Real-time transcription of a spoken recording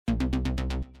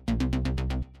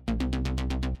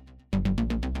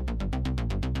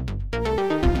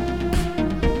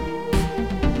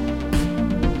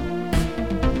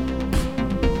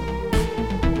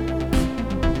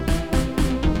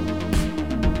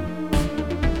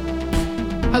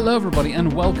Hello everybody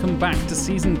and welcome back to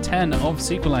Season 10 of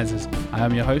Sequelizers. I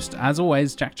am your host, as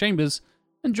always, Jack Chambers,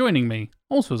 and joining me,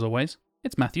 also as always,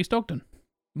 it's Matthew Stogden.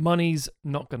 Money's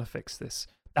not going to fix this.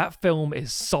 That film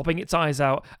is sobbing its eyes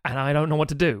out, and I don't know what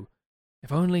to do.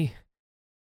 If only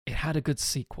it had a good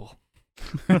sequel.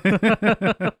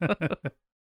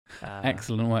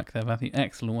 Excellent work there, Matthew.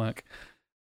 Excellent work.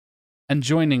 And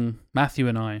joining Matthew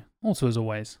and I, also as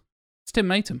always, it's Tim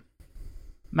Matum.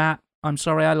 Matt, I'm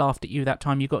sorry I laughed at you that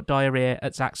time you got diarrhea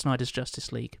at Zack Snyder's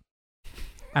Justice League.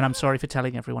 And I'm sorry for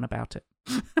telling everyone about it.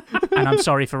 And I'm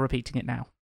sorry for repeating it now.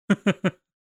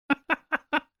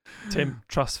 Tim,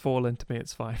 trust fall into me,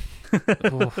 it's fine.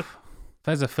 If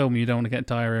there's a film you don't want to get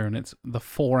diarrhea in, it's the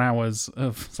 4 hours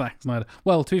of Zack Snyder.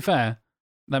 Well, to be fair,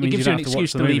 that means gives you you don't an have to watch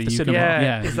excuse the to movie. leave the You cinema. can-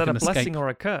 Yeah, is you that a can blessing escape. or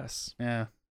a curse? Yeah.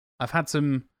 I've had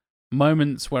some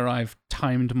moments where I've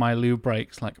timed my loo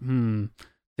breaks like,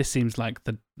 this seems like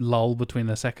the lull between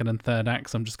the second and third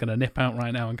acts. I'm just going to nip out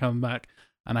right now and come back.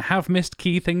 And I have missed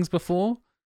key things before,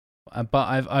 but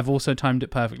I've also timed it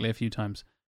perfectly a few times.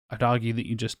 I'd argue that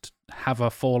you just have a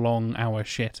 4 long hour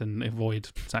shit and avoid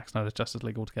Zack Snyder's Justice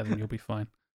League altogether and you'll be fine.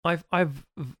 I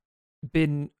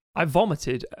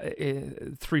vomited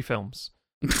 3 films.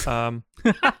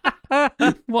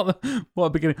 What a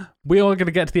beginning. We are going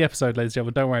to get to the episode, ladies and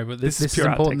gentlemen. Don't worry, but this is pure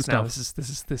important outtakes now. stuff.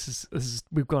 This is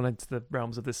we've gone into the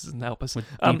realms of this doesn't help us. We're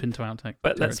deep into outtake.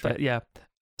 But territory. yeah.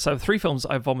 So 3 films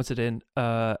I vomited in.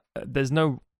 There's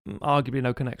arguably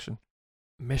no connection.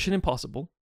 Mission Impossible,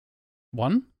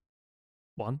 One?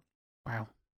 1. Wow.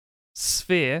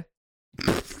 Sphere,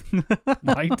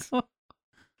 Right.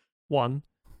 1.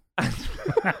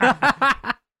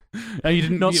 Oh, you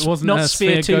didn't. Not, it wasn't not a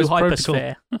Sphere 2 Goes Protocol.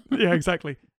 Hypersphere. Yeah,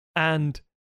 exactly. And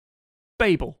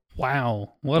Babel.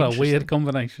 Wow, what a weird Interesting.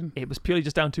 combination. It was purely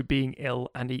just down to being ill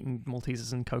and eating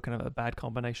Maltesers and coconut, a bad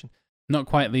combination. Not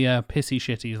quite the pissy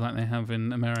shitties like they have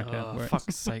in America. Oh, where it's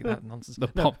fuck's sake, that nonsense. the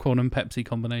No, popcorn and Pepsi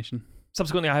combination.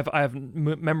 subsequently, I have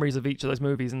memories of each of those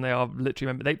movies, and they are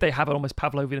literally they have an almost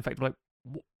Pavlovian effect of like,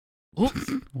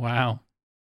 Wow.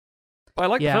 but I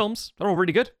like the Yeah. films. They're all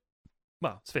really good.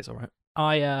 Well, Sphere's all right.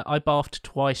 I barfed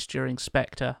twice during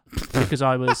Spectre because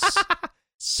I was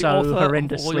so author of all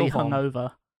horrendously your vom.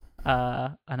 hungover.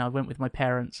 And I went with my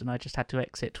parents and I just had to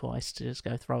exit twice to just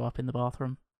go throw up in the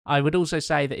bathroom. I would also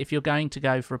say that if you're going to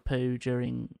go for a poo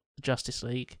during Justice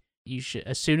League, you should,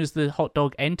 as soon as the hot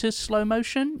dog enters slow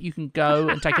motion, you can go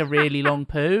and take a really long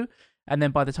poo. And then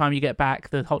by the time you get back,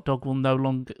 the hot dog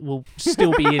will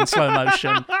still be in slow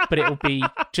motion, but it will be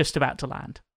just about to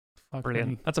land. Fuck Brilliant.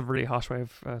 me. That's a really harsh way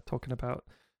of talking about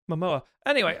Momoa.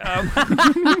 Anyway,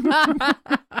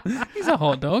 He's a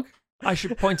hot dog. I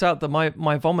should point out that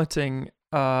my vomiting,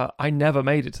 I never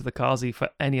made it to the Kazi for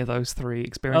any of those 3 Oh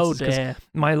experiences. 'cause dear.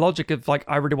 my logic of like,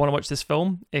 I really want to watch this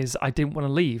film is I didn't want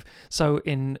to leave. So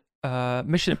in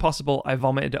Mission Impossible, I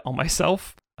vomited on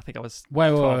myself. I think I was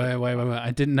Wait. 12.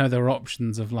 I didn't know there were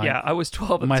options of like Yeah, I was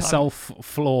 12 at the time. myself,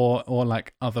 floor, or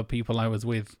like other people I was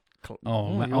with.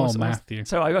 Matthew.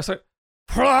 So I got so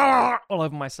all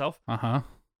over myself. I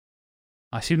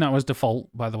assume that was default,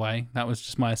 by the way. That was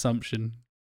just my assumption.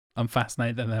 I'm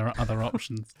fascinated that there are other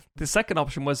options. The second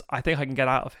option was, I think I can get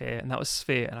out of here, and that was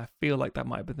Sphere, and I feel like that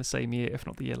might have been the same year, if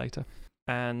not the year later.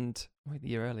 And, wait, the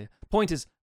year earlier. Point is,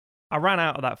 I ran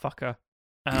out of that fucker,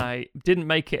 and I didn't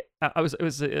make it. It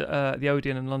was the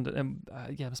Odeon in London, and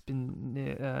it must have been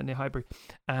near Highbury.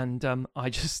 And I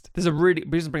just, reason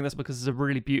to bring this because there's a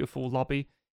really beautiful lobby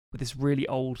with this really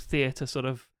old theatre sort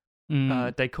of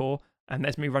decor, and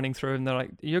there's me running through, and they're like,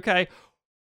 "Are you okay?"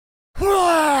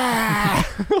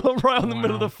 Right on the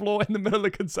middle of the floor in the middle of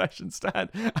the concession stand.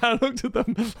 And I looked at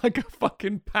them like a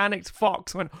fucking panicked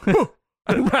fox, went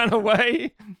and ran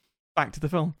away. Back to the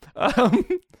film.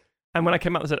 And when I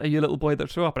came out, they said, "Are you a little boy that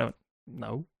threw up?" And I went,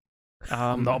 "No."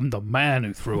 I'm the man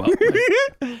who threw up.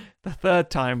 The third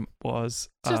time was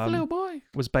Just a little boy.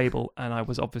 was Babel, and I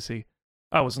was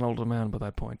an older man by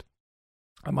that point.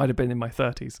 I might have been in my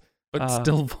 30s. But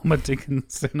still vomiting in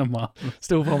cinema.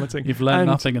 Still vomiting. You've learned And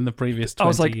nothing in the previous 20 I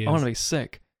was like, years. I want to be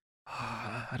sick.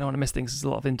 I don't want to miss things. There's a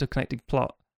lot of interconnected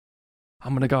plot.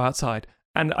 I'm going to go outside.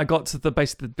 And I got to the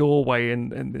doorway in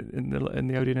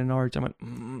the Odeon in Norwich. I went,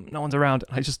 no one's around.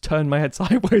 And I just turned my head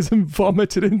sideways and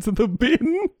vomited into the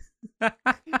bin.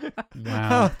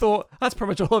 Wow. I thought, that's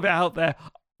pretty much all of it out there.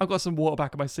 I've got some water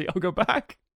back in my seat. I'll go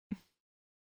back.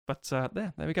 But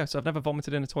there we go. So I've never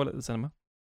vomited in a toilet at the cinema.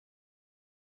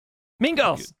 Mean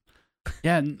Girls.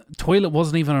 Yeah, toilet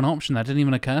wasn't even an option. That didn't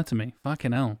even occur to me.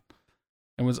 Fucking hell.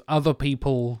 It was other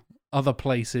people, other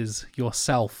places,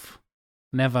 yourself.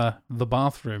 Never the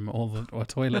bathroom or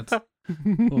toilet.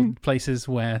 or places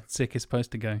where sick is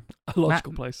supposed to go. A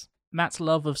logical place. Matt's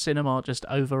love of cinema just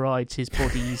overrides his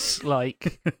body's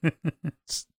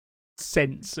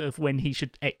sense of when he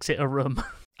should exit a room.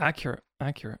 Accurate.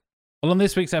 Well, on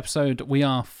this week's episode, we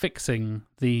are fixing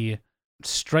the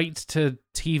straight to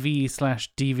TV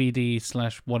 /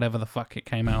 DVD / whatever the fuck it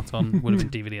came out on. Would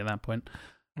have been DVD at that point.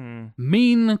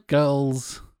 Mean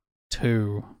Girls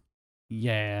 2.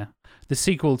 Yeah. The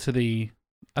sequel to the,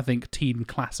 I think, teen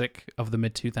classic of the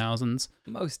mid-2000s.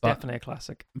 Most definitely a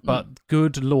classic. But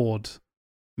good lord,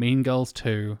 Mean Girls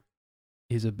 2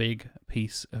 is a big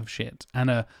piece of shit. And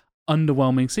a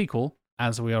underwhelming sequel,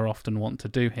 as we are often wont to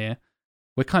do here.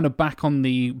 We're kind of back on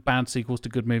the bad sequels to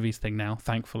good movies thing now,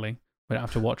 thankfully. We don't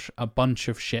have to watch a bunch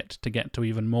of shit to get to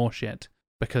even more shit.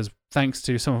 Because thanks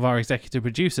to some of our executive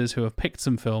producers who have picked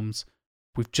some films,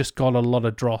 we've just got a lot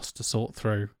of dross to sort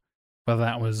through. Whether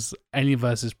that was Alien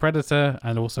vs. Predator,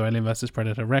 and also Alien vs.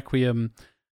 Predator Requiem,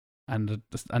 and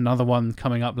another one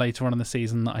coming up later on in the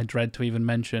season that I dread to even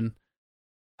mention.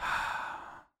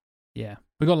 Yeah,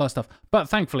 we got a lot of stuff. But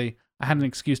thankfully, I had an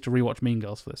excuse to rewatch Mean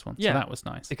Girls for this one, so that was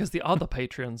nice. Because the other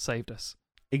Patreon saved us.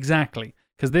 Exactly,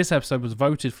 because this episode was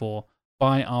voted for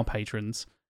by our patrons.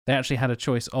 They actually had a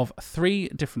choice of 3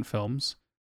 different films.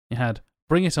 You had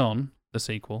Bring It On, the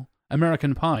sequel,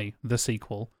 American Pie, the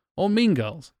sequel, or Mean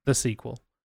Girls, the sequel.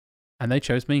 And they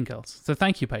chose Mean Girls. So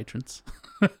thank you, patrons.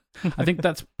 I think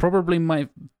that's probably my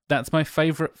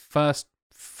favourite first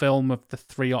film of the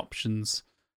 3 options.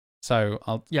 So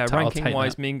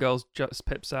ranking-wise, Mean Girls just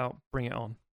pips out Bring It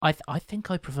On. I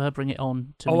think I prefer Bring It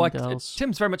On to Mean Girls.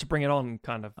 Tim's very much a Bring It On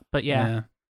kind of. But yeah.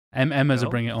 Emma's a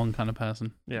Bring It On kind of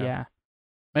person. Yeah.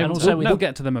 Maybe and also we'll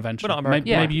get to them eventually.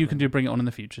 Maybe you can do Bring It On in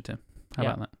the future, Tim. How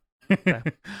about that? Yeah.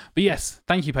 But yes,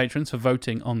 thank you, patrons, for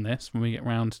voting on this when we get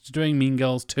round to doing Mean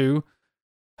Girls 2.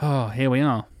 Oh, here we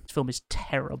are. This film is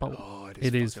terrible. Oh,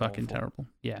 it is fucking terrible.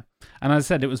 Yeah. And as I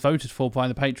said, it was voted for by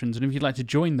the patrons. And if you'd like to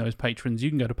join those patrons, you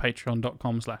can go to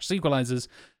patreon.com/sequelizers,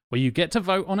 where you get to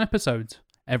vote on episodes.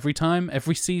 Every time,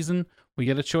 every season, we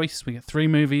get a choice. We get 3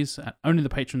 movies, and only the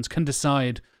patrons can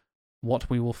decide what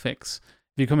we will fix.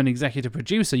 If you become an executive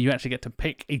producer, you actually get to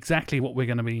pick exactly what we're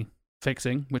going to be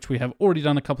fixing, which we have already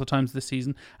done a couple of times this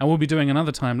season, and we'll be doing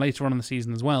another time later on in the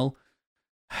season as well.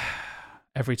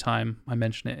 Every time I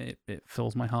mention it, it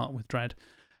fills my heart with dread.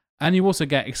 And you also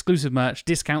get exclusive merch,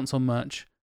 discounts on merch,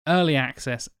 early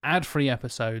access, ad-free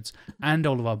episodes, and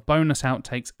all of our bonus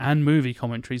outtakes and movie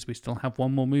commentaries. We still have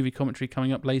one more movie commentary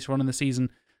coming up later on in the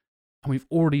season, and we've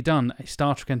already done a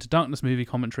Star Trek Into Darkness movie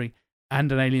commentary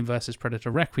and an Alien vs. Predator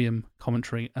Requiem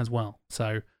commentary as well.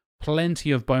 So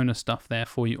plenty of bonus stuff there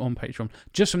for you on Patreon,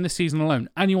 just from this season alone.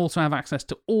 And you also have access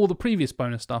to all the previous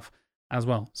bonus stuff as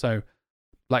well. So,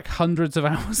 like hundreds of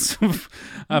hours of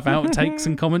outtakes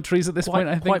and commentaries at this point,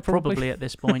 I think. Quite probably at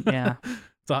this point, yeah.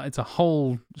 It's a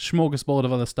whole smorgasbord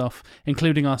of other stuff,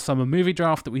 including our summer movie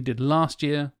draft that we did last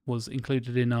year, was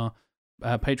included in our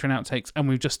Patreon outtakes. And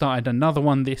we've just started another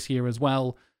one this year as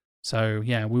well. So,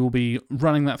 yeah, we will be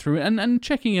running that through and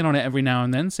checking in on it every now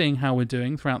and then, seeing how we're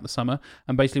doing throughout the summer.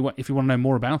 And basically, if you want to know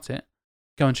more about it,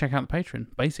 go and check out the Patreon,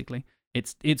 basically.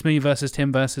 It's me versus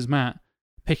Tim versus Matt,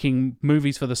 picking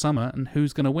movies for the summer, and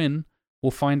who's going to win, we'll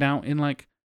find out in,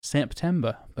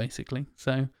 September, basically.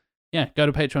 So, yeah, go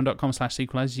to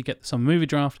patreon.com/sequelizers. You get the summer movie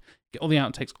draft, get all the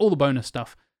outtakes, all the bonus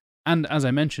stuff. And as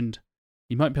I mentioned,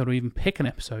 you might be able to even pick an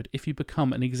episode if you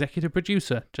become an executive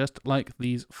producer, just like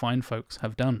these fine folks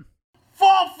have done.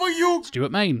 Fall for you!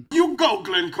 Stuart Main. You go,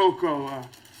 Glen Coco.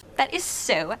 That is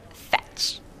so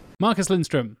fetch. Marcus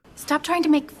Lindstrom. Stop trying to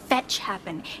make fetch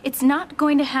happen. It's not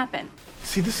going to happen.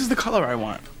 See, this is the color I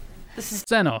want. This is...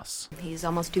 Xenos. He's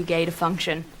almost too gay to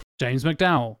function. James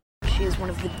McDowell. She is one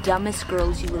of the dumbest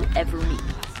girls you will ever meet.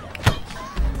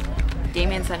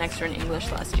 Damien sat next to her in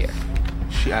English last year.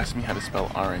 She asked me how to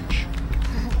spell orange.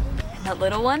 That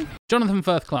little one? Jonathan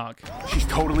Firth Clark. She's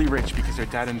totally rich because her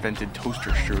dad invented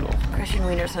toaster strudel. Christian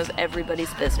Wieners knows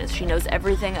everybody's business. She knows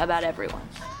everything about everyone.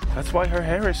 That's why her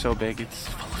hair is so big. It's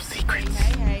full of secrets.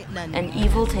 And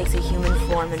evil takes a human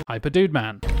form and... Hyper Dude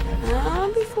Man.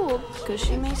 Don't be fooled, because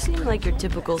she may seem like your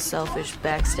typical selfish,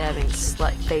 backstabbing,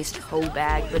 slut-faced hoe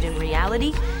bag, but in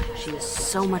reality, she is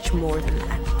so much more than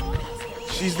that.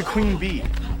 She's the queen bee,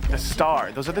 the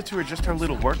star. Those other 2 are just her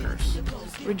little workers.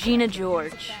 Regina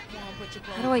George.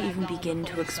 How do I even begin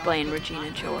to explain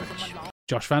Regina George?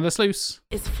 Josh Van der Sluis.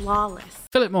 It's flawless.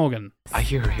 Philip Morgan. I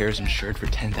hear her hair is insured for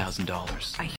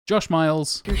 $10,000. Josh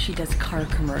Miles. Here she does car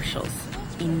commercials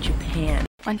in Japan.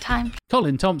 One time,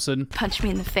 Colin Thompson. punched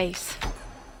me in the face.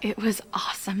 It was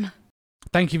awesome.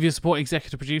 Thank you for your support,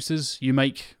 executive producers. You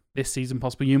make this season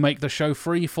possible. You make the show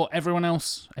free for everyone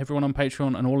else, everyone on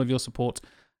Patreon, and all of your support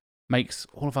makes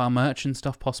all of our merch and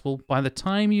stuff possible. By the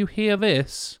time you hear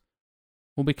this,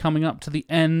 we'll be coming up to the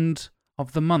end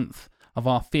of the month of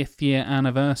our 5th year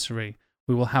anniversary.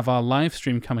 We will have our live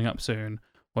stream coming up soon,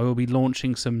 where we'll be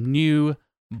launching some new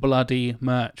bloody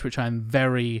merch, which I'm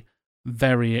very,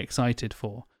 very excited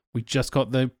for. We just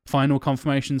got the final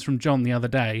confirmations from John the other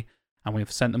day, and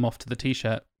we've sent them off to the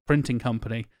t-shirt printing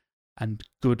company. And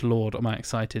good lord, am I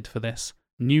excited for this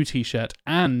new t-shirt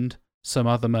and some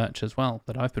other merch as well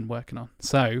that I've been working on.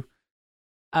 So,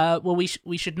 well,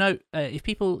 we should note if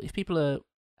people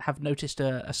have noticed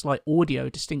a slight audio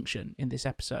distinction in this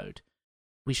episode,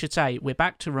 we should say we're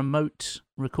back to remote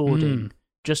recording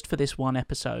just for this one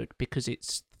episode because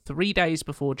it's 3 days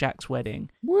before Jack's wedding.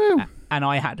 Woo! And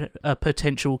I had a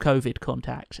potential COVID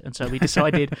contact, and so we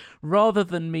decided rather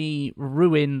than me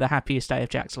ruin the happiest day of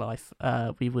Jack's life,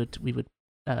 we would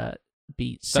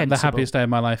be sensible. The happiest day of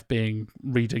my life being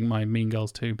reading my Mean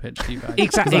Girls 2 pitch to you guys.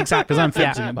 Exactly. Because I'm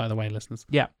fixing it, by the way, listeners.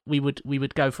 Yeah, we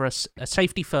would go for a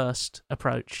safety first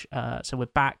approach. So we're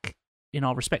back in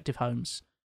our respective homes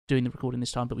doing the recording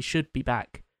this time, but we should be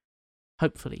back,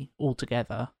 hopefully, all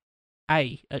together.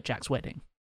 A, at Jack's wedding,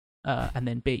 and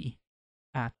then B,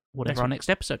 at whatever our next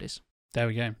episode is. There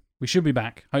we go. We should be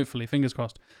back, hopefully, fingers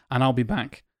crossed. And I'll be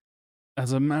back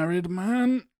as a married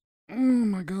man. Oh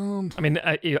my god. I mean,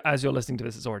 as you're listening to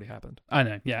this, it's already happened. I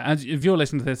know, yeah. If you're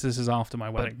listening to this is after my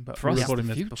wedding. But for us, we're recording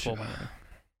it's the this before future. my wedding.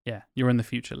 Yeah, you're in the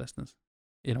future, listeners.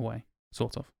 In a way,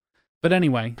 sort of. But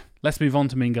anyway, let's move on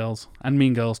to Mean Girls and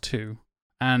Mean Girls 2.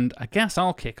 And I guess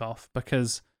I'll kick off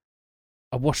because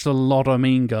I watched a lot of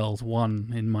Mean Girls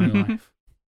 1 in my life.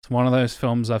 It's one of those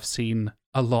films I've seen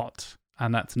a lot,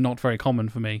 and that's not very common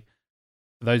for me.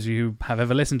 For those of you who have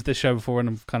ever listened to this show before and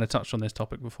have kind of touched on this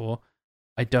topic before,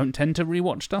 I don't tend to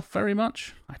rewatch stuff very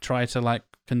much. I try to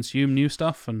consume new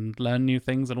stuff and learn new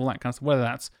things and all that kind of stuff, whether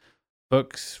that's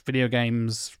books, video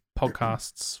games,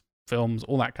 podcasts, films,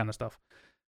 all that kind of stuff.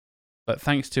 But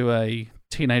thanks to a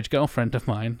teenage girlfriend of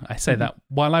mine, I say that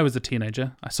while I was a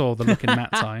teenager, I saw the look in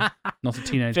Matt's eye. Not a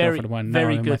teenage girlfriend of mine, now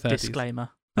I'm in my 30s. Disclaimer.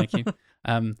 Thank you.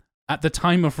 At the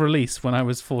time of release, when I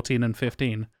was 14 and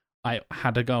 15, I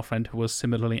had a girlfriend who was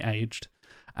similarly aged,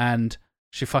 and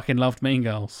she fucking loved Mean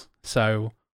Girls,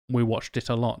 so we watched it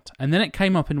a lot. And then it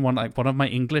came up in one of my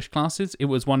English classes. It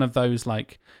was one of those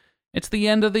it's the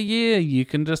end of the year, you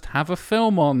can just have a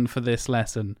film on for this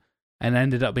lesson, and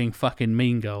ended up being fucking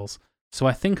Mean Girls. So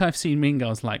I think I've seen Mean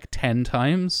Girls 10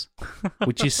 times,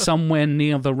 which is somewhere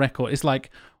near the record. It's like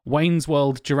Wayne's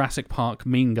World, Jurassic Park,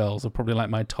 Mean Girls are probably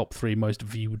my top 3 most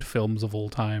viewed films of all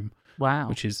time. Wow.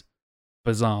 Which is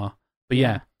bizarre. But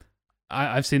yeah,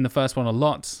 I've seen the first one a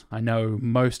lot. I know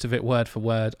most of it word for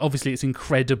word. Obviously, it's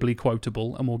incredibly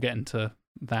quotable, and we'll get into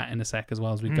that in a sec as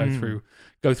well as we go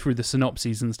through the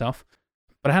synopses and stuff.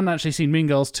 But I hadn't actually seen Mean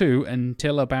Girls 2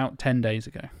 until about 10 days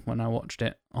ago when I watched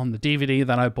it on the DVD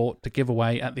that I bought to give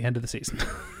away at the end of the season.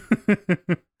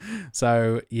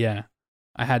 So, yeah,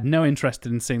 I had no interest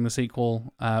in seeing the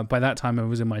sequel. By that time, I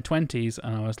was in my 20s,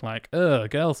 and I was like, ugh,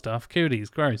 girl stuff,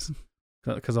 cooties, gross.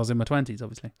 Because I was in my 20s,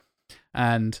 obviously.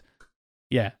 And,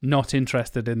 yeah, not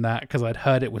interested in that because I'd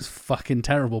heard it was fucking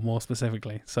terrible, more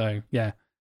specifically. So, yeah,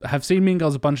 I have seen Mean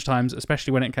Girls a bunch of times,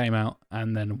 especially when it came out,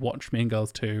 and then watched Mean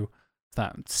Girls 2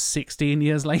 that 16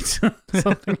 years later,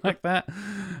 something like that.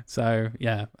 So,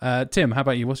 yeah. Tim, how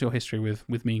about you? What's your history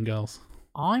with Mean Girls?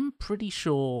 I'm pretty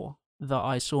sure that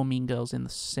I saw Mean Girls in the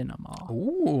cinema.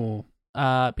 Ooh.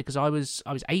 Because I was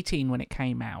 18 when it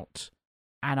came out,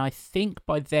 and I think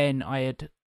by then I had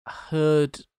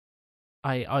heard,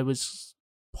 I was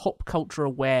pop culture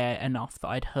aware enough that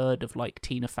I'd heard of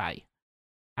Tina Fey,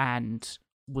 and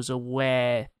was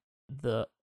aware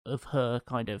of her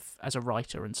kind of as a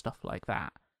writer and stuff like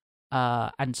that.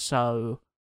 And so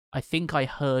I think I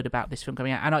heard about this film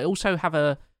coming out, and I also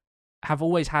have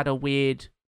always had a weird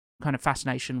kind of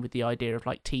fascination with the idea of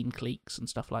teen cliques and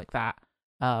stuff like that.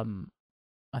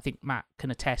 I think Matt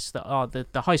can attest that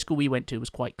the high school we went to was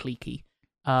quite cliquey.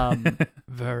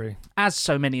 Very. As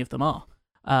so many of them are.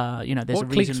 There's what a reason.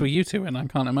 cliques were you two in? I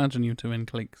can't imagine you two in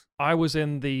cliques. I was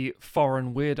in the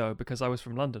foreign weirdo because I was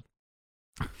from London.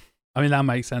 I mean, that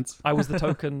makes sense. I was the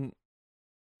token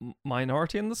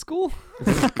minority in the school.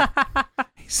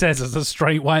 He says as a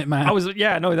straight white man. I was, that's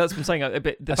what I'm saying. The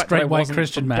fact straight that I white wasn't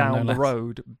Christian from man, down no the less.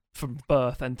 road from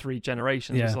birth and 3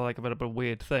 generations Yeah. was a bit of a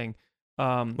weird thing.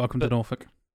 Welcome to Norfolk.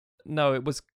 No, it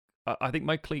was. I think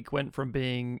my clique went from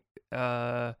being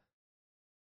with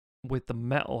the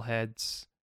metalheads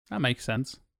That makes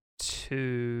sense.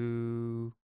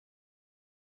 to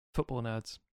football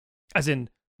nerds, as in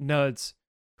nerds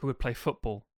who would play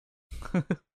football.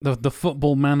 The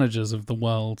football managers of the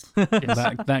world.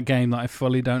 that game that I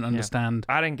fully don't understand.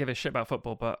 I didn't give a shit about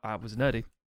football, but I was nerdy.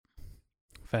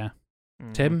 Fair.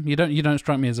 Mhm. Tim, you don't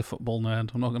strike me as a football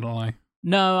nerd. I'm not gonna lie.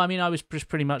 No, I mean I was just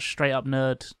pretty much straight up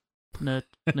nerd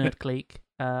clique.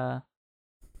 But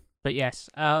yes.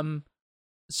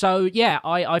 So yeah,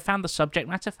 I found the subject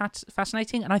matter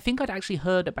fascinating, and I think I'd actually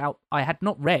heard about. I had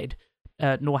not read,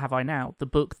 nor have I now, the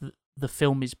book the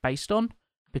film is based on,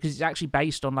 because it's actually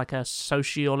based on like a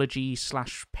sociology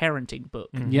 / parenting book.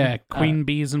 Yeah, Queen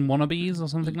Bees and Wannabes or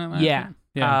something like that.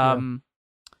 Yeah.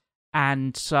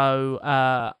 And so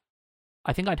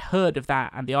I think I'd heard of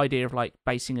that, and the idea of like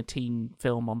basing a teen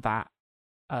film on that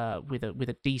with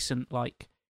a decent like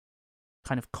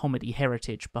kind of comedy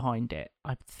heritage behind it.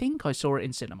 I think I saw it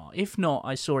in cinema. If not,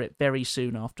 I saw it very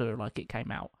soon after like it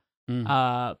came out.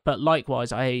 But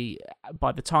likewise, by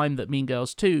the time that Mean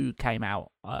Girls 2 came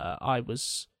out, I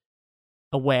was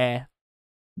aware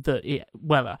that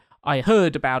I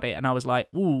heard about it and I was like,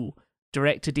 ooh,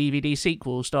 direct-to-DVD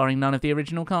sequel starring none of the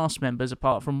original cast members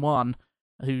apart from one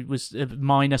who was a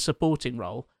minor supporting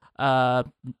role.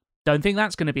 Don't think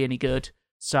that's going to be any good,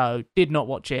 so did not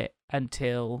watch it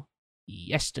until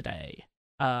yesterday.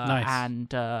 Nice.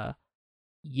 And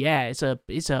yeah, it's a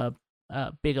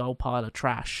big old pile of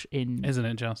trash Isn't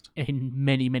it just? in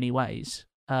many, many ways.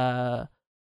 But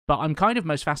I'm kind of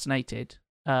most fascinated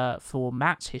for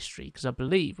Matt's history, because I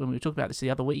believe when we were talking about this the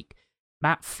other week,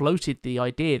 Matt floated the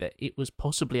idea that it was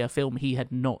possibly a film he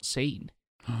had not seen.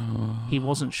 He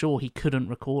wasn't sure, he couldn't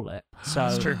recall it. So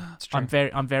It's true.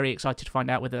 I'm very excited to find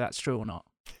out whether that's true or not.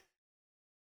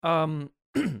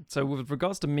 So with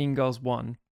regards to Mean Girls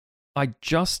 1, I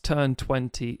just turned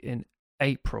 20 in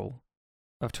April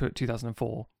of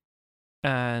 2004,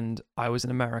 and I was in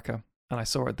America, and I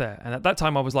saw it there. And at that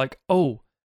time, I was like, oh,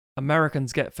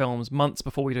 Americans get films months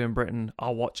before we do in Britain.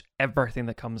 I'll watch everything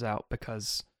that comes out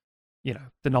because, you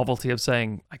know, the novelty of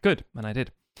saying I could, and I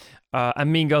did.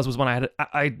 And Mean Girls was one I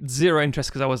had zero interest,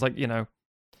 because I was like, you know,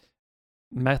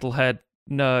 metalhead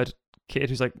nerd kid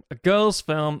who's like, a girl's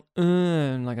film,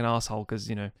 like an asshole, because,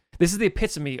 you know, this is the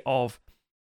epitome of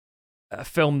a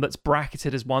film that's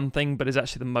bracketed as one thing, but is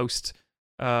actually the most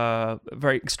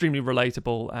very extremely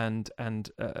relatable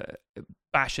and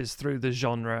bashes through the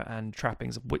genre and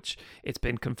trappings of which it's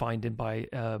been confined in by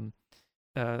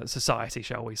society,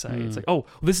 shall we say. It's like, oh,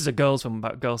 well, this is a girl's film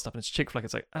about girl stuff, and it's chick flick.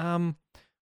 It's like,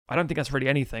 I don't think that's really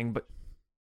anything, but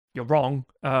you're wrong.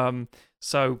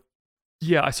 So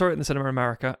yeah, I saw it in the cinema in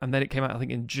America, and then it came out, I think,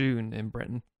 in June in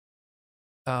Britain.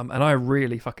 And I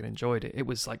really fucking enjoyed it. It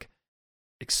was like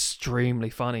extremely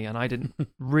funny, and I didn't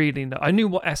really know. I knew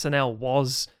what SNL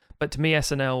was, but to me,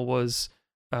 SNL was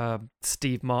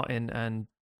Steve Martin and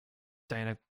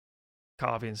Dana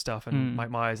Carvey and stuff, and Mike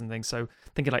Myers and things. So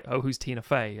thinking like, oh, who's Tina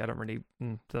Fey? I don't really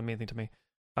doesn't mean anything to me.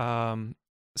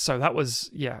 So that was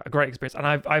a great experience, and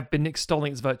I've been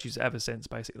extolling its virtues ever since.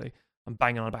 Basically, I'm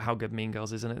banging on about how good Mean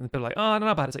Girls is, and people are like, oh, I don't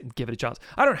know about it. It's like, give it a chance.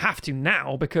 I don't have to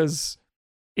now because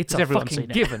it's a fucking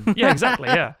given. Yeah, exactly.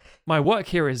 Yeah, my work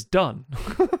here is done.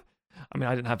 I mean,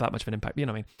 I didn't have that much of an impact, but you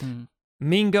know what I mean.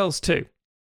 Mean Girls 2.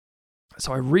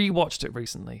 So I rewatched it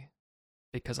recently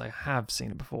because I have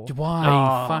seen it before.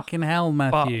 Why? Fucking hell,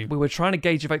 Matthew. But we were trying to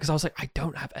gauge it because I was like, I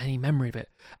don't have any memory of it.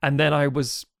 And then I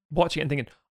was watching it and thinking,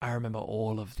 I remember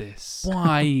all of this.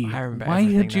 Why? I remember Why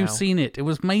everything had you now. seen it? It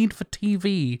was made for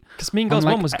TV. Because Mean Girls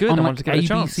 1 was good. I wanted to give it a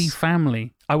chance. ABC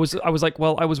Family. I was like,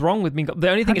 well, I was wrong with Mean Girls. The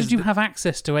only How thing did is, you have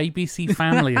access to ABC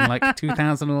Family in like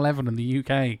 2011 in the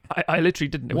UK? I literally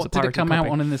didn't. It was What a did it come pirated out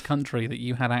copy. on in this country that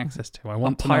you had access to? I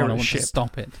want to know. pirate And I want ship. to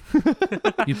stop it.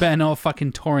 You better not have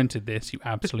fucking torrented this, you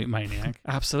absolute maniac.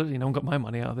 Absolutely, no one got my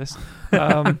money out of this.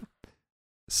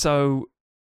 So,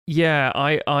 yeah,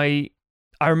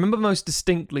 I remember most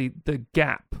distinctly the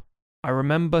gap. I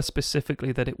remember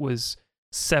specifically that it was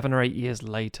 7 or 8 years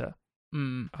later.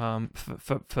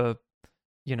 For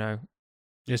you know,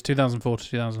 It's 2004 to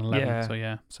 2011. Yeah. So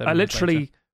yeah, 7 I years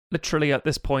later. literally at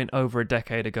this point over a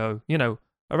decade ago. You know,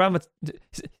 around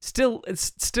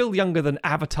it's still younger than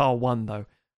Avatar 1 though.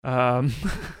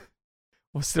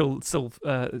 Or still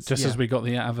Just as we got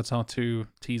the Avatar 2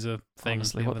 teaser thing.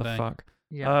 honestly, the what other the day. fuck.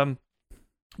 Yeah.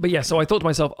 But yeah, so I thought to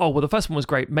myself, oh, well, the first one was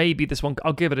great. Maybe this one,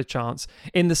 I'll give it a chance.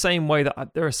 In the same way that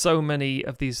there are so many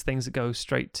of these things that go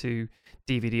straight to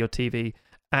DVD or TV,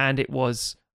 and it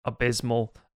was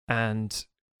abysmal and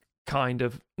kind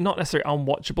of not necessarily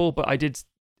unwatchable, but I did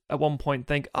at one point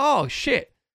think, oh,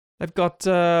 shit, they've got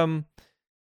Lyndon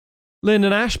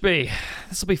Ashby.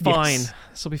 This will be fine. Yes.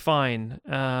 This will be fine.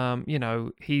 You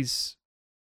know, he's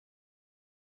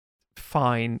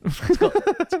fine.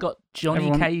 It's got Johnny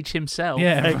Everyone- Cage himself.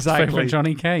 Yeah, everyone's Exactly. favourite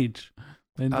Johnny Cage.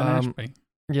 Lyndon Ashby.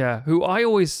 Yeah, who I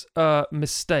always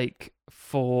mistake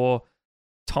for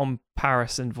Tom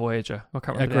Paris in Voyager. I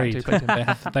can't remember Agreed. the actor who played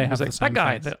him. They I have was the like, same that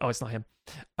guy. face. Oh, it's not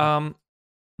him.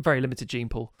 Very limited gene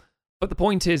pool. But the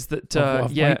point is that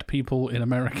Of yeah, white people in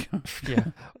America. yeah.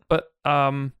 But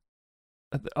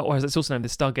or as it's also known, the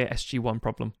Stargate SG-1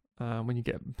 problem. When you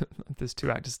get there's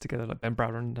two actors together like Ben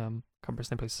Browder and can't remember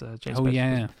his name, plays James. Oh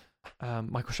Spader, yeah.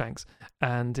 Michael Shanks,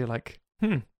 and you're like,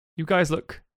 you guys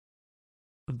look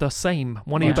the same.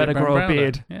 One of you Roger better Ben grow a Browder.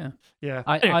 beard. Yeah. Yeah.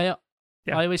 I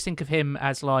Yeah. always think of him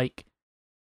as like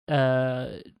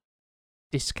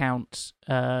discount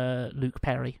Luke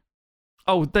Perry.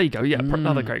 Oh, there you go. Yeah,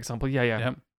 another Mm. great example. Yeah, yeah,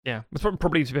 Yep. yeah. It's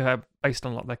probably to be fair, based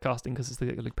on a lot of their casting because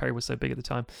Luke Perry was so big at the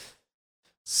time.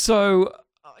 So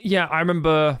yeah, I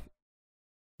remember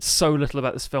so little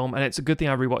about this film, and it's a good thing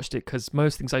I rewatched it because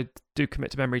most things I do commit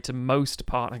to memory to most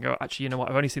part. And I go, actually, you know what?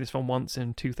 I've only seen this film once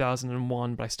in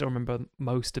 2001, but I still remember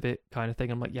most of it, kind of thing.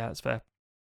 I'm like, yeah, that's fair.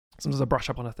 Sometimes I brush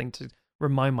up on a thing to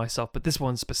remind myself, but this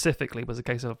one specifically was a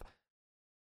case of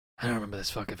I don't remember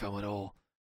this fucking film at all.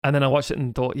 And then I watched it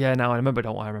and thought, yeah, now I remember.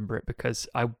 Don't I remember it because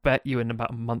I bet you in about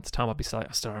a month's time I'll be like,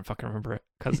 I still don't fucking remember it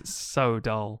because it's so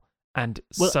dull and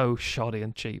Well- so shoddy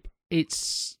and cheap.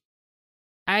 It's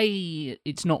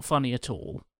not funny at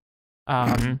all.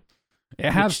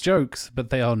 It has Which- jokes, but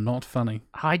they are not funny.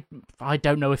 I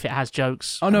don't know if it has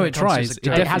jokes. Oh no, Oh, it it's tries. just It a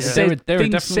joke. It has definitely, said- there are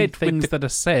things definitely said with things the- that are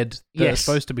said that are Yes.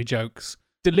 supposed to be jokes.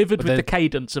 delivered But with the they're-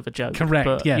 cadence of a joke. Correct.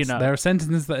 but, Yes, you know, there are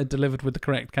sentences that are delivered with the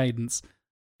correct cadence,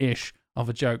 ish, of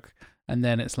a joke, and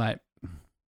then it's like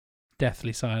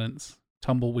deathly silence,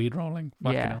 tumbleweed rolling.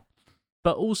 Fucking Yeah. hell.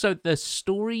 But also the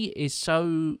story is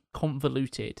so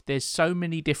convoluted. There's so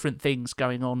many different things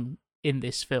going on in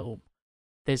this film.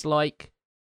 There's like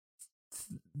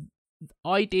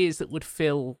ideas that would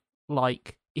feel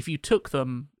like if you took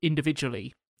them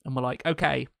individually and were like,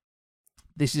 okay,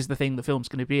 this is the thing the film's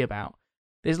going to be about.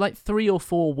 There's like 3 or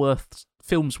 4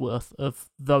 films worth of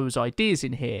those ideas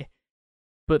in here,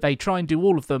 but they try and do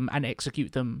all of them and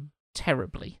execute them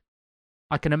terribly.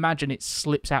 I can imagine it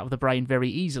slips out of the brain very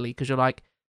easily because you're like,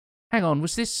 hang on,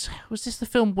 was this the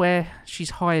film where she's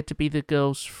hired to be the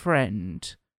girl's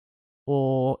friend?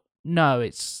 Or no,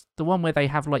 it's the one where they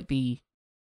have like the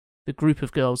group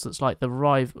of girls that's like the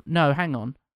rival. No, hang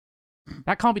on.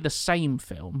 That can't be the same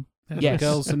film. There's Yes. the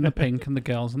girls in the pink and the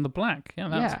girls in the black. Yeah,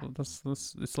 Yeah. that's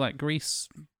it's like Grease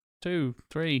 2,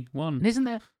 3, 1. And isn't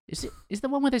there is the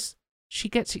one where she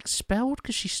gets expelled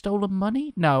because she stolen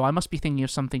money? No, I must be thinking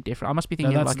of something different. I must be No,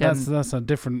 thinking of like that's a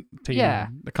different team. Yeah.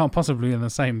 They can't possibly be in the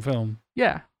same film.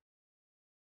 yeah.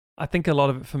 I think a lot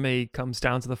of it for me comes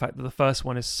down to the fact that the first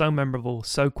one is so memorable,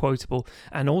 so quotable,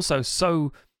 and also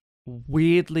so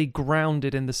weirdly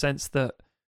grounded in the sense that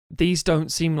these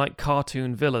don't seem like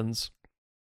cartoon villains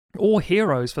or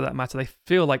heroes for that matter. They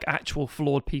feel like actual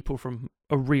flawed people from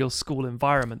a real school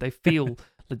environment. They feel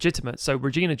legitimate. So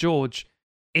Regina George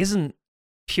isn't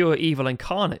pure evil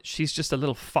incarnate. She's just a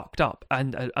little fucked up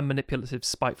and a manipulative,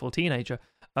 spiteful teenager.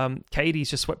 Katie's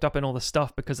just swept up in all the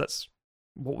stuff because that's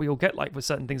what we all get like with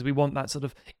certain things. We want that sort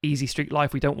of easy street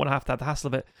life. We don't want to have the hassle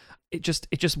of it. It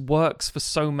just works for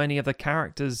so many of the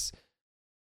characters.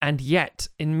 And yet,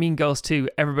 in Mean Girls 2,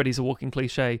 everybody's a walking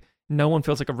cliche. No one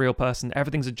feels like a real person.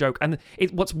 Everything's a joke. And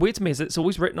what's weird to me is it's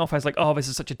always written off as like, oh, this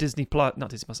is such a Disney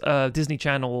Disney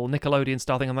Channel, Nickelodeon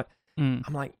style thing.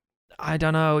 I'm like, I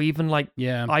don't know. Even like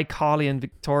Yeah. iCarly and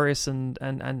Victorious and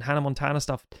Hannah Montana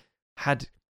stuff had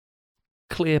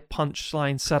clear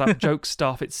punchline setup joke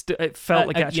stuff. It felt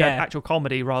like it actually had yeah. actual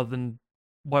comedy rather than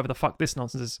whatever the fuck this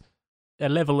nonsense is. A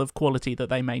level of quality that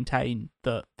they maintain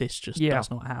that this just Yeah.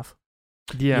 does not have.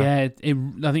 Yeah, I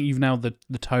think you've nailed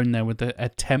the tone there with the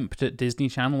attempt at Disney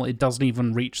Channel. It doesn't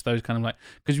even reach those kind of like,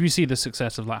 because you see the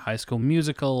success of like High School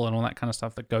Musical and all that kind of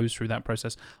stuff that goes through that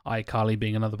process. iCarly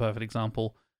being another perfect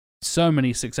example. So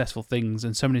many successful things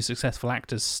and so many successful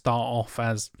actors start off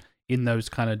as in those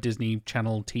kind of Disney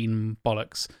Channel teen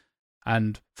bollocks.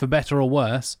 And for better or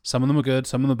worse, some of them are good,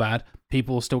 some of them are bad.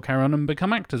 People still carry on and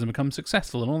become actors and become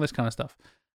successful and all this kind of stuff.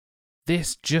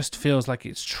 This just feels like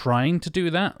it's trying to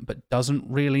do that, but doesn't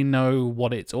really know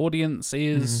what its audience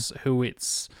is, who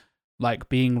it's like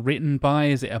being written by.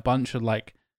 Is it a bunch of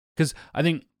like, because I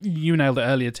think you nailed it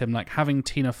earlier, Tim, like having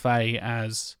Tina Fey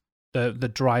as the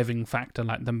driving factor,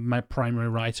 like my primary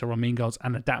writer on Mean Girls,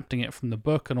 and adapting it from the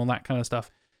book and all that kind of stuff,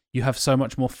 you have so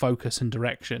much more focus and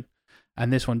direction.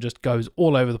 And this one just goes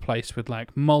all over the place with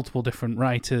like multiple different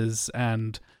writers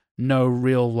and no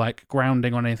real like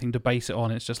grounding on anything to base it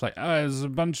on. It's just like, oh, there's a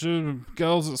bunch of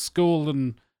girls at school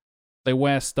and they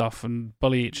wear stuff and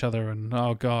bully each other, and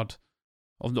oh god,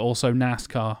 also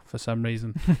NASCAR for some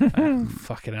reason.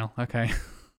 Fucking hell. Okay.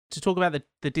 To talk about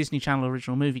the Disney Channel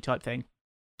original movie type thing,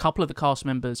 a couple of the cast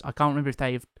members, I can't remember if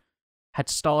they had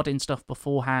starred in stuff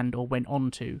beforehand or went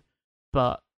on to,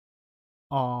 but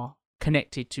are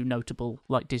connected to notable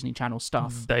like Disney Channel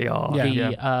stuff. They are.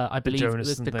 I believe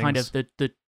Jonas the and kind of things.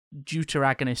 the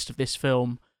deuteragonist of this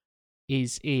film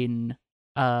is in.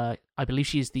 I believe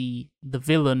she is the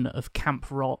villain of Camp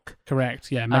Rock.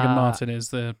 Correct. Yeah, Megan Martin is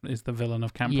the villain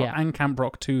of Camp Rock and Camp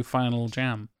Rock 2 Final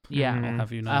Jam. Yeah. I'll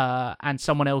have you know. And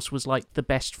someone else was like the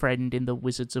best friend in the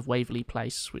Wizards of Waverly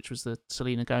Place, which was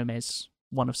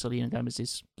one of Selena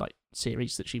Gomez's like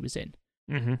series that she was in.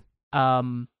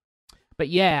 Mm-hmm. But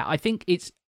yeah, I think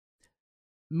it's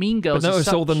Mean Girls. But notice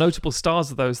all the notable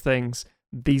stars of those things.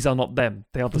 These are not them.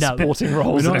 They are the supporting roles.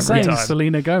 We're in not every saying time.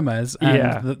 Selena Gomez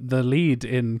and the lead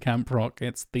in Camp Rock.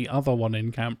 It's the other one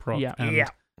in Camp Rock. And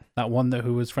that one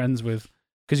who was friends with...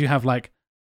 Because you have like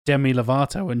Demi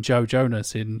Lovato and Joe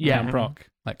Jonas in Camp Rock.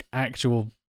 Like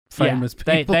actual famous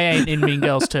people. They ain't in Mean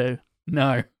Girls 2.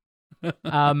 No.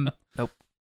 Nope.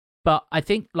 But I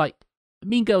think like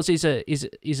Mean Girls is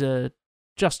a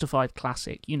justified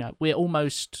classic. You know, we're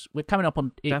coming up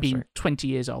on it being 20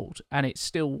 years old, and it's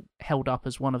still held up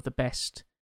as one of the best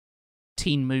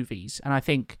teen movies. And I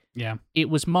think it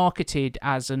was marketed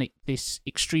as this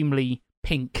extremely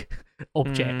pink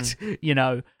object, you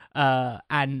know,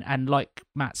 and like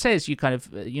Matt says, you kind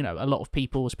of, you know, a lot of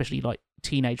people, especially like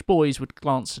teenage boys, would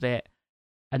glance at it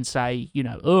and say, you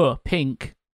know, oh,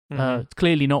 pink,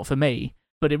 clearly not for me.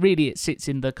 But it sits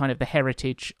in the kind of the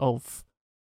heritage of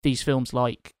these films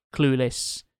like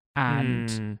Clueless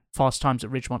and Fast Times at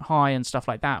Ridgemont High and stuff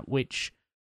like that, which,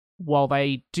 while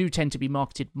they do tend to be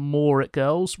marketed more at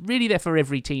girls, really they're for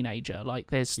every teenager.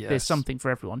 Like there's something for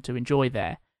everyone to enjoy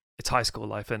there. It's high school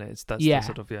life, isn't it? That's the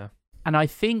sort of, And I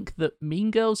think that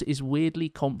Mean Girls is weirdly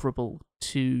comparable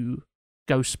to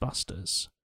Ghostbusters.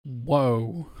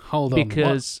 Whoa, hold on.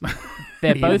 Because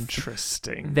they're both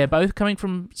interesting. They're both coming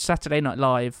from Saturday Night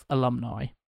Live alumni,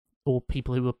 or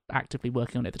people who were actively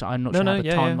working on it at the time. I'm not sure how the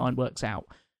timeline works out.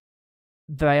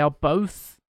 They are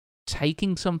both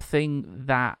taking something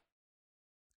that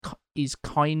is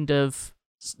kind of...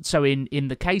 So in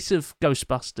the case of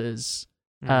Ghostbusters,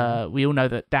 we all know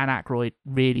that Dan Aykroyd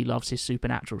really loves his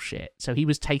supernatural shit. So he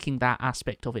was taking that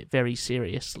aspect of it very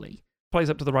seriously. Plays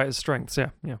up to the writer's strengths,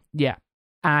 Yeah.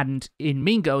 And in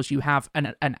Mean Girls, you have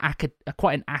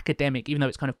quite an academic, even though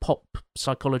it's kind of pop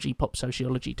psychology, pop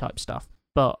sociology type stuff,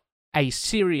 but a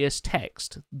serious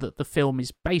text that the film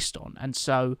is based on. And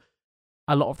so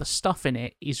a lot of the stuff in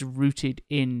it is rooted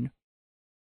in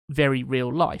very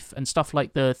real life. And stuff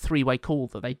like the three-way call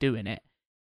that they do in it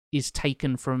is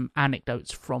taken from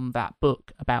anecdotes from that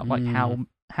book about like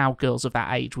how girls of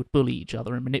that age would bully each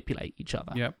other and manipulate each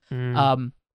other. Yep.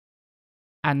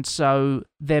 And so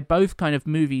they're both kind of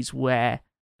movies where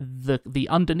the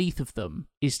underneath of them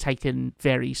is taken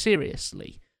very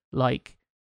seriously. Like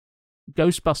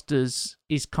Ghostbusters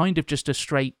is kind of just a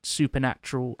straight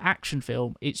supernatural action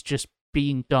film. It's just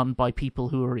being done by people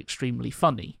who are extremely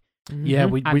funny. Yeah,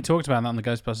 we talked about that on the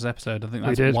Ghostbusters episode. I think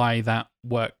that's why that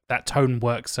tone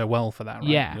works so well for that, right?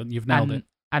 Yeah. You've nailed it.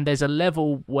 And there's a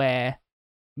level where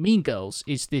Mean Girls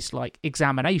is this like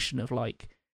examination of like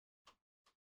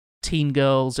teen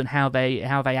girls and how they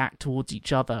act towards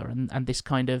each other, and this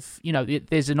kind of, you know,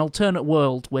 there's an alternate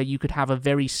world where you could have a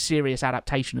very serious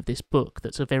adaptation of this book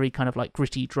that's a very kind of like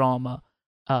gritty drama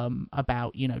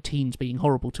about, you know, teens being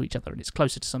horrible to each other, and it's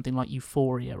closer to something like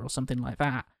Euphoria or something like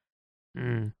that.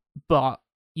 But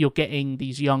you're getting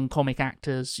these young comic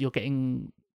actors, you're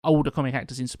getting older comic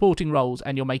actors in supporting roles,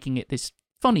 and you're making it this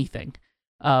funny thing.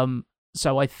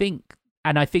 So I think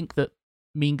that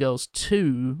Mean Girls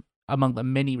 2, among the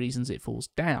many reasons it falls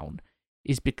down,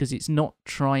 is because it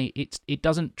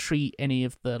doesn't treat any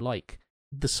of the like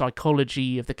the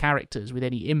psychology of the characters with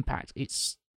any impact.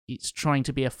 It's trying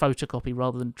to be a photocopy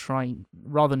rather than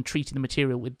treating the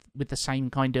material with the same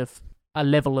kind of a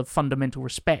level of fundamental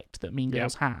respect that Mean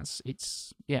Girls has.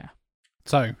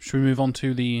 So, should we move on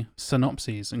to the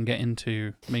synopses and get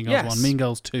into Mean Girls 1? Mean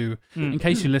Girls 2, in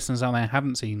case you listeners out there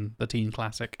haven't seen the teen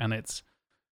classic and its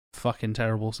fucking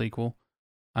terrible sequel.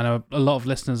 I know a lot of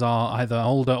listeners are either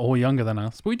older or younger than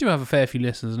us, but we do have a fair few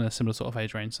listeners in a similar sort of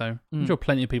age range, so I'm sure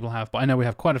plenty of people have. But I know we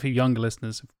have quite a few younger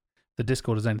listeners, if the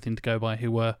Discord is anything to go by, who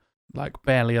were like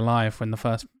barely alive when the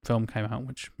first film came out,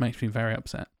 which makes me very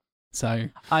upset. So,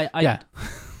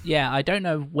 I don't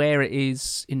know where it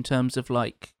is in terms of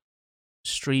like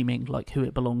streaming, like who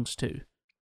it belongs to.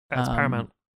 That's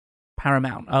Paramount.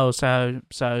 Paramount. Oh, so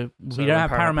we don't have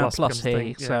Paramount Plus here,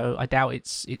 yeah. so I doubt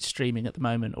it's streaming at the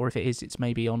moment, or if it is, it's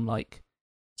maybe on like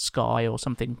Sky or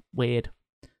something weird.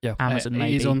 Yeah. Amazon It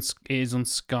maybe. is on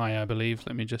Sky, I believe.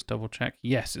 Let me just double check.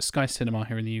 Yes, it's Sky Cinema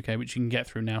here in the UK, which you can get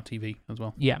through Now TV as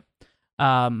well. Yeah.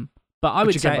 But I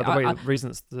would say the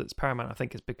reason it's Paramount, I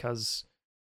think, is because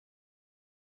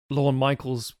Lorne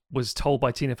Michaels was told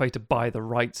by Tina Fey to buy the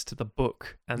rights to the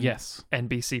book, and Yes,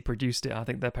 NBC produced it. I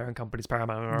think their parent company's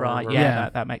Paramount. right. Yeah. Yeah,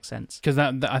 that makes sense. because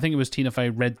I think it was Tina Fey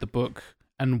read the book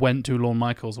and went to Lorne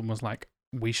Michaels and was like,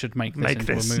 "We should make this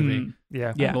into a movie." Mm.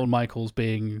 Yeah. Yeah. And Lorne Michaels,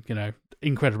 being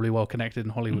incredibly well connected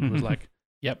in Hollywood, was like,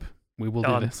 "Yep, we will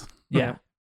Done. do this." Yeah.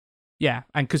 Yeah,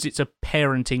 and because it's a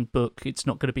parenting book, it's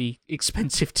not going to be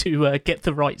expensive to get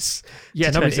the rights. Yeah,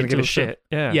 to nobody's turn going it to give a into shit.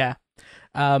 Yeah.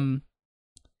 Yeah.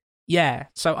 Yeah.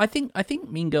 So I think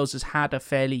Mean Girls has had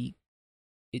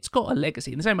it's got a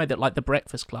legacy in the same way that like The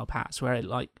Breakfast Club has, where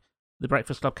The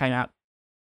Breakfast Club came out,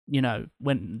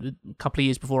 when a couple of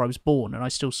years before I was born, and I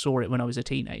still saw it when I was a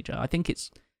teenager. I think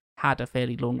it's had a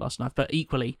fairly long lasting life, but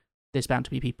equally, there's bound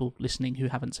to be people listening who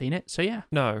haven't seen it. So yeah.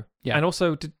 No. Yeah. And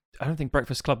also, I don't think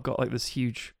Breakfast Club got like this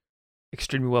huge,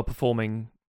 extremely well performing,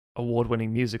 award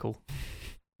winning musical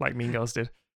like Mean Girls did.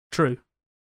 True.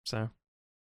 So.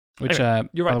 Which, Anyway,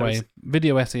 you're right, by the there way, is-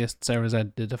 video essayist Sarah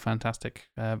Zed did a fantastic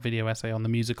video essay on the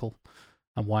musical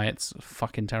and why it's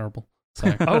fucking terrible.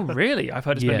 So Oh, really? I've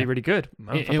heard it's going to Yeah. be really good.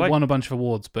 Oh, it fair play. won a bunch of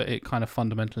awards, but it kind of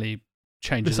fundamentally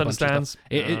changes a bunch of stuff. Misunderstands.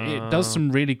 It does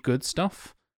some really good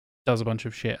stuff, does a bunch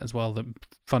of shit as well that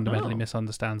fundamentally Oh.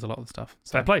 misunderstands a lot of the stuff.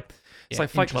 So, Fair play. It's yeah, like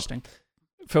Fight Club. Interesting.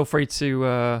 Feel free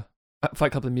to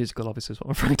Fight Club the musical, obviously, is what I'm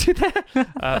referring to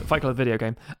there. Fight Club the video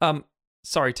game.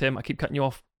 Sorry, Tim, I keep cutting you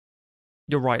off.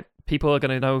 You're right. People are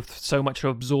going to know so much to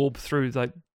absorb through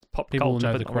like pop People will culture,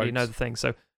 know but the not really know quotes. the thing.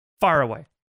 So fire away.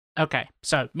 Okay,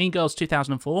 so Mean Girls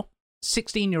 2004.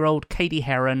 16-year-old Katie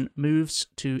Heron moves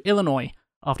to Illinois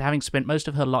after having spent most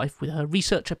of her life with her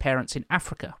researcher parents in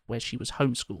Africa, where she was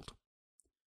homeschooled.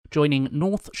 Joining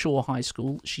North Shore High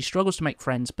School, she struggles to make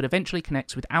friends, but eventually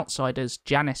connects with outsiders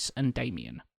Janice and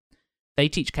Damien. They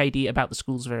teach Katie about the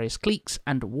school's various cliques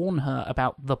and warn her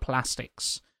about the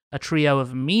Plastics, a trio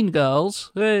of mean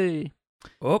girls. Hey!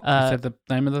 Oh, I said the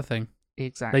name of the thing.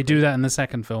 Exactly. They do that in the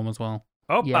second film as well.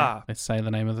 yeah. They say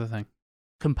the name of the thing.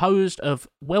 Composed of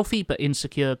wealthy but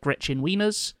insecure Gretchen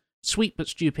Wieners, sweet but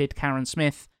stupid Karen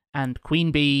Smith, and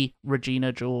Queen Bee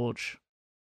Regina George.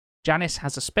 Janice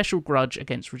has a special grudge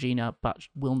against Regina, but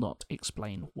will not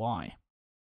explain why.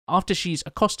 After she's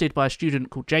accosted by a student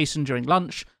called Jason during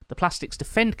lunch, the Plastics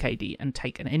defend Katie and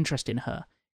take an interest in her,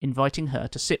 inviting her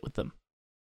to sit with them.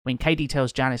 When Katie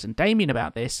tells Janice and Damien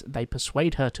about this, they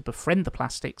persuade her to befriend the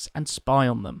Plastics and spy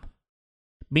on them.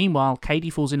 Meanwhile, Katie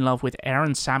falls in love with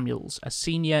Aaron Samuels, a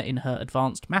senior in her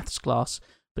advanced maths class,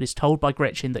 but is told by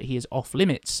Gretchen that he is off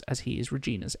limits as he is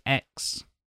Regina's ex.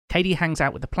 Katie hangs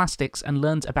out with the Plastics and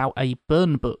learns about a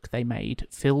burn book they made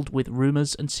filled with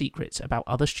rumours and secrets about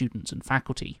other students and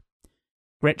faculty.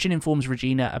 Gretchen informs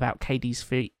Regina about Katie's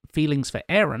feelings for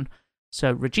Aaron,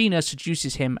 so Regina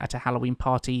seduces him at a Halloween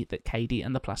party that Katie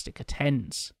and the Plastic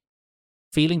attends.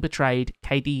 Feeling betrayed,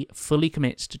 Katie fully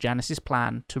commits to Janice's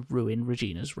plan to ruin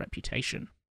Regina's reputation.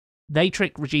 They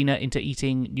trick Regina into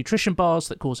eating nutrition bars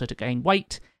that cause her to gain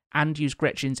weight, and use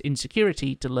Gretchen's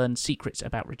insecurity to learn secrets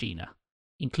about Regina,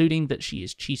 including that she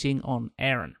is cheating on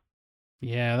Aaron.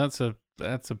 Yeah, that's a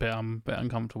bit I'm a bit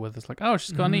uncomfortable with. It's like, oh,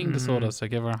 she's got an eating disorder, so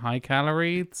give her high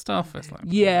calorie stuff. It's like,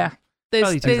 Yeah,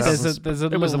 Early there's 2000s. there's a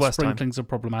It was the little worst time. sprinklings of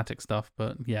problematic stuff,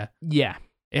 but yeah. yeah.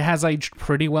 It has aged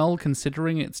pretty well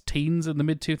considering it's teens in the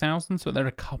mid 2000s, but there are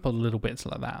a couple of little bits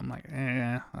like that. I'm like,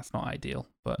 that's not ideal.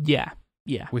 But Yeah.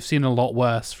 we've seen a lot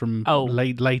worse from Oh.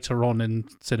 later on in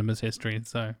cinema's history.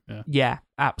 So yeah, Yeah,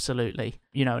 absolutely.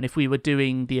 And if we were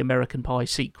doing the American Pie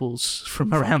sequels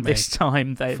from around me. this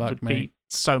time, they Fuck would me. be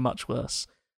so much worse.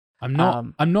 I'm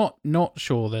not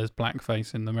sure there's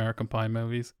blackface in the American Pie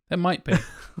movies. There might be.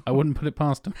 I wouldn't put it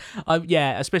past them.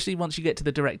 Yeah, especially once you get to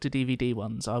the direct-to-DVD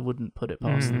ones, I wouldn't put it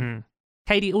past them. Mhm.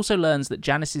 Katie also learns that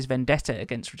Janice's vendetta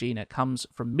against Regina comes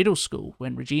from middle school,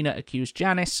 when Regina accused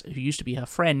Janice, who used to be her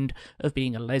friend, of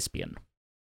being a lesbian.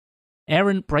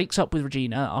 Aaron breaks up with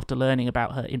Regina after learning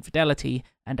about her infidelity,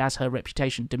 and as her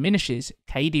reputation diminishes,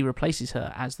 Katie replaces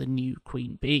her as the new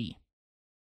Queen Bee.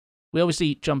 We're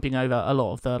obviously jumping over a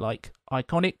lot of the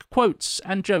iconic quotes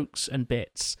and jokes and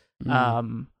bits,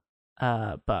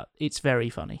 but it's very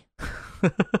funny,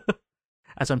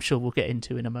 as I'm sure we'll get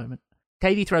into in a moment.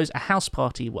 Katie throws a house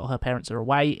party while her parents are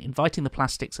away, inviting the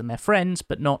Plastics and their friends,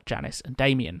 but not Janice and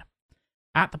Damien.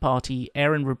 At the party,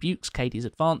 Aaron rebukes Katie's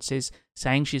advances,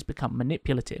 saying she's become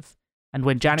manipulative, And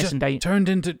when Janice and Damien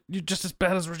you're just as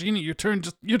bad as Regina.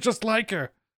 You're just like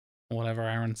her. Or whatever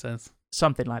Aaron says.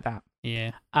 something like that.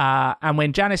 Yeah. And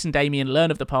when Janice and Damien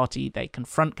learn of the party, they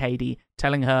confront Cady,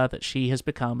 telling her that she has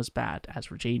become as bad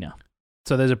as Regina.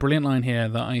 So there's a brilliant line here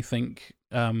that I think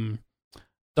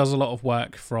does a lot of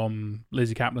work from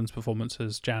Lizzie Kaplan's performance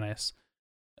as Janice.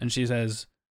 And she says,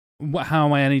 how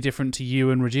am I any different to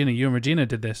you and Regina? You and Regina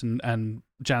did this. And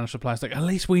Janice replies, like, at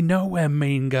least we know we're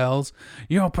mean girls.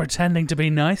 You're pretending to be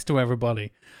nice to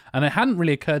everybody. And it hadn't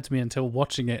really occurred to me until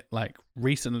watching it, like,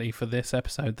 recently for this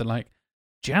episode that, like,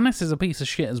 Janice is a piece of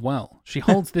shit as well. She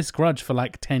holds this grudge for,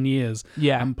 like, 10 years.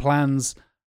 Yeah. And plans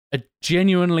a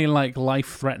genuinely, like,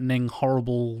 life-threatening,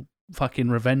 horrible fucking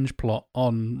revenge plot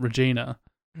on Regina,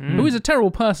 who is a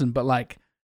terrible person, but, like,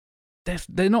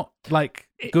 they're not like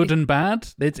good and bad.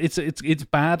 It's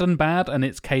bad and bad, and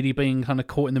it's Cady being kind of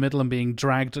caught in the middle and being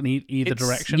dragged in either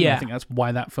direction. Yeah. I think that's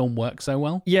why that film works so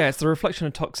well. Yeah, it's the reflection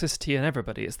of toxicity in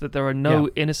everybody. It's that there are no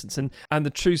innocence and the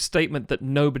true statement that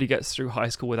nobody gets through high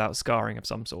school without scarring of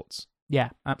some sorts. Yeah,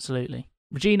 absolutely.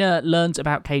 Regina learns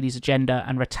about Cady's agenda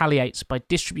and retaliates by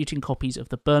distributing copies of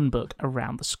the burn book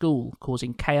around the school,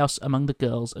 causing chaos among the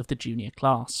girls of the junior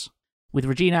class. With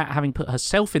Regina having put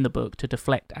herself in the book to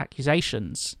deflect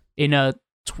accusations in a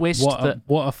twist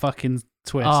what a fucking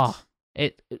twist.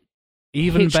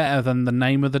 Even better than the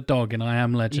name of the dog in I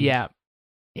Am Legend. Yeah.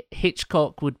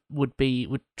 Hitchcock would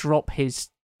drop his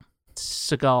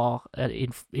cigar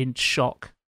in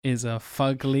shock. Is a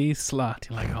fugly slut.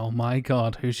 You're like, oh my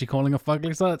god, who's she calling a fugly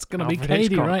slut? It's going to be Cady,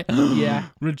 Hitchcock. right? Yeah.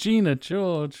 Regina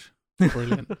George.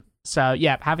 Brilliant. So,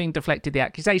 yeah, having deflected the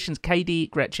accusations, Cady,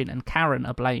 Gretchen, and Karen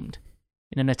are blamed.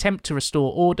 In an attempt to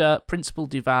restore order, Principal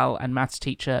Duval and maths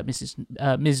teacher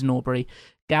Ms. Norbury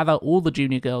gather all the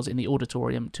junior girls in the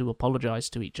auditorium to apologise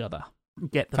to each other.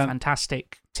 Get the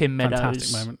fantastic Tim Meadows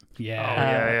Fantastic moment.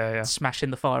 Yeah. Yeah.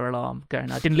 smashing the fire alarm,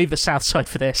 going, I didn't leave the South Side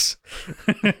for this.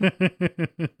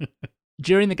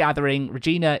 During the gathering,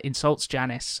 Regina insults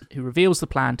Janice, who reveals the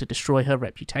plan to destroy her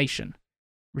reputation.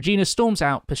 Regina storms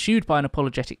out, pursued by an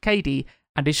apologetic Cady,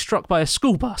 and is struck by a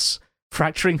school bus,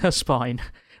 fracturing her spine,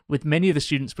 with many of the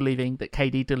students believing that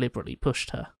Cady deliberately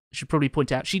pushed her. I should probably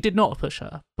point out, she did not push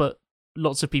her, but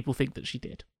lots of people think that she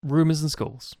did. Rumours in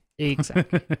schools.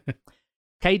 Exactly.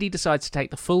 Cady decides to take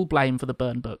the full blame for the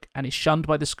burn book and is shunned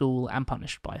by the school and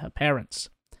punished by her parents.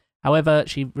 However,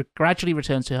 she gradually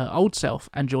returns to her old self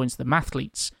and joins the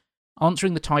mathletes,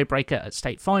 answering the tiebreaker at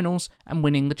state finals and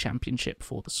winning the championship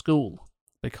for the school.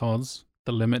 Because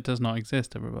the limit does not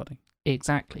exist, everybody.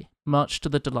 Exactly. Much to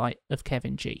the delight of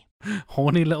Kevin G.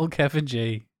 Horny little Kevin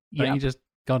G. Don't Yeah. you just,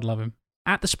 God love him.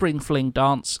 At the Spring Fling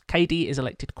dance, Cady is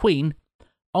elected queen.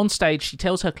 On stage, she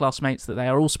tells her classmates that they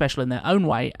are all special in their own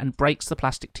way and breaks the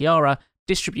plastic tiara,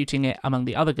 distributing it among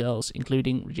the other girls,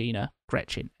 including Regina,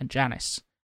 Gretchen, and Janice.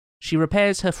 She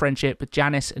repairs her friendship with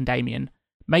Janice and Damien,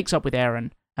 makes up with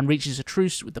Aaron, and reaches a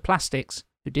truce with the plastics,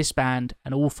 who disband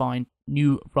and all find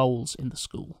new roles in the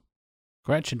school.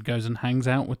 Gretchen goes and hangs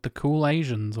out with the cool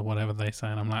Asians or whatever they say,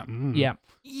 and I'm like, Yeah.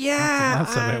 Yeah.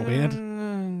 That's a bit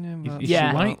weird. Is she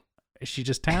white? Is she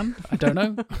just tan? I don't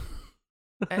know.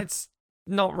 It's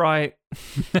not right.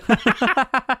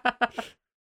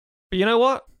 But you know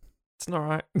what? It's not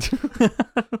right.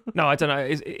 No, I don't know.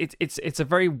 It's a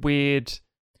very weird.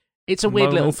 It's a weird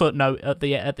moment. little footnote at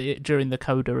the during the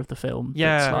coda of the film.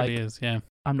 Yeah. It's It like, really is, yeah.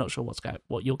 I'm not sure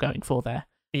what you're going for there.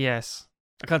 Yes.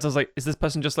 I kind of was like, is this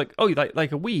person just like, oh,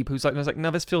 like a weeb who's like, I was like, no,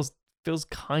 this feels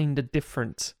kind of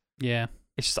different. Yeah.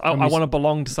 It's just I want to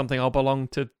belong to something. I'll belong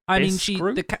to. I mean, this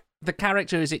group. the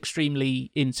character is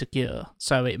extremely insecure,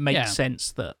 so it makes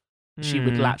sense that she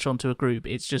would latch onto a group.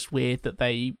 It's just weird that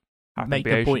they Happen to make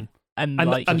be the Asian. point and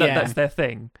that's their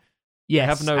thing. Yes, They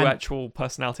have no and- actual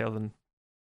personality other than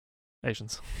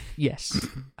Asians. yes,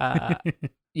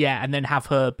 yeah, and then have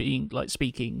her being like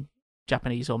speaking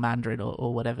Japanese or Mandarin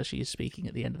or whatever she is speaking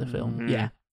at the end of the film. Mhm. Yeah.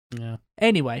 Yeah.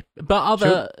 Anyway, but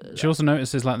other She also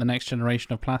notices like the next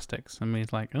generation of plastics, and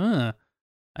he's like, and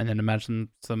then imagine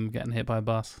them getting hit by a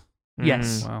bus.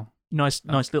 Yes. Wow. nice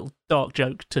little dark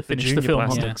joke to finish the junior film on.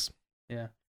 plastics. Yeah.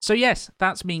 So yes,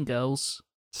 that's Mean Girls.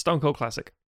 Stone Cold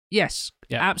classic. Yes,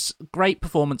 Yeah. great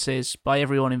performances by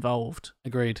everyone involved.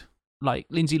 Agreed. Like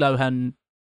Lindsay Lohan,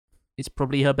 it's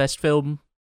probably her best film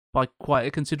by quite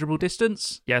a considerable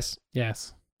distance. Yes.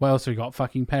 Yes. What else have we got?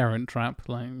 Fucking Parent Trap.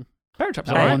 Like Parent Trap's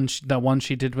that alright. that one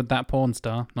she did with that porn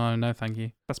star. No, thank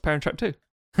you. That's Parent Trap too.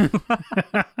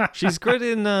 She's good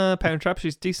in Parent Trap.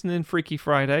 She's decent in Freaky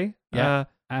Friday. Yeah.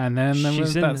 And then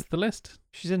that's the list.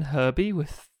 She's in Herbie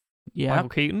with Yeah, Michael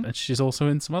Keaton. And she's also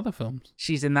in some other films.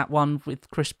 she's in that one with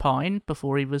Chris Pine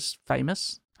before he was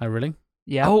famous. Oh, really?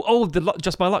 Yeah. Oh, the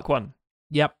Just My Luck one.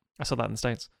 Yep. I saw that in the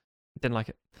States. Didn't like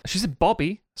it. She's in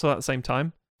Bobby. Saw that at the same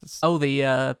time. Oh, the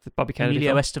The Bobby Kennedy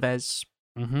Emilio film. Estevez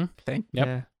Mm-hmm. thing. Yep.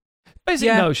 Yeah. Basically,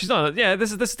 Yeah. no, she's not. Yeah,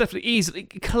 this is definitely easily,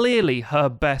 clearly her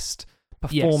best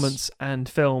performance and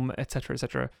film, etc.,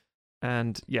 etc.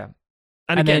 And yeah.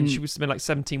 And And again, then- she was like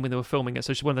 17 when they were filming it,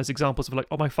 so she's one of those examples of like,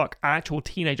 oh my fuck, actual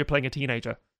teenager playing a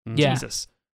teenager. Yeah. Jesus.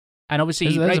 And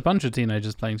obviously, There's a bunch of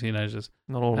teenagers playing teenagers,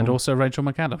 Not all of and them. also Rachel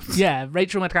McAdams. yeah,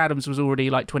 Rachel McAdams was already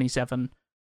like 27,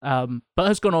 but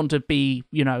has gone on to be,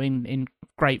 in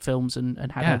great films and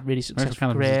had Yeah, a really Rachel successful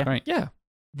McAdams career. is great. Yeah.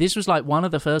 This was like one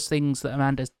of the first things that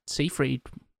Amanda Seyfried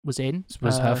was in. This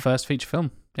was her first feature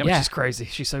film. Yep. Yeah. Which is crazy.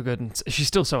 She's so good, and she's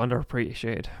still so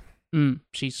underappreciated.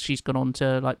 She's gone on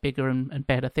to like bigger and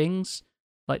better things.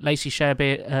 Like Lacey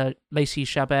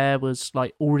Chabert was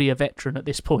like already a veteran at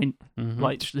this point. Mhm.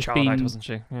 Like there's Child been actor, wasn't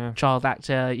she? Yeah. child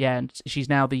actor, yeah, and she's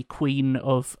now the queen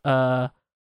of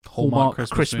Hallmark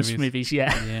Christmas movies.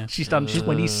 Yeah. Yeah. She's done Uh,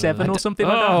 27 or something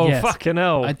like Oh, that. Yes. fucking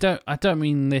hell. I don't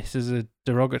mean this as a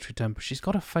derogatory term, but she's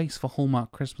got a face for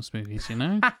Hallmark Christmas movies, you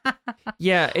know?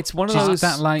 Yeah, it's one of She's those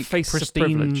that like faces of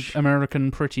pristine privilege. American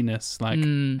prettiness, like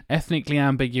ethnically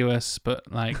ambiguous,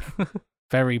 but like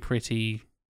very pretty,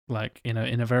 like in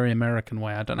a very American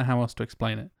way. I don't know how else to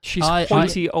explain it. She's I-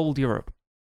 hoity old Europe.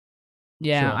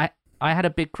 Yeah, Sure. I had a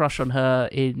big crush on her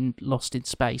in Lost in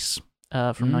Space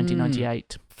from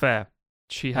 1998. Fair.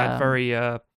 She had Um, very,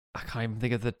 I can't even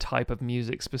think of the type of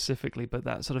music specifically, but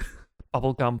that sort of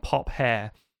bubblegum pop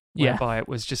hair. Yeah. Whereby it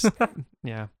was just,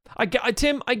 yeah.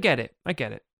 Tim, I get it.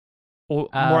 Or more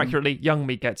Um, accurately, young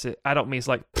me gets it. Adult me is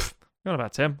like, what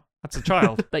about Tim? That's a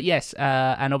child. But yes,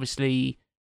 and obviously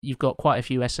you've got quite a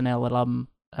few SNL alum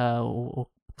or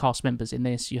cast members in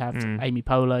this. You have Amy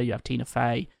Poehler, you have Tina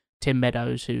Fey, Tim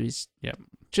Meadows, who is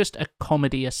just a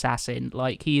comedy assassin.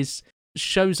 Like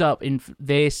shows up in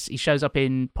this. He shows up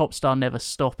in Popstar Never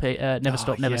Stopping.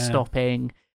 Never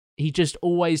Stopping. He just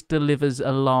always delivers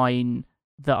a line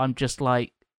that I'm just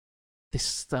like,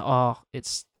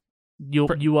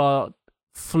 you are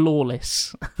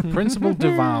flawless. Principal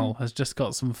Duval has just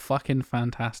got some fucking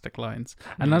fantastic lines.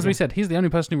 And as we said, he's the only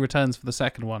person who returns for the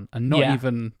second one, and not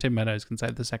even Tim Meadows can say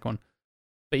the second one.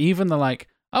 But even the like,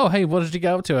 oh, hey, what did you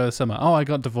get up to over the summer? Oh, I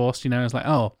got divorced, It's like,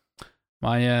 oh,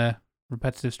 my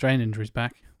repetitive strain injury's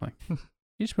back. Like, you've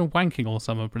just been wanking all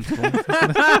summer, Principal.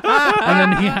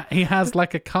 And then he has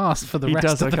like a cast for the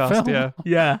rest of the film. Yeah.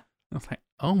 Yeah. I was like,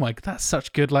 oh my, that's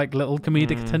such good like little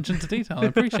comedic attention to detail. I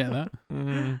appreciate that.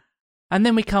 And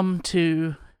then we come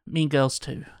to Mean Girls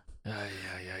 2.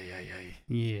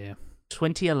 Yeah.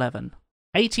 2011.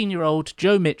 18-year-old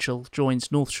Joe Mitchell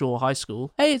joins North Shore High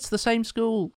School. Hey, it's the same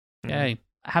school. Yay.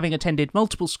 Having attended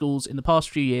multiple schools in the past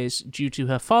few years due to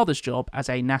her father's job as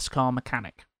a NASCAR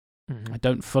mechanic. I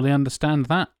don't fully understand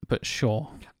that, but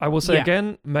sure. I will say Yeah.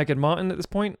 again, Megan Martin at this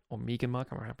point, or Megan Martin,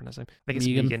 I can't remember how to pronounce her name. I think it's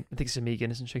Megan. Megan. I think it's a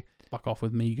Megan, isn't she? Fuck off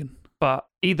with Megan. But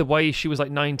either way, she was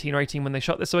like 19 or 18 when they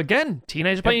shot this. So again,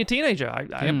 teenager playing a teenager. I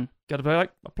got to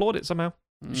like applaud it somehow.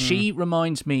 She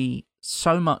reminds me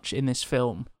so much in this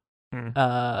film,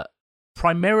 Mm.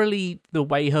 primarily the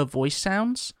way her voice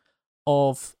sounds,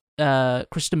 of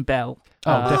Kristen Bell.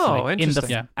 Definitely.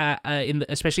 Interesting.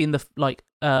 Especially in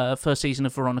the first season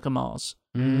of Veronica Mars,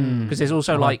 Mm. because there's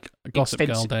also I like Gossip Girl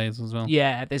extensive- days as well.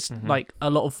 Yeah, there's Mhm. like a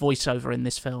lot of voiceover in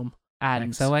this film,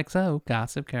 and XOXO,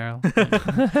 Gossip Girl.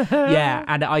 yeah,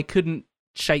 and I couldn't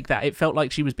shake that. It felt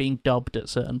like she was being dubbed at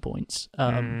certain points.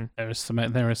 There is some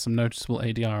noticeable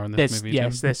ADR in this movie.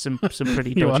 Yes, Tim. there's some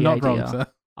pretty You are dodgy not ADR. wrong,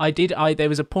 sir. There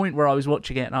was a point where I was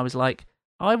watching it and I was like,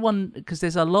 because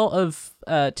there's a lot of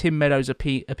Tim Meadows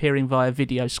appearing via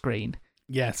video screen,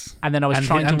 Yes. and then I was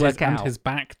trying to work out. And his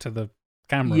back to the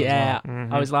camera Yeah, as well.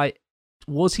 Mhm. I was like,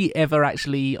 was he ever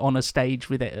actually on a stage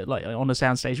with it, like on a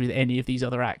soundstage with any of these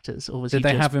other actors, or was Did he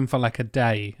they just... have him for like a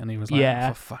day? And he was like, Yeah.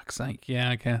 oh, for fuck's sake. Yeah,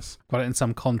 I guess. Got it in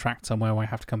some contract somewhere where I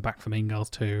have to come back for Mean Girls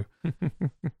 2.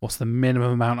 What's the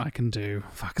minimum amount I can do?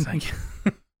 Fuck's sake.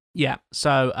 Yeah.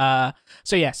 So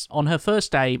yes, on her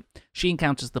first day, she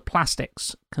encounters the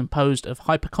Plastics, composed of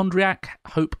hypochondriac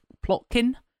Hope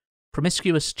Plotkin,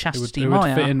 promiscuous Chastity It would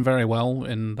Meyer. fit in very well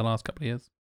in the last couple of years.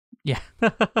 Yeah.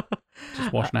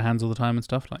 Just washing our hands all the time and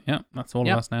stuff. Like, yeah, that's all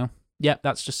Yep. of us now. Yeah,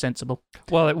 that's just sensible.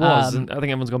 Well, it was. Um, And I think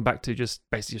everyone's gone back to just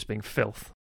basically just being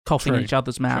filth. Coughing in True. each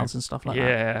other's mouths and stuff like that.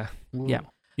 Yeah. Yeah.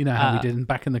 You know how we Uh, did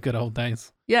back in the good old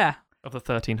days. Yeah. Of the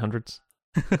 1300s.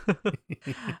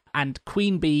 And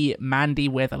Queen Bee Mandy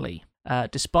Weatherly.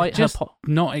 Despite Just her...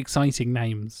 not exciting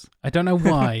names. I don't know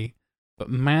why, but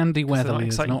Mandy 'Cause they're not Weatherly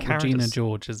is exciting not Regina characters.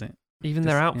 George, is it? Even Just-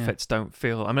 their yeah. outfits don't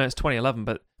feel. I mean, it's 2011,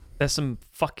 but there's some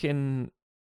fucking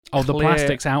Oh, the clear-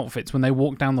 plastics outfits when they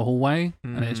walk down the hallway,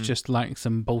 and it's Mm. just like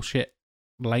some bullshit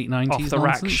late 90s Off the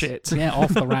rack nonsense. shit. Yeah,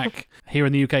 off the rack. Here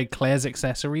in the UK, Claire's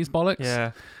Accessories bollocks. Yeah.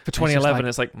 For just 2011, like,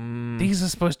 it's like, These are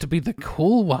supposed to be the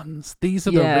cool ones. These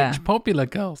are the Yeah. rich, popular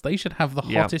girls. They should have the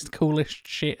Yeah. hottest, coolest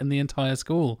shit in the entire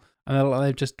school. And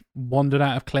they've just wandered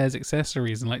out of Claire's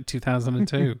Accessories in like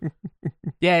 2002.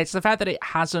 Yeah, it's the fact that it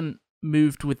hasn't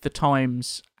moved with the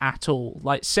times at all.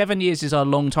 Like 7 years is a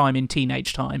long time in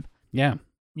teenage time. Yeah.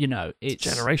 You know, it's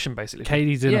generation, basically.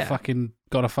 Katie's Yeah.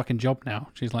 got a fucking job now.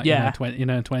 She's like Yeah. in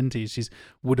her 20s. She's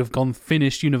would have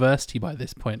finished university by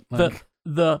this point. Like,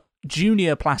 the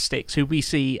junior plastics who we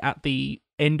see at the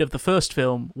end of the first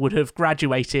film would have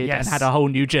graduated Yes. and had a whole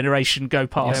new generation go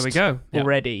past. There we go. Yeah.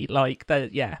 Already, like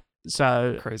that. Yeah.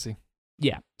 So Crazy.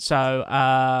 yeah. So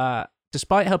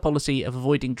despite her policy of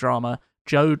avoiding drama,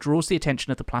 Jo draws the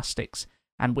attention of the plastics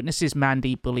and witnesses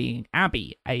Mandy bullying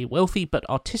Abby, a wealthy but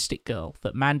artistic girl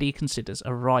that Mandy considers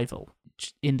a rival.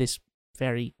 In this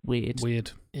very weird.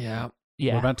 Yeah.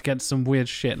 Yeah. We're about to get to some weird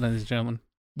shit, ladies and gentlemen.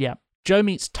 Yeah. Jo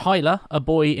meets Tyler, a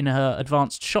boy in her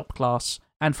advanced shop class,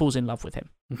 and falls in love with him.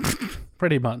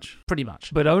 Pretty much. Pretty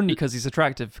much. But only because he's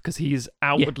attractive, because he's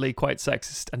outwardly quite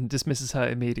sexist and dismisses her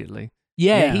immediately.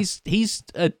 Yeah, Yeah. he's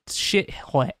a shit.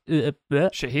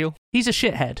 Shit heel. He's a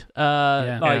shithead.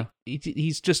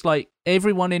 He's just like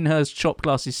everyone in her shop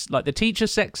class is like the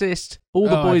teacher's sexist. All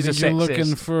the boys are I think sexist. you're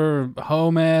looking for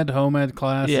home ed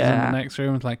classes in Yeah. the next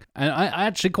room. It's like, and I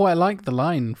actually quite like the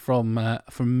line from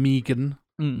Megan,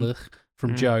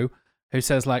 from Jo, who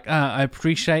says like, I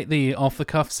appreciate the off the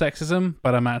cuff sexism,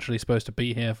 but I'm actually supposed to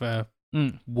be here for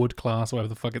wood class, whatever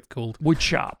the fuck it's called. Wood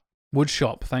shop. Wood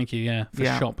shop, thank you, yeah, for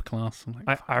Yeah. shop class. I'm like,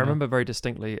 I fucking hell. remember very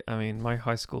distinctly, I mean, my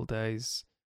high school days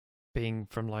being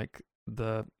from like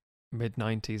the mid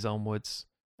 90s onwards,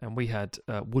 and we had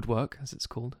woodwork, as it's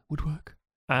called, woodwork,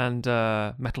 and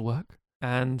metalwork.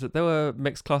 And there were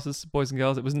mixed classes, boys and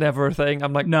girls. It was never a thing.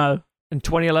 I'm like, No. in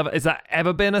 2011, has that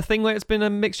ever been a thing where it's been a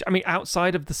mixture? I mean,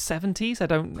 outside of the 70s,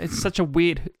 it's such a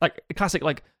weird, like, a classic,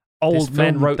 like, This old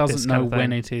men film wrote doesn't this know kind of thing.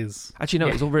 when it is. Actually, no, Yeah.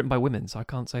 it was all written by women, so I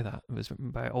can't say that. It was written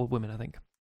by old women, I think.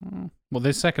 Well,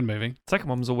 this second movie. Second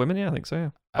one was all women, yeah, I think so, yeah.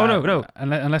 Oh, no.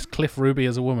 Unless Cliff Ruby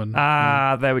is a woman.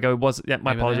 Ah, there we go. It was, yeah,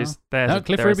 my Maybe they apologies. are. There's No,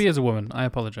 Cliff Ruby is a woman. I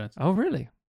apologise. Oh, really?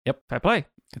 Yep. Fair play.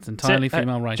 It's entirely So,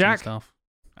 female writing Jack? staff.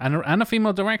 And a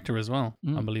female director as well,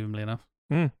 unbelievably enough.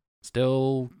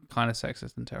 Still kind of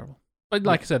sexist and terrible. But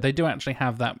like I said, they do actually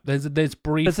have that. There's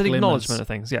brief There's an glimmers acknowledgement of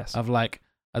things, yes. of like,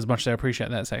 as much as I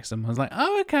appreciate that sexism, I was like,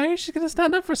 oh, okay, she's going to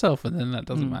stand up for herself. And then that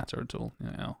doesn't matter at all.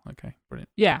 Yeah, oh, okay, brilliant.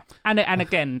 Yeah, and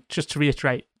again, just to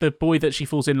reiterate, the boy that she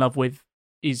falls in love with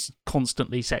is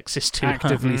constantly sexist to her.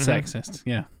 Actively sexist,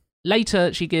 yeah.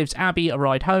 Later, she gives Abby a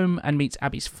ride home and meets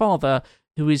Abby's father,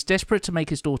 who is desperate to make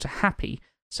his daughter happy,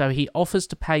 so he offers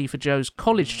to pay for Jo's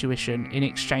college tuition in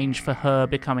exchange for her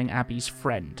becoming Abby's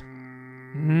friend.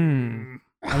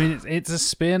 I mean, it's a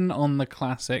spin on the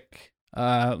classic,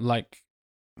 like,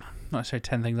 not say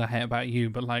 10 things I hate about you,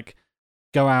 but like,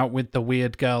 go out with the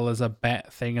weird girl as a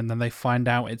bet thing, and then they find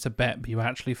out it's a bet, but you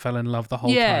actually fell in love the whole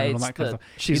Yeah, time. And all it's that kind of the-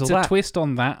 stuff. She's It's all a that. twist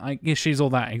on that. Yeah, she's all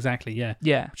that, exactly, yeah.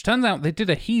 Yeah, Which turns out they did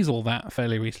a He's All That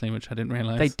fairly recently, which I didn't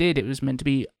realise. they did. It was meant to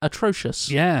be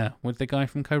atrocious. Yeah, with the guy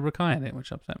from Cobra Kai in it,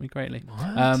 which upset me greatly.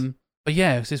 But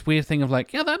yeah, it's this weird thing of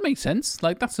like, yeah, that makes sense.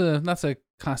 Like that's a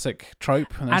classic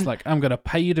trope, and it's And- like, I'm gonna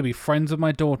pay you to be friends with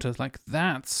my daughter. It's like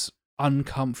that's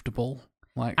uncomfortable.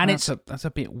 Like, And that's a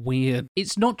bit weird.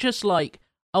 It's not just like,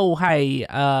 oh hey,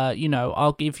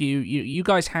 I'll give you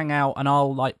guys hang out and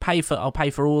I'll pay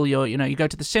for all your, you go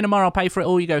to the cinema, I'll pay for it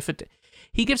all. You go for.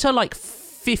 He gives her like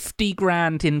 50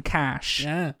 grand in cash.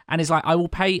 Yeah. And it's like, I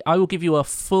will give you a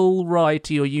full ride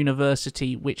to your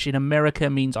university, which in America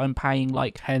means I'm paying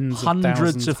like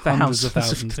Hundreds of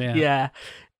thousands. yeah.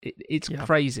 It's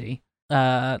crazy.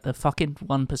 The fucking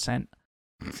 1%.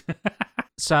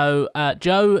 So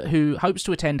Jo, who hopes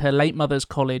to attend her late mother's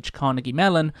college, Carnegie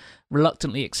Mellon,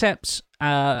 reluctantly accepts,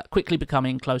 quickly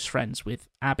becoming close friends with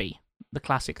Abby. The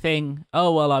classic thing,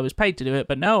 oh, well, I was paid to do it,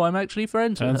 but no, I'm actually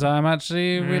friends with Turns her. out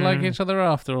we like each other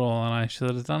after all, and I should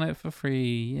have done it for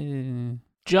free. Yeah.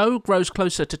 Jo grows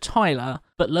closer to Tyler,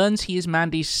 but learns he is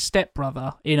Mandy's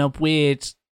stepbrother in a weird,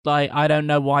 I don't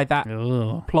know why that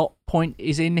plot point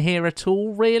is in here at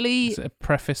all, really. Is it a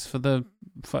preface for the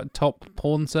top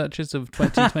porn searches of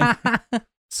 2020?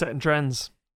 Certain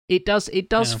trends. It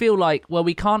does feel like, well,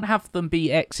 we can't have them be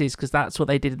exes because that's what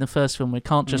they did in the first film. We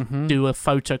can't just do a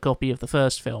photocopy of the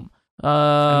first film.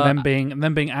 And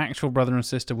then being actual brother and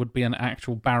sister would be an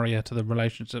actual barrier to the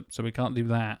relationship, so we can't do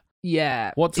that.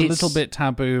 Yeah. What's a little bit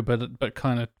taboo, but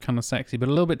kind of sexy, but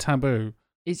a little bit taboo.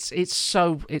 It's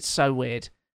so weird.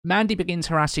 Mandy begins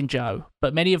harassing Joe,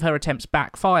 but many of her attempts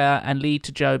backfire and lead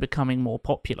to Joe becoming more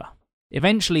popular.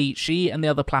 Eventually, she and the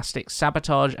other plastics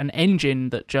sabotage an engine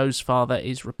that Joe's father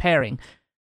is repairing,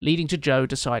 leading to Joe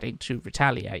deciding to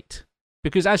retaliate.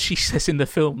 Because as she says in the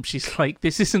film, she's like,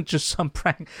 this isn't just some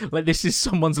prank, like this is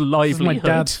someone's This is livelihood. my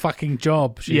dad's fucking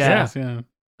job, she Yeah. says. Yeah.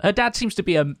 Her dad seems to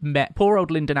be a poor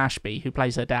old Lyndon Ashby, who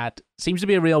plays her dad, seems to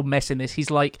be a real mess in this.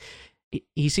 He's like,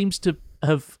 he seems to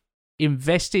have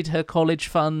invested her college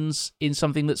funds in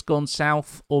something that's gone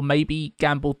south, or maybe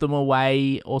gambled them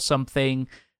away or something,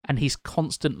 and he's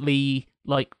constantly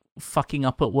like fucking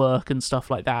up at work and stuff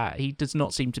like that. He does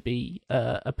not seem to be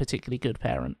a particularly good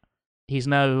parent. He's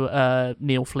no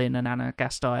Neil Flynn and Anna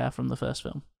Gasteyer from the first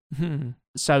film.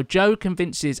 So Joe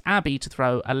convinces Abby to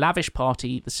throw a lavish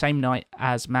party the same night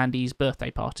as Mandy's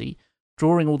birthday party,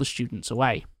 drawing all the students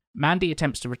away. Mandy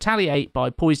attempts to retaliate by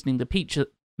poisoning the pizza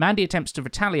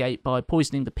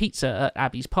at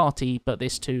Abby's party, but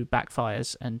this too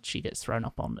backfires and she gets thrown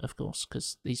up on, of course,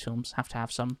 because these films have to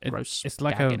have some gross It's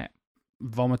like gag a in it.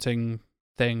 vomiting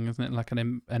thing, isn't it? Like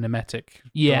an emetic.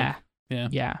 Yeah.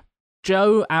 drug. Yeah.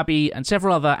 Joe, Abby, and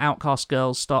several other outcast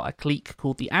girls start a clique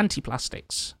called the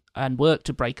Anti-Plastics and work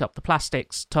to break up the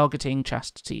plastics, targeting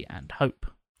Chastity and Hope.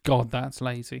 God, that's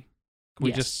lazy. Can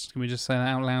Yes. we just say that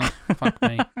out loud? Fuck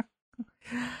me.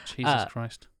 Jesus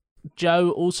Christ.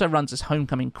 Joe also runs as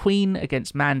homecoming queen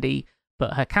against Mandy,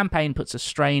 but her campaign puts a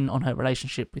strain on her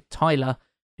relationship with Tyler,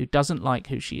 who doesn't like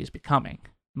who she is becoming.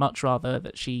 Much rather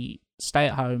that she stay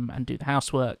at home and do the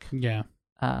housework, Yeah.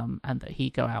 and that he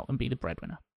go out and be the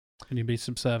breadwinner. Can you be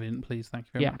subservient, please? Thank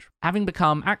you very much. Having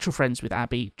become actual friends with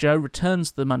Abby, Joe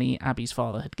returns the money Abby's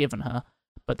father had given her,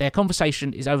 but their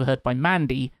conversation is overheard by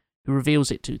Mandy, who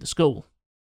reveals it to the school.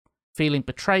 Feeling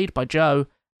betrayed by Joe,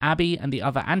 Abby and the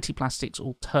other anti-plastics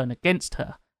all turn against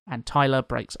her, and Tyler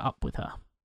breaks up with her.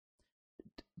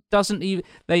 Doesn't even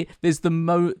there's the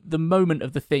moment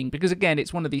of the thing, because again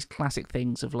it's one of these classic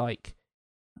things of like,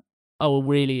 oh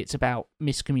really it's about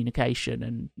miscommunication,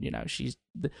 and you know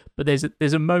but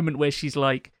there's a moment where she's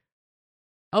like,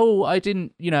 oh I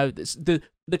didn't, you know, the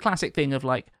classic thing of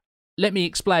like, let me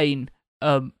explain,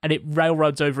 and it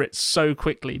railroads over it so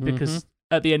quickly because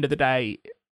at the end of the day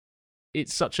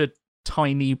it's such a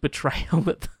tiny betrayal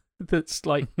that's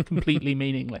like completely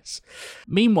meaningless.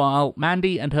 Meanwhile,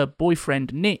 Mandy and her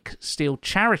boyfriend Nick steal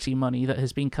charity money that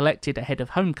has been collected ahead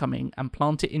of homecoming and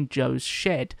plant it in Joe's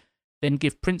shed, then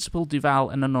give Principal Duval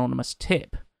an anonymous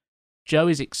tip. Joe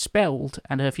is expelled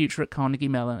and her future at Carnegie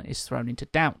Mellon is thrown into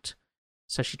doubt,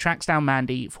 so she tracks down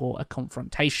Mandy for a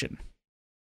confrontation.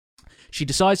 She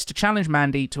decides to challenge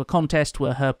Mandy to a contest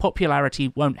where her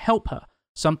popularity won't help her,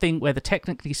 something where the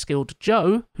technically skilled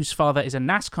Joe, whose father is a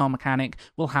NASCAR mechanic,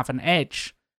 will have an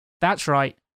edge. That's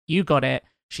right, you got it.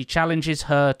 She challenges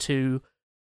her to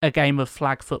a game of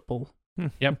flag football.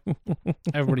 Yep.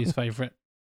 Everybody's favourite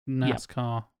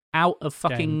NASCAR. Out of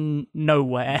fucking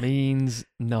nowhere. Means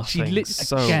nothing.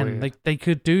 So Again, weird. they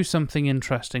could do something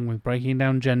interesting with breaking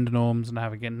down gender norms and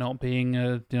having it not being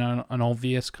an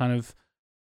obvious kind of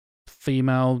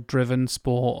female-driven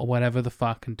sport or whatever the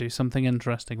fuck, and do something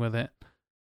interesting with it.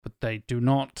 But they do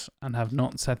not, and have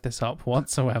not set this up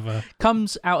whatsoever.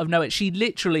 Comes out of nowhere. She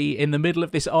literally, in the middle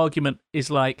of this argument, is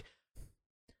like,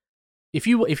 if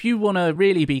you want to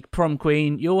really be prom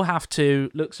queen, you'll have to,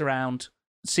 looks around,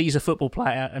 sees a football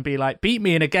player and be like, beat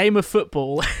me in a game of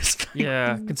football. It's like,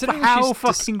 Yeah, considering how she's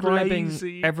fucking describing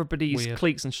lazy. everybody's Weird.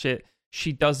 cliques and shit,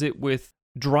 she does it with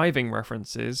driving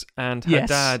references, and her Yes.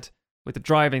 dad with the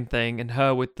driving thing, and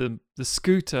her with the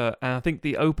scooter, and I think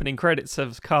the opening credits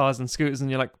of cars and scooters, and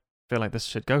you're like, I feel like this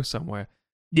should go somewhere.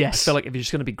 Yes. I feel like if you're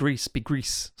just going to be Grease.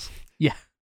 Yeah.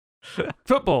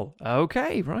 Football.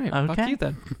 Okay, right. Fuck Okay. you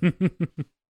then.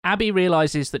 Abby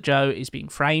realizes that Joe is being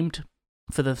framed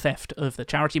for the theft of the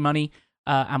charity money,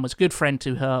 and was a good friend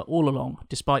to her all along,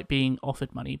 despite being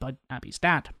offered money by Abby's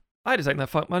dad. I just take that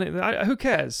fuck money. Who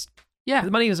cares? Yeah.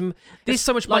 The money is This, there's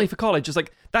so much money like- for college. It's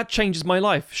like, that changes my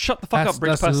life. Shut the fuck That's up,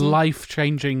 rich person.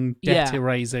 life-changing, Yeah.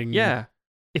 debt-erasing Yeah.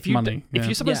 If you money.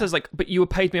 someone Yeah. says like, but you were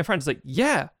paid me a friend, it's like,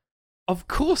 yeah, of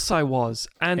course I was,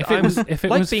 and If it I'm was, if it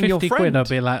like was being your 50 friend. quid, I'd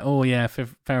be like, oh yeah,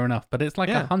 fair enough. But it's like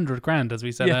Yeah. 100 grand, as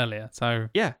we said Yeah. earlier. So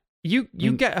Yeah, you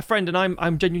get a friend, and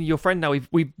I'm genuinely your friend now.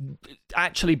 We've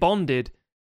actually bonded,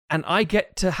 and I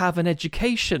get to have an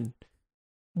education.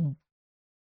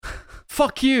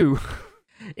 Fuck you.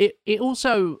 It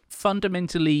also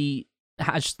fundamentally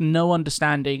has no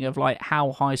understanding of like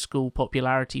how high school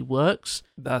popularity works,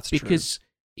 That's because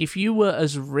if you were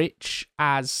as rich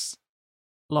as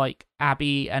like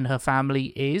Abby and her family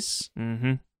is,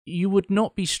 Mm-hmm. you would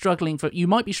not be struggling for. You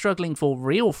might be struggling for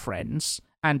real friends,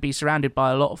 and be surrounded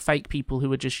by a lot of fake people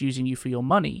who are just using you for your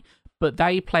money. But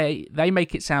they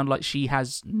make it sound like she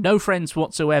has no friends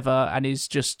whatsoever and is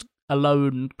just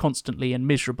alone constantly and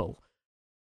miserable.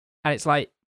 And it's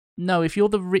like, no, if you're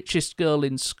the richest girl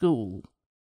in school,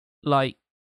 like,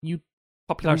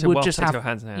 Popularity would will just take have your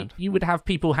hands in hand. you would have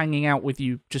people hanging out with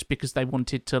you just because they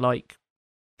wanted to, like,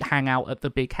 hang out at the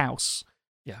big house.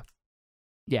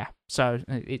 Yeah. So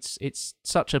it's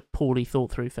such a poorly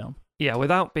thought through film. Yeah,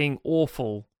 without being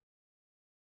awful.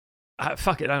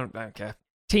 Fuck it, I don't care.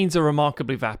 Teens are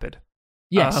remarkably vapid.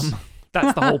 Yes.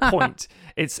 That's the whole point.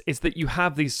 It's that you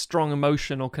have these strong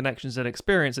emotional connections and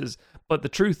experiences, but the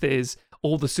truth is,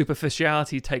 all the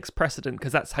superficiality takes precedent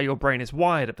because that's how your brain is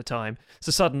wired at the time.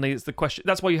 So suddenly it's the question.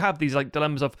 That's why you have these like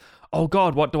dilemmas of, oh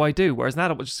God, what do I do? Whereas an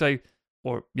adult would just say,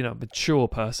 or a mature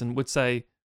person would say,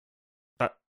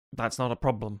 that's not a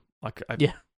problem.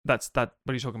 That's that.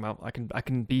 What are you talking about? I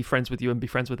can be friends with you and be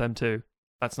friends with them too.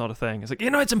 That's not a thing. It's like,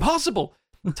 it's impossible.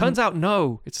 Turns out,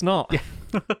 no, it's not.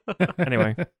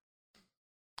 Anyway.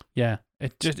 Yeah,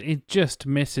 it just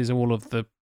misses all of the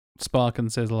spark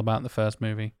and sizzle about the first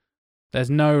movie. There's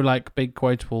no like big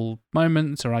quotable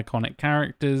moments or iconic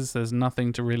characters. There's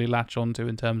nothing to really latch onto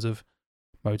in terms of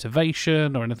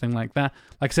motivation or anything like that.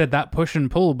 Like I said, that push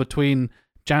and pull between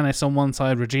Janice on one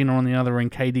side, Regina on the other, and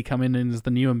Cady coming in as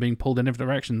the new and being pulled in different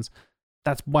directions.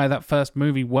 That's why that first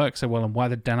movie works so well, and why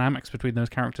the dynamics between those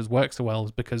characters work so well,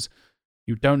 is because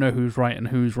you don't know who's right and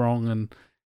who's wrong, and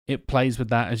it plays with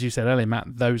that, as you said earlier, Matt,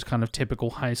 those kind of typical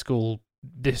high school,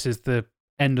 this is the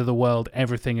end of the world,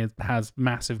 everything has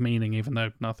massive meaning, even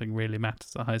though nothing really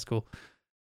matters at high school.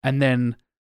 And then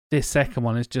this second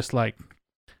one is just like,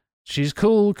 she's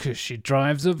cool because she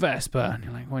drives a Vespa. And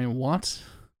you're like, wait, what?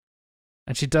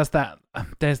 And she does that.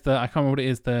 There's I can't remember what it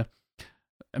is, the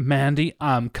Mandy,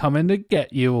 I'm coming to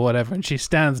get you or whatever. And she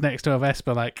stands next to a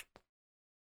Vespa, like,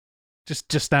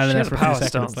 just standing there for a few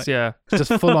seconds. Like,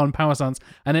 just full on power stance.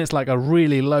 And it's like a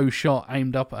really low shot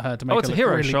aimed up at her to make it's a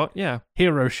hero shot, yeah.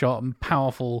 Hero shot and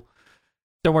powerful.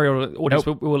 Don't worry, audience,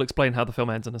 we will explain how the film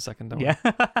ends in a second, don't we?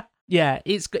 Yeah,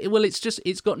 it's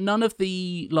got none of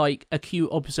the like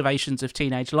acute observations of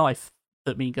teenage life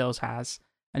that Mean Girls has.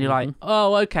 And you're like,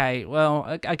 oh, okay,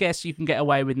 well, I guess you can get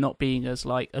away with not being as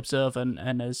like observant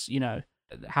and as,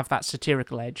 have that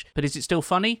satirical edge. But is it still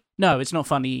funny? No, it's not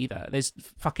funny either. There's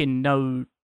fucking no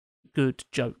good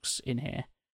jokes in here.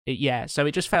 So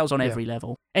it just fails on every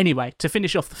level. Anyway, to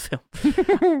finish off the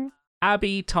film,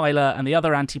 Abby, Tyler, and the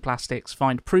other anti-plastics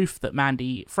find proof that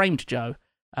Mandy framed Joe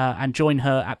and join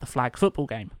her at the flag football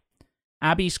game.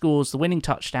 Abby scores the winning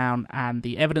touchdown, and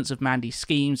the evidence of Mandy's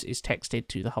schemes is texted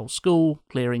to the whole school,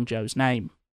 clearing Joe's name.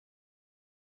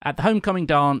 At the homecoming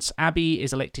dance, Abby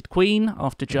is elected queen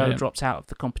after Joe drops out of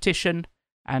the competition,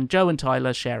 and Joe and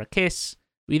Tyler share a kiss.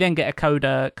 We then get a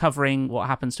coda covering what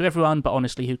happens to everyone, but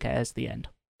honestly, who cares? The end.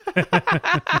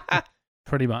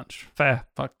 Pretty much. Fair.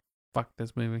 Fuck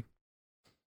this movie.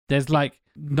 There's like,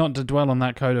 not to dwell on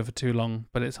that coda for too long,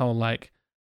 but it's whole like,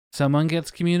 someone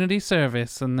gets community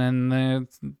service, and then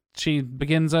she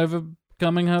begins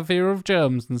overcoming her fear of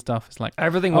germs and stuff. It's like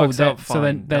everything works out fine. So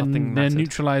then they're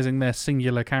neutralizing their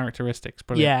singular characteristics.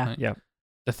 Brilliant. Yeah. Like,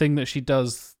 the thing that she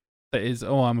does that is,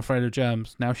 I'm afraid of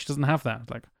germs. Now she doesn't have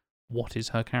that. Like, what is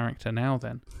her character now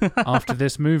then? After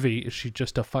this movie, is she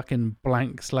just a fucking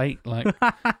blank slate, like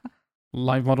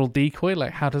live model decoy?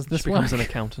 Like, how does this she work? becomes an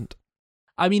accountant.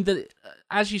 I mean,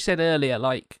 as you said earlier,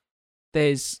 like,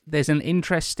 there's an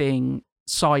interesting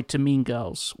side to Mean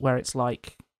Girls where it's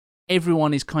like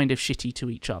everyone is kind of shitty to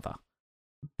each other,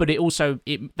 but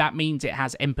that means it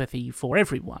has empathy for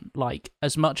everyone. Like,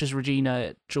 as much as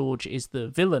Regina George is the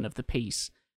villain of the piece,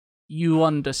 you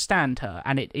understand her,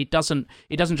 and it doesn't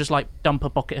just like dump a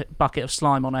bucket of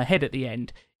slime on her head at the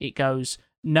end. It goes,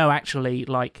 no, actually,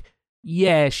 like,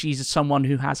 yeah, she's someone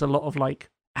who has a lot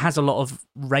of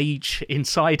rage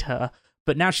inside her.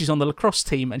 But now she's on the lacrosse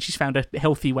team, and she's found a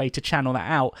healthy way to channel that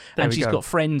out. And she's got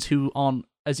friends who aren't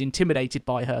as intimidated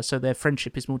by her, so their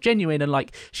friendship is more genuine. And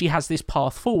like, she has this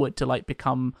path forward to like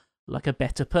become like a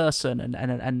better person,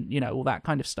 and all that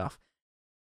kind of stuff.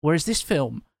 Whereas this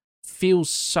film feels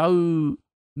so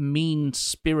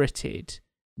mean-spirited,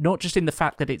 not just in the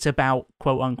fact that it's about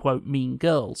quote unquote mean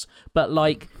girls, but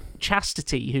like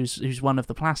Chastity, who's one of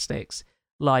the plastics,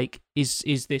 like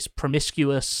is this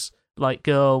promiscuous like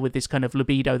girl with this kind of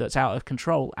libido that's out of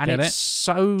control, and it's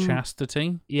so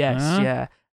Chastity. Yes, yeah,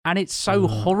 and it's so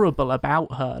horrible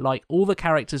about her. Like, all the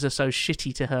characters are so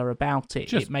shitty to her about it.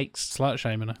 Just it makes slut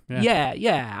shaming her.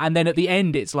 Yeah. And then at the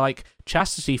end, it's like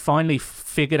Chastity finally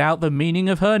figured out the meaning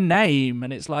of her name,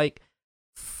 and it's like,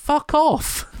 fuck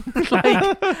off.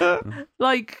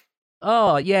 like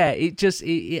Oh yeah, it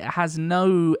has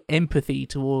no empathy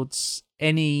towards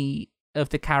any of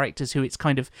the characters who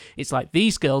it's like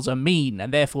these girls are mean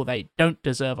and therefore they don't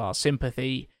deserve our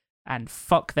sympathy and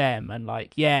fuck them and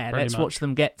like let's watch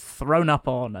them get thrown up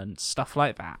on and stuff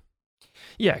like that.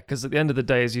 Yeah, because at the end of the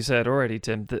day, as you said already,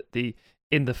 Tim, that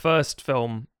in the first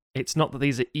film, it's not that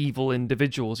these are evil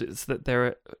individuals, it's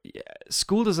that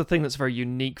school is a thing that's very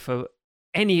unique for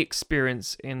any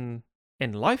experience in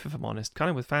life, if I'm honest, kind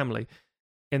of with family,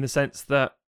 in the sense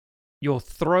that you're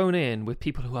thrown in with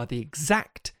people who are the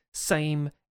exact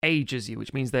same age as you,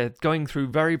 which means they're going through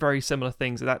very, very similar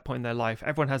things at that point in their life.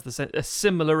 Everyone has a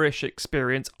similar-ish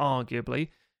experience, arguably,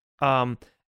 and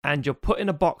you're put in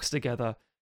a box together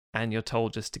and you're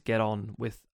told just to get on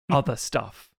with other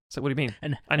stuff. So what do you mean?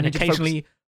 And occasionally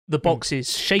the box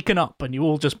is shaken up and you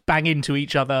all just bang into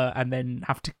each other and then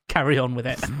have to carry on with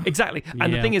it. Exactly.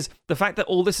 And the thing is, the fact that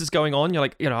all this is going on, you're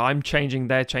like, I'm changing,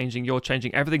 they're changing, you're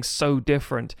changing, everything's so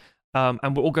different.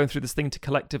 And we're all going through this thing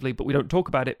collectively, but we don't talk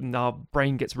about it and our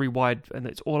brain gets rewired and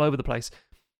it's all over the place.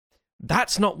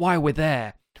 That's not why we're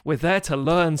there. We're there to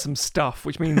learn some stuff,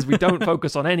 which means we don't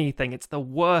focus on anything. It's the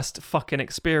worst fucking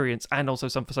experience, and also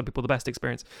for some people the best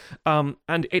experience. And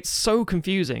it's so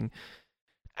confusing.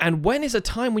 And when is a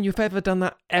time when you've ever done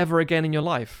that ever again in your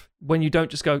life? When you don't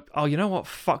just go, oh, you know what,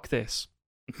 fuck this.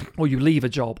 Or you leave a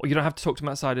job, or you don't have to talk to them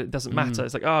outside, it doesn't matter.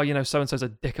 It's like, oh, so-and-so's a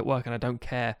dick at work and I don't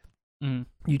care.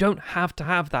 You don't have to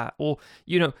have that. Or,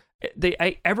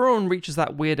 everyone reaches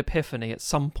that weird epiphany at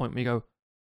some point where you go,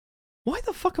 why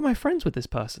the fuck am I friends with this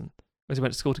person? As we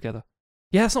went to school together.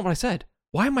 Yeah, that's not what I said.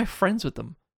 Why am I friends with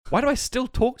them? Why do I still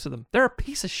talk to them? They're a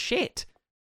piece of shit.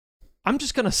 I'm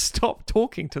just going to stop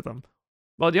talking to them.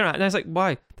 Well, and I was like,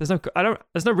 why? There's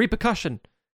no repercussion.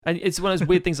 And it's one of those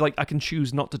weird things like, I can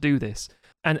choose not to do this.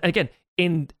 And again,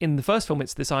 in the first film,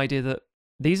 it's this idea that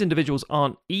these individuals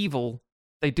aren't evil.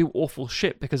 They do awful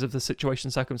shit because of the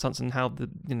situation, circumstance, and how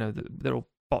they're all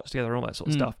botched together and all that sort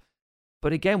of stuff.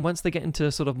 But again, once they get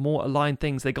into sort of more aligned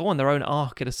things, they go on their own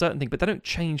arc at a certain thing, but they don't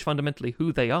change fundamentally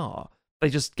who they are. They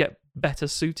just get better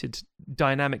suited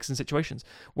dynamics and situations.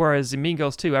 Whereas in Mean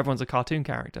Girls 2, everyone's a cartoon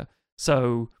character.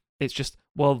 So it's just,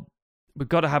 well, we've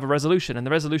got to have a resolution. And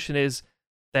the resolution is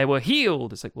they were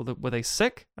healed. It's like, well, were they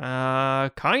sick?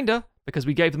 Kinda, because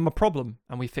we gave them a problem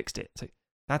and we fixed it. So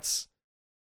that's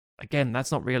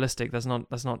not realistic. That's not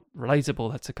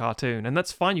relatable. That's a cartoon. And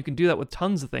that's fine. You can do that with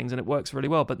tons of things and it works really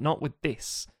well, but not with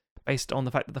this, based on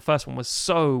the fact that the first one was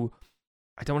so,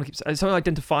 so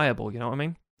identifiable, you know what I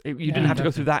mean? You didn't have to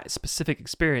go through that specific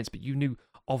experience, but you knew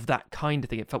of that kind of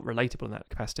thing. It felt relatable in that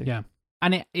capacity. Yeah.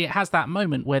 And it has that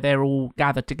moment where they're all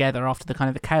gathered together after the kind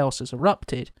of the chaos has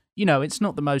erupted. It's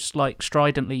not the most like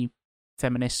stridently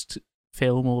feminist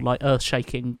film or like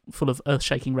full of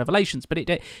earth-shaking revelations, but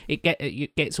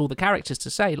it gets all the characters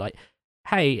to say like,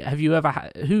 hey, have you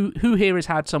ever who here has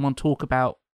had someone talk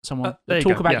about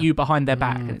you behind their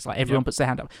back? And it's like everyone puts their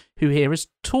hand up. Who here has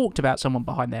talked about someone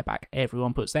behind their back?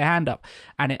 Everyone puts their hand up.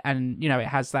 And it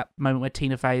has that moment where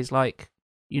Tina Fey is like,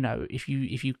 if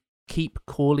you keep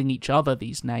calling each other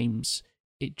these names,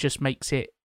 it just makes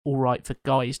it all right for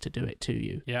guys to do it to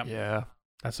you. Yeah.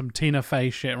 That's some Tina Fey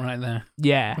shit right there.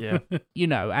 Yeah.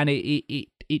 And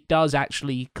it does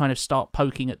actually kind of start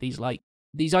poking at these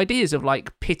ideas of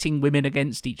like pitting women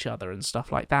against each other and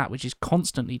stuff like that, which is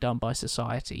constantly done by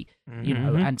society,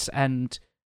 and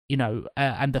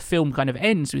the film kind of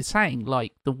ends with saying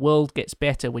like the world gets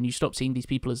better when you stop seeing these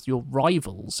people as your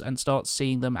rivals and start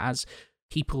seeing them as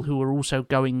people who are also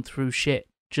going through shit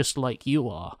just like you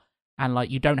are. And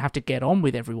like you don't have to get on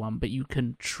with everyone, but you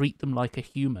can treat them like a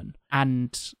human.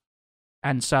 And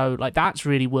so like that's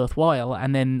really worthwhile.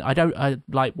 And then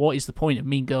what is the point of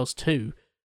Mean Girls 2?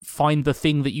 Find the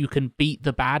thing that you can beat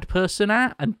the bad person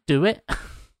at and do it.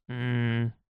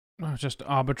 Well, just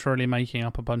arbitrarily making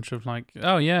up a bunch of like,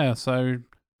 oh yeah, so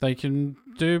they can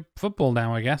do football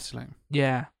now, I guess. Like,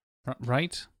 yeah,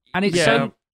 right. And it's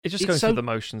just going through the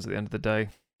motions at the end of the day.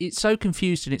 It's so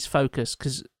confused in its focus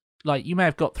because like you may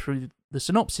have got through the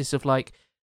synopsis of like,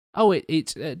 oh,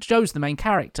 it's Joe's the main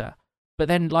character, but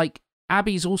then like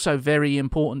Abby's also very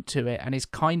important to it and is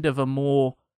kind of a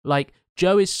more like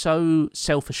Joe is so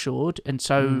self-assured and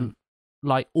so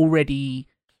like already.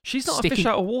 She's not a fish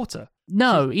out of water.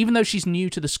 No, even though she's new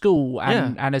to the school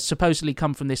and has supposedly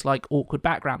come from this like awkward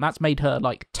background, that's made her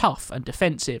like tough and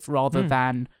defensive rather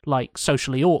than like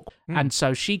socially awkward. And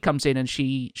so she comes in and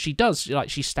she does like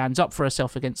she stands up for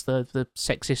herself against the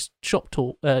sexist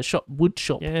wood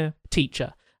shop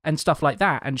teacher and stuff like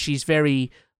that. And she's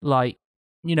very like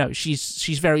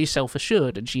she's very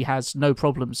self-assured and she has no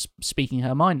problems speaking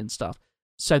her mind and stuff.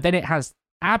 So then it has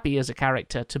Abby as a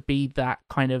character to be that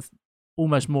kind of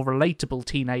almost more relatable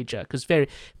teenager, because very,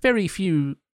 very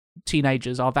few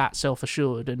teenagers are that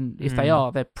self-assured, and if they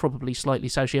are, they're probably slightly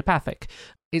sociopathic.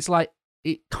 It's like,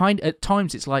 at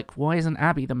times it's like, why isn't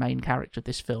Abby the main character of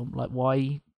this film? Like,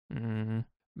 why?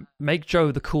 Make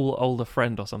Joe the cool older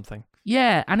friend or something.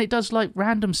 Yeah, and it does like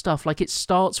random stuff. Like, it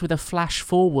starts with a flash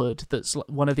forward that's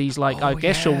one of these, like, I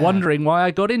guess you're wondering why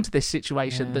I got into this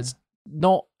situation. That's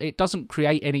not, it doesn't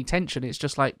create any tension. It's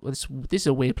just like, well, this is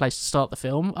a weird place to start the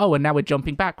film. Oh, and now we're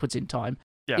jumping backwards in time.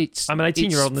 Yeah, I'm an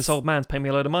 18-year-old and this old man's paying me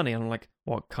a load of money, and I'm like,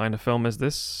 what kind of film is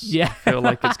this? Yeah. I feel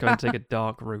like it's going to take a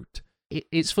dark route.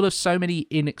 It's full of so many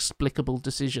inexplicable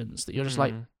decisions that you're just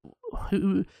like,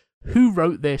 who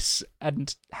wrote this,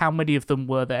 and how many of them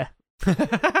were there?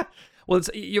 Well,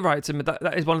 you're right, Tim.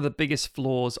 That is one of the biggest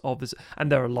flaws of this,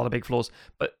 and there are a lot of big flaws,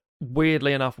 but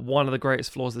weirdly enough, one of the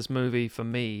greatest flaws of this movie for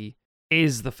me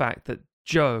is the fact that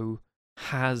Joe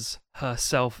has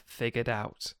herself figured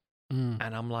out. And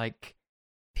I'm like,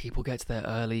 people get to their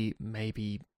early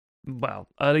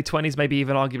 20s, maybe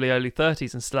even arguably early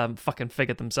 30s, and still haven't fucking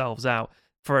figured themselves out.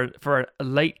 For a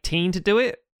late teen to do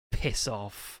it, piss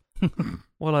off.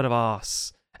 What a load of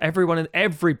arse.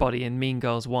 Everybody in Mean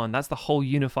Girls 1, that's the whole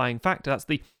unifying factor.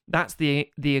 That's the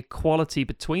equality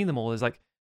between them all. Is like,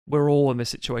 we're all in this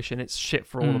situation. It's shit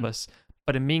for all of us.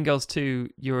 But in Mean Girls 2,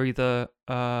 you're either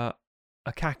a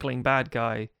cackling bad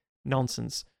guy,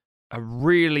 nonsense, a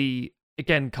really,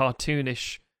 again,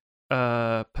 cartoonish,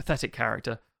 pathetic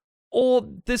character, or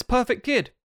this perfect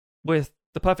kid with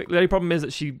the only problem is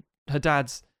that her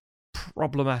dad's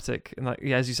problematic, and like,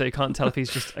 as you say, you can't tell if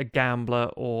he's just a gambler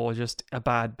or just a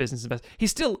bad business investor. He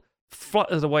still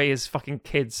flutters away his fucking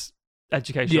kids'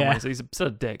 education money, so he's still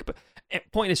a dick. But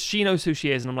point is, she knows who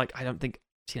she is, and I'm like, I don't think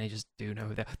teenagers do know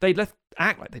who they are. They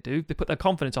act like they do. They put their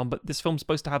confidence on, but this film's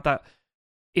supposed to have that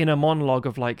inner monologue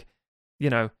of like,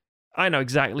 I know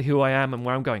exactly who I am and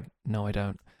where I'm going. No, I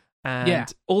don't.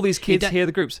 And all these kids hear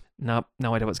the groups. No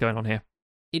idea what's going on here.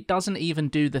 It doesn't even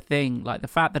do the thing, like the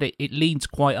fact that it leans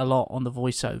quite a lot on the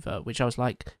voiceover, which I was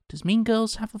like, does Mean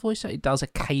Girls have a voiceover? It does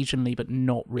occasionally, but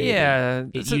not really. Yeah.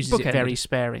 It uses it very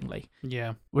sparingly.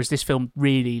 Yeah. Whereas this film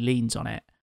really leans on it.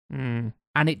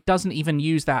 And it doesn't even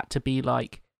use that to be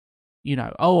like,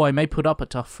 I may put up a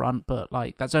tough front, but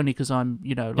like, that's only because I'm,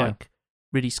 like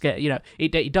really scared.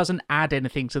 It doesn't add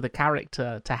anything to the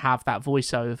character to have that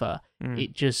voiceover.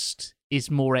 It just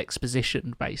is more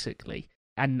exposition, basically.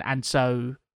 And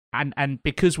so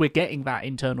because we're getting that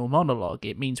internal monologue,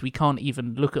 it means we can't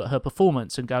even look at her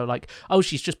performance and go like, oh,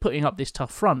 she's just putting up this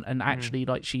tough front, and actually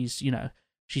like she's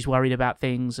she's worried about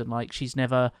things, and like she's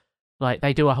never, like,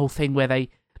 they do a whole thing where they,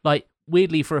 like,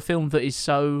 weirdly, for a film that is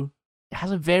so, it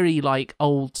has a very like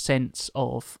old sense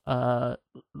of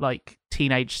like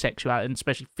teenage sexuality, and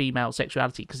especially female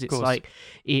sexuality, because it's like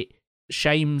it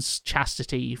shames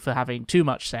chastity for having too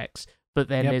much sex, but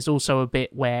then there's also a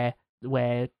bit where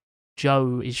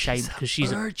Joe is shamed because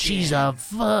she's a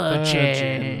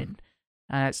virgin.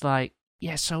 And it's like,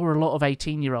 so are a lot of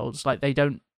 18-year-olds. Like, they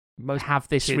don't have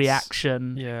this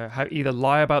reaction. Yeah, either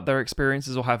lie about their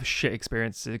experiences or have shit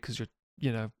experiences because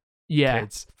you're,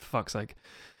 kids. For fuck's sake.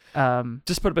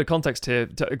 Just put a bit of context here,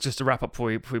 just to wrap up before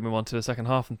we move on to the second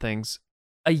half and things.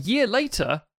 A year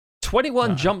later,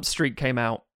 21 Jump Street came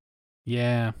out.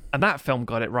 Yeah. And that film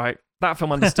got it right. That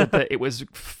film understood that it was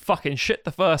fucking shit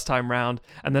the first time round,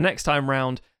 and the next time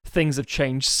round, things have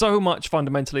changed so much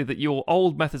fundamentally that your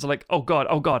old methods are like, oh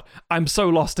god, I'm so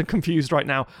lost and confused right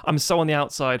now. I'm so on the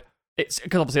outside. It's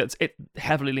because obviously it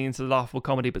heavily leans to the laughable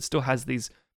comedy, but still has these.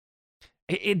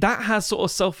 That has sort of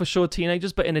self-assured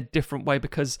teenagers, but in a different way,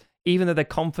 because even though they're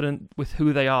confident with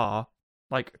who they are,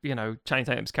 like, Channing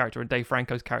Tatum's character and Dave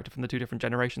Franco's character from the two different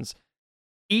generations,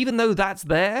 even though that's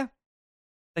there,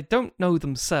 they don't know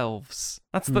themselves.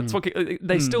 That's what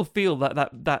they still feel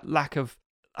that lack of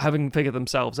having figured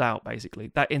themselves out.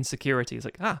 Basically, that insecurity is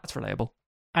like, that's relatable,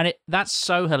 and that's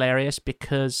so hilarious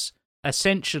because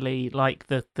essentially, like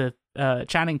the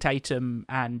Channing Tatum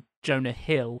and Jonah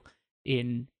Hill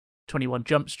in 21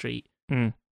 Jump Street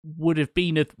would have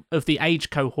been of the age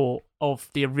cohort of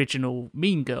the original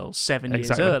Mean Girls 7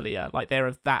 years earlier. Like, they're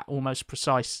of that almost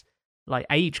precise like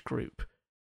age group.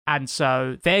 And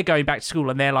so they're going back to school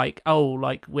and they're like, oh,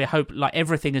 like, like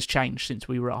everything has changed since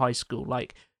we were at high school.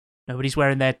 Like, nobody's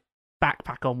wearing their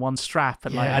backpack on one strap,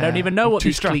 and like, I don't even know what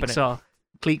these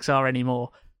cliques are anymore.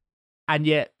 And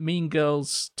yet Mean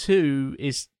Girls 2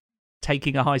 is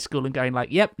taking a high school and going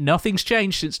like, yep, nothing's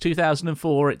changed since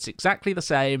 2004. It's exactly the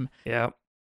same. Yeah.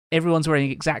 Everyone's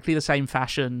wearing exactly the same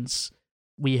fashions.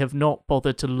 We have not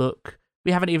bothered to look.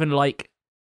 We haven't even like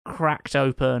cracked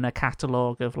open a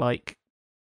catalogue of like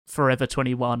Forever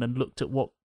 21 and looked at what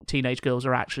teenage girls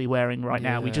are actually wearing right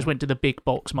now. We Yeah. just went to the big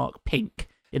box mark pink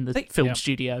in the film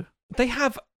studio. They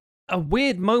have a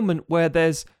weird moment where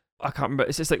there's, I can't remember,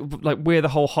 it's just like we're the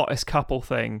whole hottest couple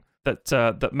thing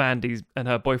that Mandy and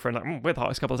her boyfriend, like, we're the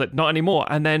hottest couple. It's like, not anymore.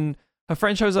 And then her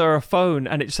friend shows her a phone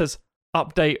and it just says,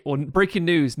 update or breaking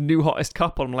news, new hottest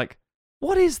couple. I'm like,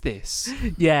 what is this?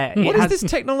 Yeah. What is this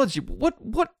technology? What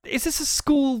is this, a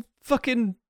school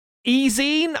fucking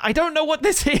e-zine? I don't know what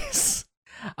this is.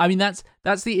 I mean, that's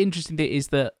the interesting thing, is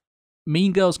that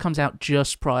Mean Girls comes out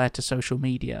just prior to social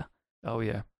media. Oh,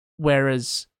 yeah.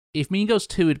 Whereas if Mean Girls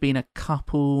 2 had been a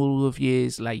couple of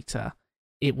years later,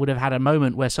 it would have had a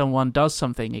moment where someone does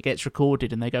something, it gets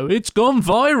recorded, and they go, it's gone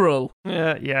viral.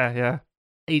 Yeah.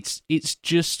 It's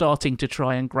just starting to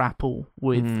try and grapple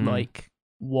with like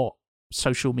what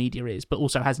social media is, but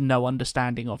also has no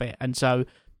understanding of it, and so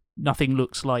nothing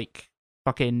looks like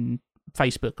fucking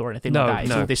Facebook or anything like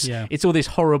that. It's all this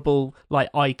horrible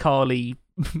like iCarly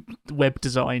web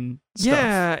design stuff.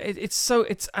 Yeah, it's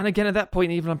and again at that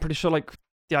point, even I'm pretty sure like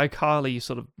the iCarly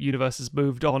sort of universe has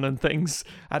moved on and things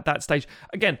at that stage.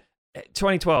 Again,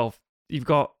 2012, you've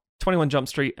got 21 Jump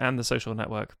Street and The Social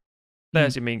Network.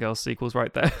 There's your Mean Girls sequels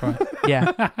right there. Right.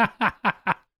 Yeah.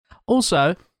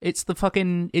 Also, it's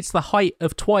the height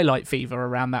of Twilight fever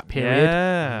around that period.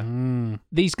 Yeah.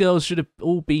 These girls should have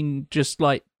all been just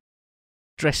like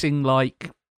dressing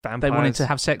like Vampires. they wanted to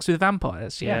have sex with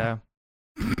vampires. Yeah.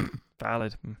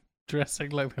 Valid.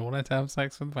 Dressing like they wanted to have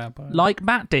sex with vampires. Like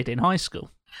Matt did in high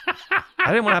school. I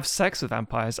didn't want to have sex with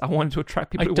vampires. I wanted to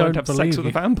attract people I who wanted to don't have sex believe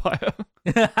with a vampire.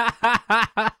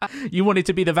 You wanted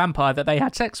to be the vampire that they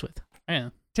had sex with. Yeah.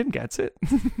 Tim gets it.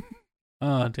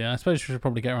 Oh dear. I suppose we should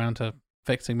probably get around to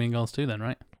fixing Mean Girls 2 then,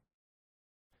 right?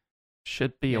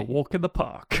 Should be a walk in the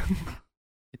park.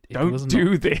 It Don't was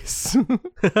do not. this.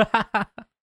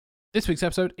 This week's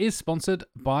episode is sponsored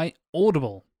by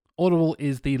Audible. Audible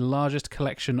is the largest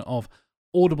collection of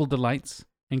audible delights,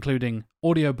 including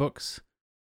audiobooks,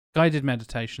 guided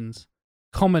meditations,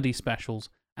 comedy specials,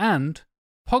 and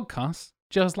podcasts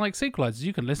just like Sequelizers.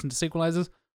 You can listen to Sequelizers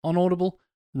on Audible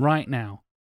right now.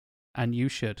 And you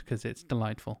should, because it's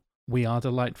delightful. We are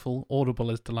delightful. Audible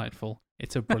is delightful.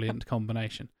 It's a brilliant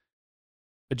combination.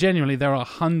 But genuinely, there are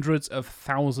hundreds of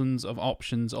thousands of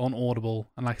options on Audible.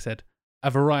 And like I said, a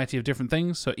variety of different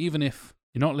things. So even if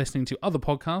you're not listening to other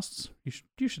podcasts, you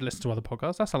should listen to other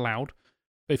podcasts. That's allowed.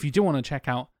 But if you do want to check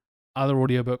out other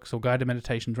audiobooks or guided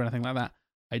meditations or anything like that,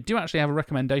 I do actually have a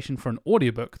recommendation for an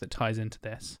audiobook that ties into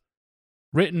this.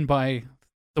 Written by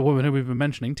the woman who we've been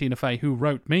mentioning, Tina Fey, who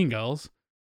wrote Mean Girls.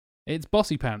 It's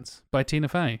Bossy Pants by Tina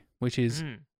Fey, which is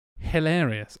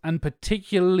hilarious and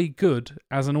particularly good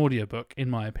as an audiobook, in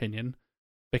my opinion,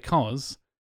 because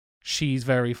she's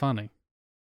very funny.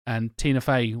 And Tina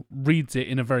Fey reads it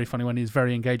in a very funny way and is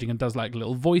very engaging and does like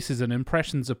little voices and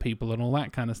impressions of people and all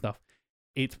that kind of stuff.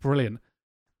 It's brilliant.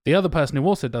 The other person who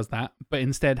also does that, but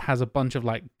instead has a bunch of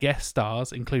like guest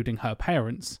stars, including her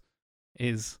parents,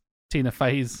 is Tina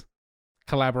Fey's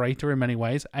collaborator in many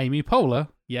ways, Amy Poehler.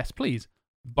 Yes, please.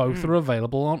 Both are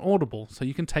available on Audible, so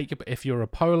you can take it. If you're a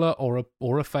Poehler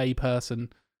or a Fey person,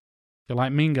 if you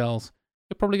like Mean Girls,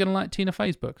 you're probably going to like Tina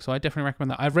Fey's book. So I definitely recommend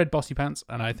that. I've read Bossy Pants,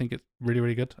 and I think it's really,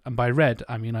 really good. And by read,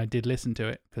 I mean I did listen to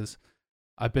it, because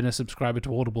I've been a subscriber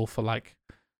to Audible for like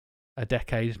a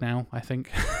decade now, I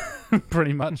think,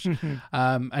 pretty much.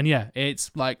 And yeah, it's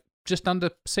like just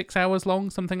under 6 hours long,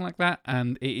 something like that,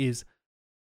 and it is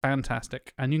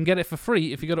fantastic. And you can get it for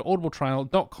free if you go to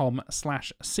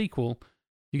audibletrial.com/sequel.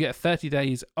 You get 30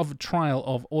 days of a trial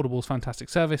of Audible's fantastic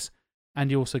service, and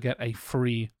you also get a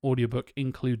free audiobook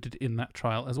included in that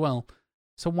trial as well.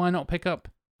 So why not pick up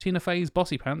Tina Fey's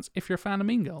Bossy Pants if you're a fan of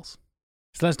Mean Girls?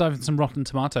 So let's dive into some Rotten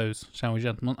Tomatoes, shall we,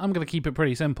 gentlemen? I'm going to keep it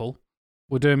pretty simple.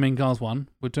 We're doing Mean Girls 1,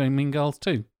 we're doing Mean Girls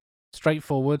 2.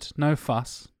 Straightforward, no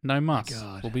fuss, no muss.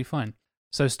 We'll be fine.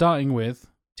 So starting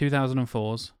with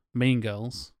 2004's Mean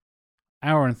Girls,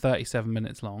 hour and 37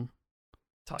 minutes long.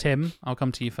 Tim, I'll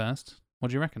come to you first. What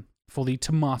do you reckon for the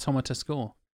tomatometer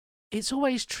score? It's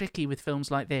always tricky with films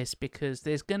like this because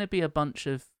there's going to be a bunch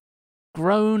of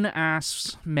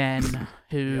grown-ass men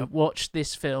who watch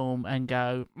this film and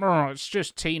go, oh, it's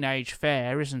just teenage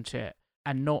fare, isn't it?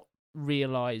 And not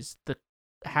realise the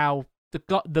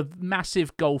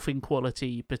massive gulf in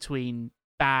quality between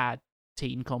bad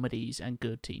teen comedies and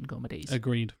good teen comedies.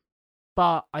 Agreed.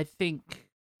 But I think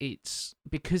it's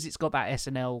because it's got that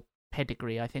SNL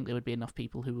pedigree, I think there would be enough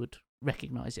people who would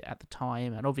recognise it at the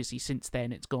time, and obviously since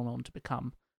then it's gone on to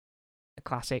become a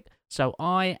classic. So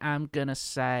I am gonna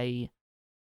say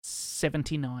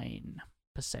 79%.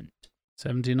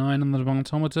 79 on the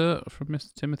tomatometer from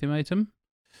Mr. Timothy Matum.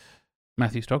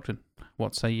 Matthew Stockton,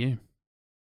 what say you?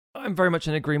 I'm very much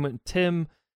in agreement with Tim.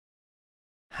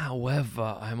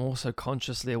 However, I'm also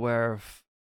consciously aware of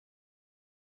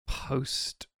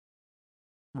post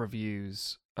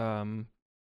reviews, ad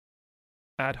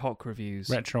hoc reviews.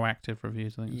 Retroactive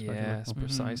reviews, I think. is what you Yes, call it.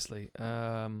 precisely.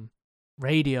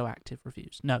 Radioactive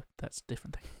reviews. No, that's a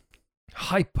different thing.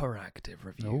 Hyperactive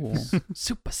reviews.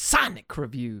 Supersonic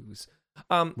reviews.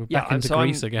 We're back into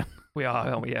Greece again. We are,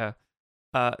 aren't we? Yeah.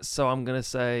 So I'm going to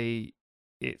say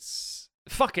it's...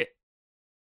 Fuck it.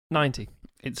 90.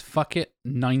 It's fuck it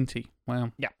 90.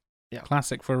 Wow. Yeah.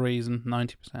 Classic for a reason,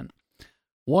 90%.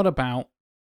 What about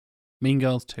Mean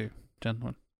Girls 2,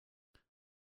 gentlemen?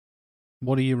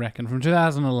 What do you reckon? From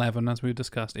 2011, as we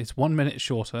discussed, it's 1 minute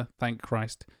shorter, thank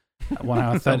Christ. 1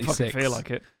 hour 36. Don't fucking feel like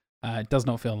it. It does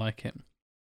not feel like it.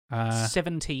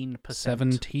 17%.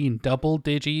 17 double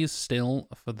digits still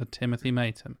for the Timothy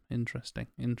Maytem. Interesting.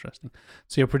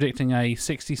 So you're predicting a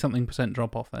 60-something%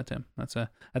 drop off there, Tim. That's a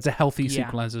healthy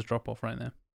Sequelizers drop off right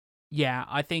there. Yeah,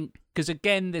 I think because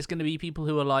again, there's going to be people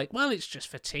who are like, "Well, it's just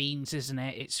for teens, isn't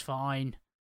it? It's fine.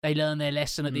 They learn their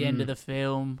lesson at the end of the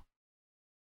film."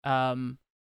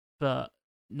 But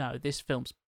no, this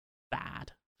film's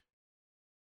bad.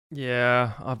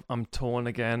 Yeah, I'm torn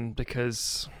again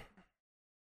because...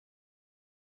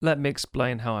 Let me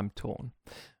explain how I'm torn.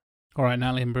 All right,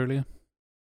 Natalie Imbruglia.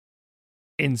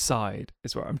 Inside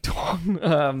is where I'm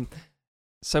torn.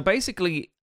 So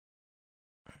basically,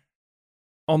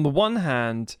 on the one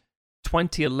hand,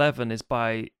 2011 is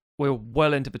we're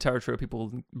well into the territory where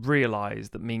people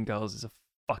realize that Mean Girls is a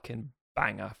fucking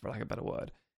banger, for lack of a better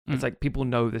word. It's like people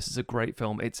know this is a great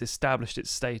film. It's established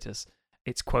its status.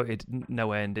 It's quoted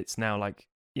no end. It's now like,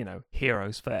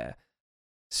 heroes fare.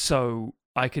 So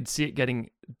I could see it getting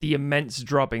the immense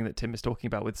drubbing that Tim is talking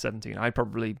about with 17. I'd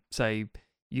probably say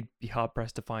you'd be hard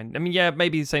pressed to find. I mean, yeah,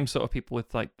 maybe the same sort of people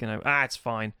with like, it's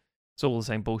fine. It's all the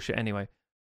same bullshit anyway.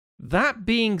 That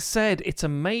being said, it's a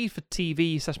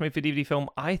made-for-TV/made-for-DVD film.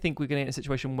 I think we're going to get in a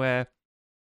situation where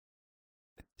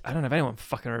I don't know if anyone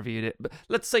fucking reviewed it, but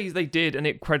let's say they did and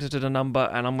it credited a number,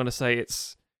 and I'm going to say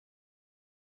it's...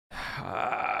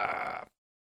 I'm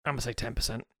going to say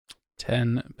 10%.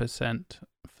 10%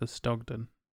 for Stogden.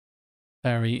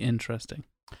 Very interesting.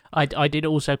 I did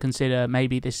also consider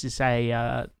maybe this is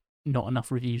a not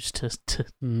enough reviews to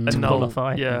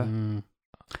qualify. Yeah.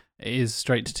 It is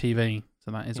straight to TV,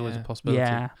 so that is always a possibility.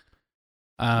 Yeah.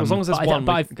 As long as there's one,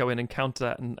 we can go in and counter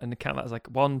that and count that as like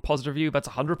one positive review. That's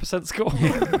 100% score.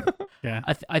 Yeah.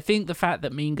 I think the fact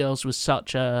that Mean Girls was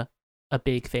such a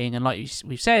big thing, and like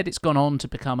we've said, it's gone on to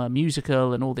become a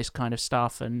musical and all this kind of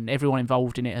stuff, and everyone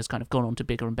involved in it has kind of gone on to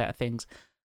bigger and better things.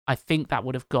 I think that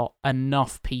would have got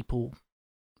enough people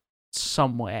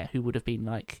somewhere who would have been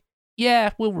like,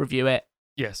 yeah, we'll review it.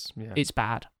 Yes. Yeah. It's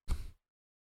bad.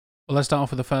 Well, let's start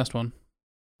off with the first one.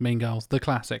 Mean Girls, the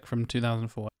classic from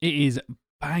 2004. It is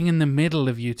bang in the middle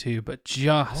of you two, but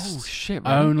just, oh, shit,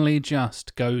 man. Only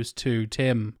just goes to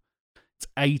Tim. It's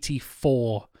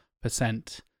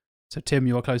 84%. So, Tim,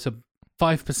 you are closer,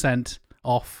 5%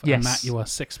 off, yes. And Matt, you are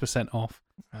 6% off.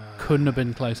 Couldn't have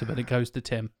been closer, but it goes to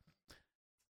Tim.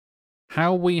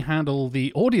 How we handle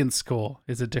the audience score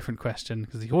is a different question,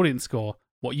 because the audience score,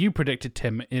 what you predicted,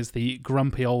 Tim, is the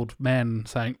grumpy old men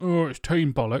saying, oh, it's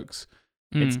teen bollocks.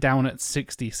 It's down at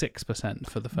 66%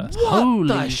 for the first What one. Holy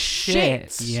the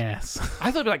shit. Yes. I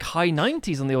thought it'd be like high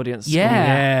 90s on the audience score.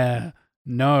 Yeah.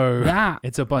 No. That.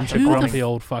 It's a bunch of grumpy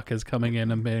old fuckers coming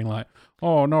in and being like,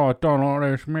 oh, no, I don't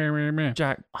like this. Me.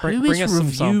 Jack, Who bring is us some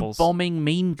review samples. bombing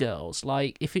Mean Girls?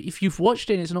 Like, if you've watched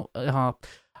it, it's not...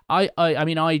 I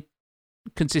mean, I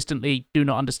consistently do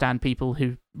not understand people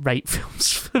who rate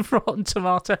films for Rotten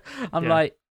Tomato. I'm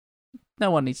like,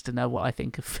 no one needs to know what I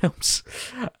think of films.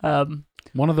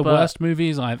 One of the worst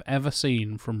movies I've ever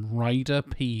seen, from Ryder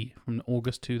P. from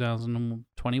August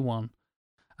 2021.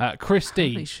 Chris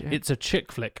D. It's a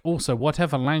chick flick. Also,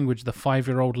 whatever language the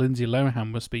 5-year-old Lindsay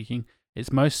Lohan was speaking,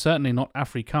 it's most certainly not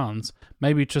Afrikaans.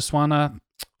 Maybe Tswana,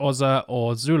 Xhosa,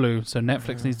 or Zulu, so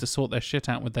Netflix needs to sort their shit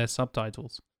out with their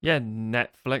subtitles. Yeah,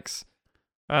 Netflix.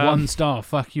 1 star.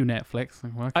 Fuck you, Netflix.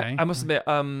 Okay. I must admit,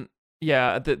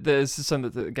 there's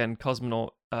something that, again,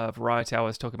 Cosmonaut Variety I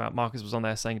was talking about. Marcus was on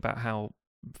there saying about how,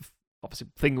 obviously,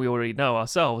 thing we already know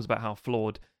ourselves about how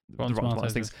flawed Rotten the Rotten Tomatoes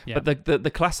Tomatoes things. is, yeah. But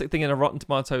the classic thing in a Rotten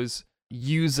Tomatoes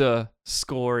user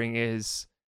scoring is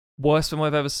worst film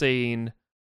I've ever seen.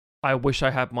 I wish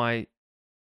I had my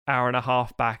hour and a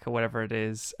half back or whatever it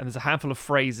is. And there's a handful of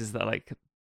phrases that are like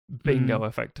bingo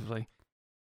effectively.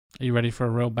 Are you ready for a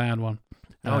real bad one?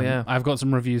 Oh yeah, I've got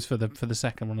some reviews for the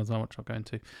second one as well, which I'll go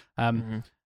into.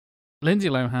 Lindsay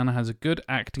Lohan has a good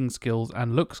acting skills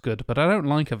and looks good, but I don't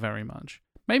like her very much.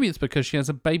 Maybe it's because she has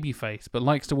a baby face, but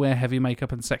likes to wear heavy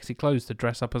makeup and sexy clothes to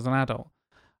dress up as an adult.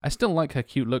 I still like her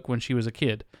cute look when she was a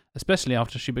kid, especially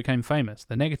after she became famous.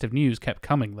 The negative news kept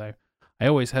coming, though. I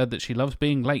always heard that she loves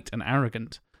being late and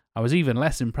arrogant. I was even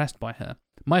less impressed by her.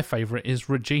 My favourite is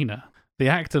Regina. The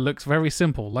actor looks very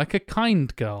simple, like a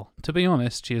kind girl. To be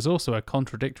honest, she is also a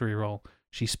contradictory role.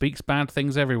 She speaks bad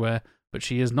things everywhere, but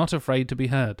she is not afraid to be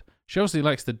heard. She obviously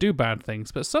likes to do bad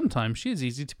things, but sometimes she is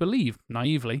easy to believe,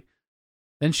 naively.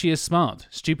 Then she is smart,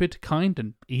 stupid, kind,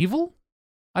 and evil?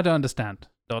 I don't understand. ...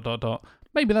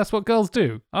 Maybe that's what girls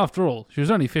do. After all, she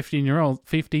was only 15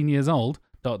 years old. ...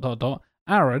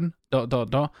 Aaron ...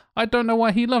 I don't know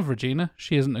why he loved Regina.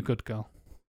 She isn't a good girl.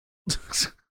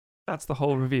 That's the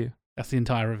whole review. That's the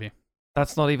entire review.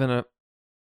 That's not even a...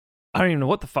 I don't even know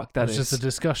what the fuck that is. It's just a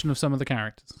discussion of some of the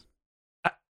characters.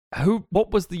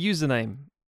 What was the username?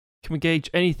 Can we gauge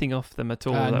anything off them at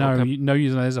all? No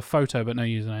username. There's a photo, but no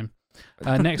username.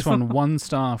 Next one, 1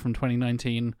 star from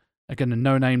 2019. Again, a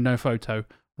no name, no photo.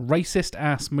 Racist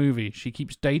ass movie. She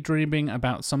keeps daydreaming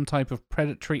about some type of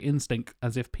predatory instinct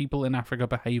as if people in Africa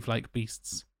behave like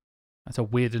beasts. That's a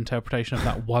weird interpretation of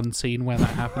that one scene where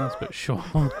that happens, but sure.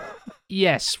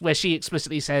 Yes, where she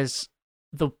explicitly says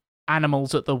the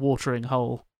animals at the watering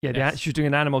hole. Yeah, Yes. she's doing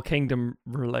an Animal Kingdom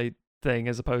relate thing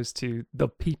as opposed to the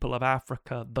people of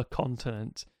Africa, the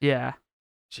continent. Yeah.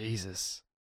 Jesus.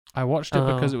 I watched it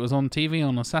because it was on TV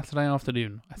on a Saturday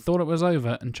afternoon. I thought it was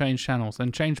over and changed channels,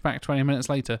 then changed back 20 minutes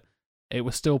later. It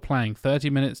was still playing. 30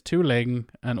 minutes too long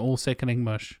and all sickening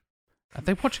mush. Are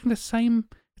they watching the same?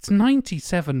 It's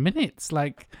 97 minutes.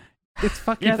 Like, it's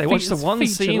fucking... Yeah, they watched the it's one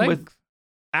feature scene length. with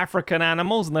African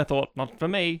animals and they thought, not for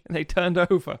me. And they turned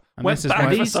over. And Went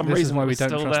back for some this reason. is why we was don't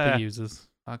still trust there. the users.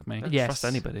 Fuck me. Don't Yes. trust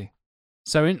anybody.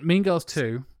 So in Mean Girls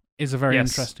 2 is a very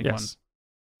interesting one.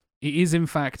 It is, in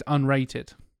fact,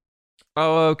 unrated.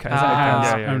 Oh, okay. As it has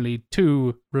Yeah, yeah. only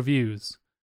 2 reviews.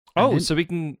 Oh, And so we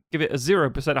can give it a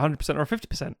 0%, 100%, or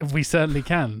 50%. we certainly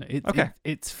can. Okay.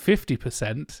 It's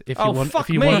 50% if you Oh, want. fuck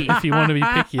If you me. want, if you want to be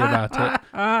picky about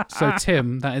it. So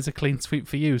Tim, that is a clean sweep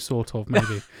for you, sort of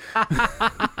maybe.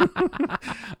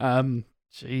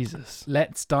 Jesus.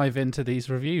 Let's dive into these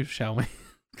reviews, shall we?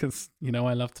 Because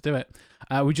I love to do it.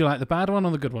 Would you like the bad one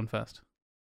or the good one first?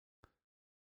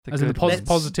 As in the good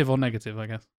positive or negative, I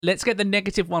guess. Let's get the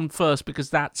negative one first because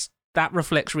that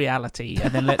reflects reality,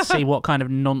 and then let's see what kind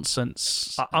of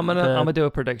nonsense. I'm gonna do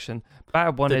a prediction.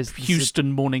 Bad one the is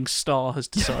Houston Morning Star has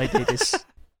decided is.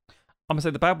 I'm gonna say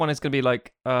the bad one is gonna be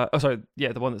like,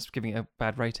 the one that's giving it a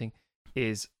bad rating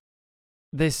is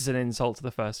this is an insult to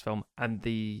the first film, and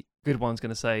the good one's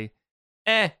gonna say,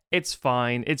 it's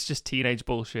fine. It's just teenage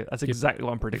bullshit. That's exactly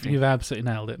what I'm predicting. You've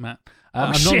absolutely nailed it, Matt.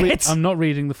 Shit. I'm not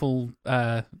reading the full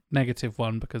negative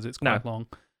one because it's quite long.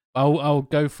 I'll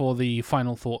go for the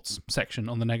final thoughts section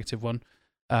on the negative one.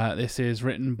 This is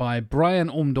written by Brian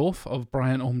Ormdorf of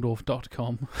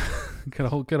brianormdorf.com.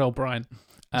 good old Brian.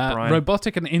 Brian.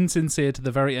 Robotic and insincere to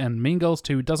the very end. Mean Girls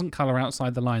 2 doesn't colour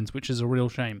outside the lines, which is a real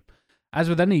shame. As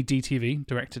with any DTV,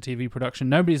 direct-to-TV production,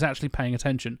 nobody's actually paying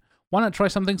attention. Why not try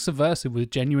something subversive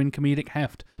with genuine comedic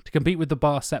heft to compete with the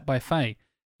bar set by Faye?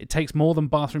 It takes more than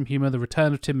bathroom humour, the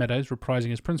return of Tim Meadows reprising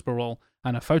his principal role,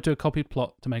 and a photocopied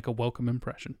plot to make a welcome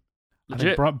impression.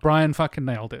 Legit. I think Brian fucking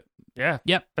nailed it. Yeah.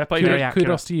 Yep. Fair play. Very Kudos. accurate.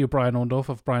 Kudos to you, Brian Orndorff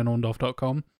of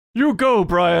brianorndorff.com. You go,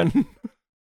 Brian.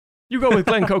 You go with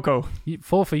Glen Coco.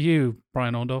 4 for you,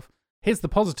 Brian Orndorff. Here's the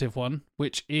positive one,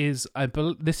 which is,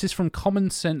 this is from Common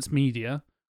Sense Media,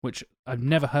 which I've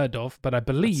never heard of, but I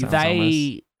believe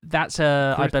That's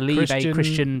I believe a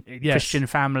Christian yes. Christian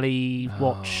family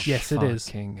watch. Yes, it is.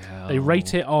 Fucking hell. They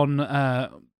rate it on.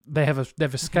 They have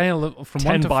a scale of, from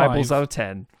 10 1 to Bibles 5. out of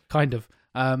 10. Kind of.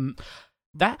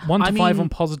 That 1 to 5 on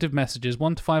positive messages,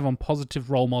 1 to 5 on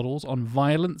positive role models, on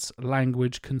violence,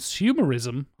 language,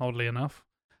 consumerism, oddly enough,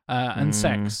 and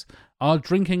sex. Are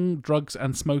drinking, drugs,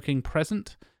 and smoking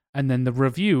present? And then the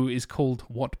review is called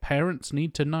What Parents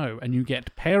Need to Know. And you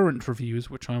get parent reviews,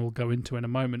 which I will go into in a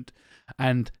moment,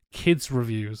 and kids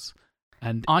reviews.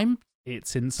 And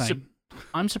it's insane.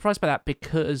 I'm surprised by that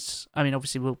because, I mean,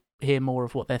 obviously we'll hear more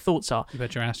of what their thoughts are. You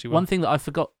bet your ass you will. One thing that I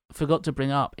forgot to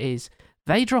bring up is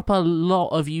they drop a lot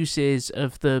of uses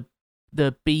of the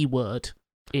B word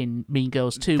in Mean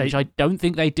Girls 2, which I don't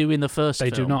think they do in the first film.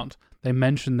 They do not. They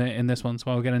mentioned it in this one, so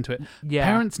I'll get into it. Yeah.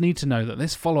 Parents need to know that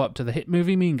this follow-up to the hit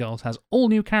movie Mean Girls has all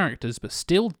new characters, but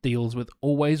still deals with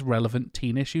always relevant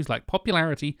teen issues like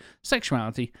popularity,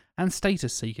 sexuality, and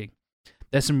status seeking.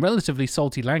 There's some relatively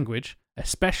salty language,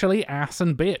 especially ass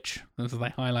and bitch, as they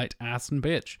highlight ass and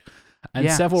bitch. and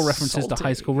Yeah. several references to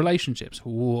high Salty. school relationships.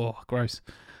 Whoa, gross.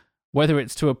 Whether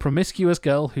it's to a promiscuous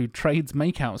girl who trades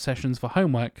makeout sessions for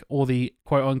homework, or the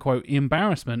quote-unquote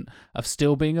embarrassment of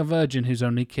still being a virgin who's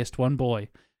only kissed one boy.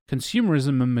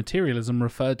 Consumerism and materialism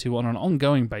referred to on an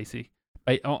ongoing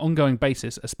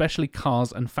basis, especially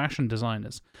cars and fashion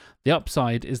designers. The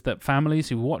upside is that families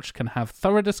who watch can have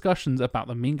thorough discussions about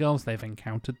the mean girls they've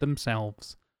encountered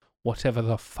themselves. Whatever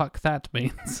the fuck that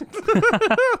means.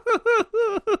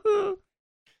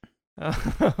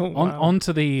 On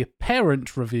to the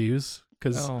parent reviews,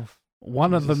 because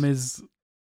one of them is,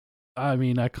 I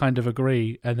mean, I kind of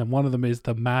agree, and then one of them is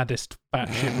the maddest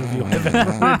batshit review I've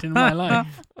ever read in my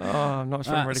life. I'm not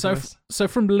sure I'm ready for this. So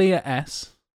from Leah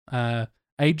S.,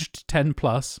 aged 10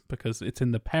 plus, because it's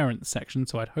in the parents section,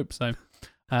 so I'd hope so.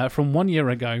 From 1 year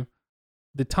ago,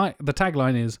 the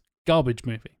tagline is garbage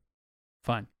movie.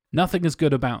 Fine. Nothing is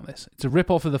good about this. It's a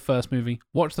rip-off of the first movie.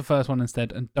 Watch the first one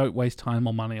instead, and don't waste time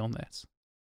or money on this.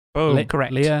 Boom.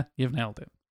 Correct. Leah, you've nailed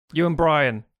it. You and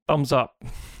Brian, thumbs up.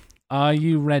 Are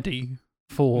you ready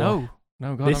for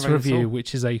No, God, this I'm ready to review, talk.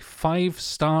 which is a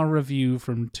 5-star review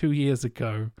from 2 years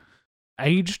ago,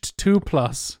 aged 2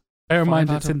 plus? Bear in 5 mind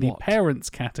out it's of in the what? parents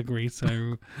category,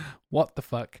 so what the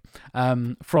fuck?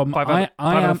 From 5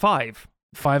 out of 5.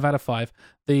 5 out of 5.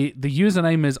 The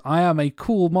username is I am a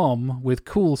cool mom, with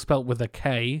cool spelt with a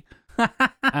K.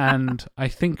 And I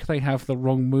think they have the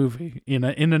wrong movie in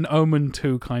an Omen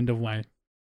 2 kind of way.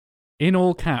 In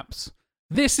all caps,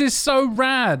 this is so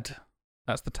rad.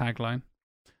 That's the tagline.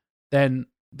 Then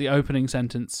the opening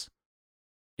sentence,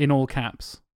 in all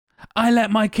caps, I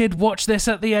let my kid watch this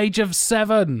at the age of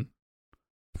 7.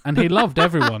 And he loved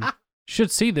everyone.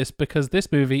 Should see this because this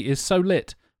movie is so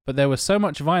lit. But there was so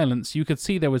much violence, you could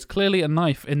see there was clearly a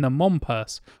knife in the mom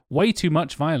purse. Way too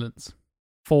much violence.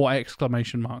 4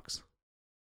 exclamation marks.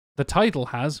 The title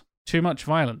has too much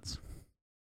violence.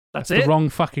 That's The it? wrong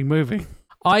fucking movie.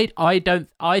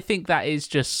 I think that is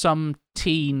just some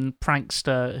teen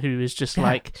prankster who is just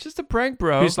like, It's just a prank,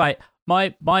 bro. who's like,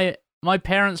 my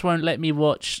parents won't let me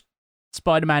watch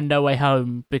Spider-Man No Way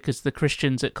Home because the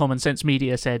Christians at Common Sense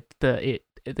Media said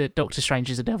that Doctor Strange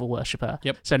is a devil worshipper.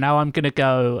 Yep. So now I'm going to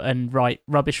go and write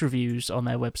rubbish reviews on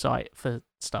their website for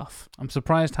stuff. I'm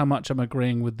surprised how much I'm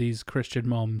agreeing with these Christian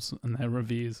moms and their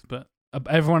reviews, but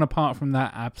everyone apart from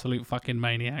that absolute fucking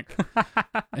maniac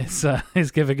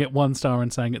is giving it 1 star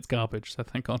and saying it's garbage, so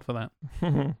thank God for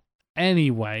that.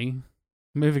 Anyway,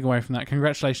 moving away from that,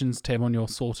 congratulations, Tim, on your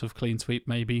sort of clean sweep,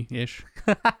 maybe-ish.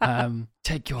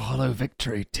 Take your hollow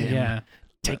victory, Tim. Yeah.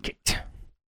 Take it.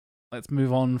 Let's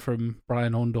move on from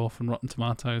Brian Orndorff and Rotten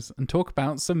Tomatoes and talk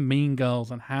about some Mean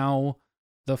Girls and how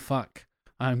the fuck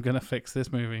I'm going to fix this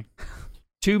movie.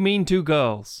 2 mean 2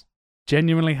 girls.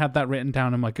 Genuinely had that written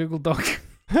down in my Google Doc.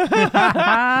 You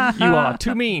are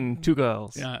 2 mean 2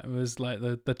 girls. Yeah, it was like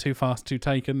the Too Fast, Too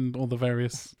Taken, all the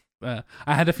various... I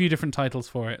had a few different titles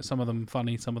for it. Some of them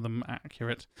funny, some of them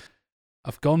accurate.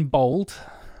 I've gone bold.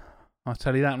 I'll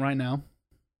tell you that right now.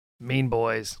 Mean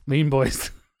boys. Mean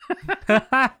Boys.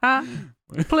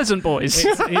 Pleasant Boys.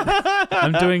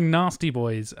 I'm doing Nasty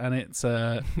Boys, and it's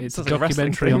a Sounds like a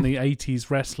wrestling documentary on thing. the 80s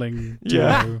wrestling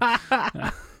Yeah.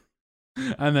 duo.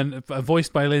 And then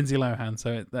voiced by Lindsay Lohan,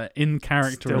 so in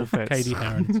character Still of fits. Katie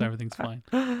Heron, so everything's fine.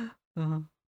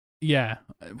 Yeah,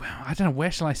 I don't know, where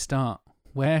shall I start?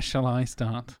 I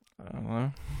don't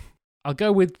know. I'll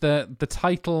go with the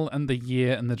title and the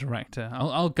year and the director.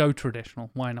 I'll go traditional.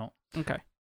 Why not? Okay.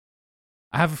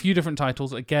 I have a few different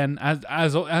titles. Again,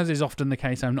 as is often the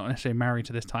case, I'm not necessarily married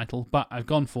to this title, but I've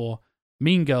gone for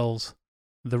Mean Girls,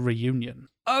 The Reunion.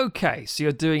 Okay, so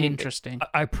you're doing Interesting.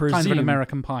 I presume Kind of an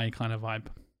American Pie kind of vibe.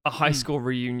 a high school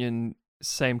reunion,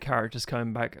 same characters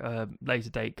coming back, later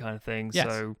date kind of thing. Yes.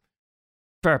 So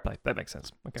fair play. That makes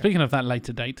sense. Okay. Speaking of that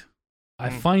later date,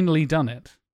 I've finally done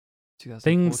it.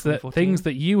 2004, Things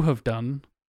that you have done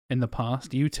in the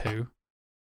past, you two.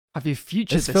 have you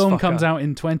featured This film comes out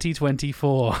in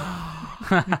 2024.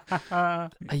 a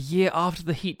year after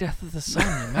the heat death of the sun.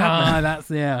 you madman.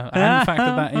 That's I hadn't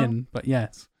factored that in, but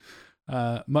yes.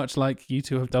 Much like you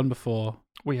two have done before,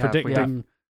 we have. predicting,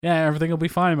 everything will be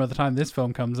fine by the time this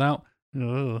film comes out.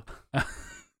 Ugh.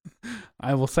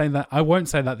 I will say that. I won't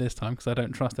say that this time because I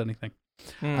don't trust anything.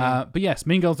 But yes,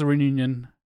 Mean Girls: The Reunion,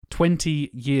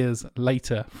 20 years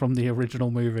later from the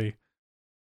original movie.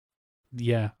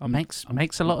 Yeah, Makes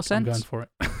a lot of sense. I'm going for it.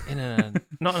 In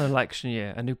not an election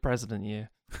year, a new president year.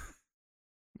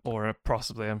 Or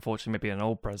possibly, unfortunately, maybe an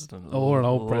old president. Or an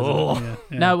old president. Oh.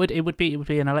 Yeah. No, it would be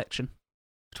an election.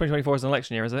 2024 is an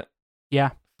election year, is it?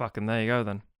 Yeah. Fucking there you go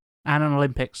then. And an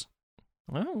Olympics.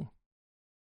 Oh.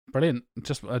 Brilliant.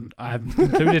 Just I've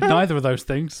included neither of those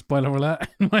things. Spoiler alert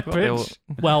in my pitch.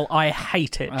 Well, I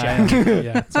hate it, Jack.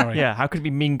 Yeah, sorry. Yeah, how could it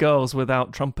be Mean Girls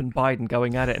without Trump and Biden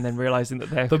going at it and then realizing that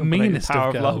they're The meanest power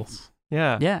of love? girls.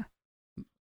 Yeah. Yeah.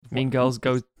 Mean Girls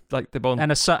go like they're on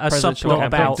And a presidential subplot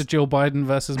campaign. about to Jill Biden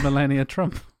versus Melania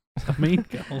Trump. Mean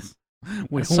Girls.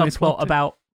 We a always subplot wanted-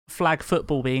 about flag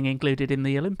football being included in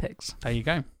the Olympics. There you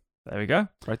go. There we go.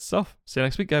 Right stuff. See you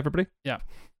next week, everybody.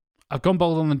 I've gone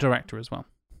bold on the director as well.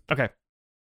 Okay.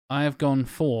 I have gone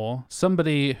for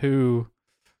somebody who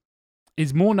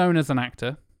is more known as an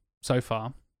actor so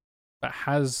far, but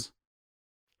has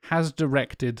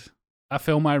directed a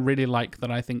film I really like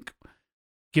that I think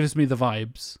gives me the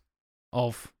vibes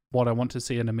of what I want to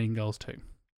see in a Mean Girls 2.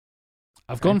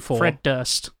 I've gone for Fred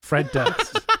Durst. Fred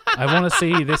Durst. I want to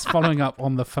see this following up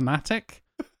on The Fanatic.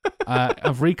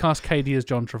 I've recast Katie as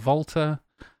John Travolta.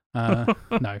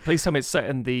 No. Please tell me it's set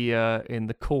in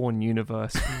the Korn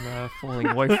universe from Falling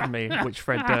Away From Me, which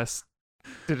Fred Durst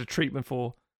did a treatment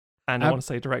for, and I want to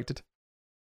say directed.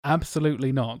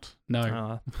 Absolutely not.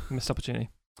 No. Missed opportunity.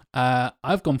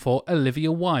 I've gone for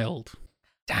Olivia Wilde.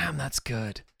 Damn, that's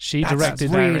good. She That's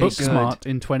directed really Booksmart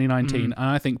in 2019, and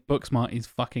I think Booksmart is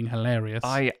fucking hilarious.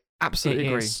 I absolutely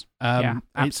agree. Yeah, It's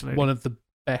absolutely. one of the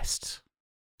best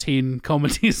teen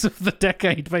comedies of the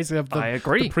decade, basically of I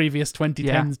agree. the previous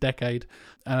 2010s decade,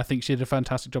 and I think she did a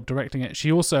fantastic job directing it.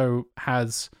 She also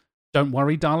has Don't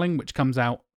Worry, Darling, which comes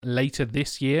out later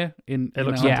this year in It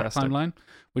looks our fantastic. timeline,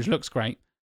 which looks great.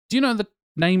 Do you know the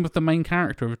name of the main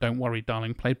character of Don't Worry,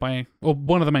 Darling,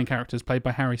 one of the main characters played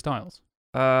by Harry Styles?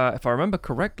 If I remember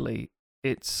correctly,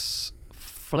 it's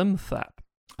Flimthap.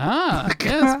 Ah,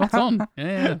 yeah, spot on.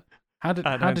 Yeah. How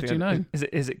did you know?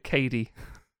 Is it Katie?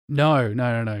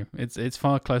 No. It's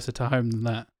far closer to home than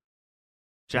that.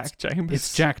 Jack Chambers?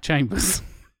 It's Jack Chambers.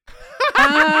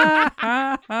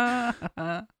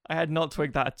 I had not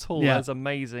twigged that at all. Yeah. That's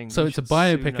amazing. So You it's a should sue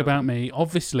biopic no about one. me.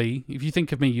 Obviously, if you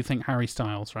think of me, you think Harry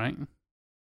Styles, right?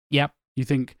 Yep. You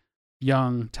think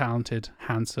young, talented,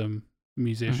 handsome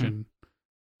musician,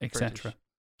 etc.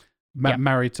 Yep.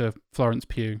 Married to Florence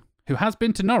Pugh, who has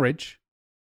been to Norwich.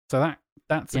 So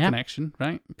that's a connection,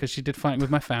 right? Because she did Fighting With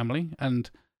My Family, and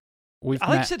we've I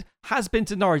like you met. said has been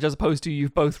to Norwich as opposed to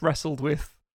you've both wrestled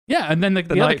with. Yeah, and then the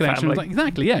other Knight connection was family. like,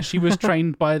 exactly, yeah, she was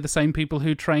trained by the same people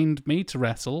who trained me to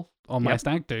wrestle on my Yep.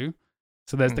 stag do.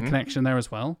 So there's the Mhm. connection there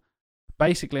as well.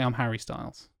 Basically, I'm Harry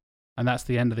Styles. And that's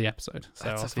the end of the episode. So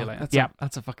I'll see you later.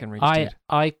 That's a fucking reach, I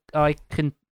dude. I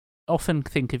can often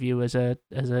think of you as a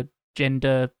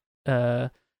gender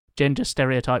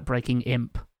stereotype breaking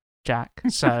imp, Jack.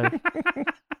 So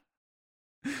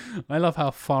I love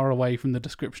how far away from the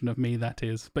description of me that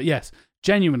is. But yes,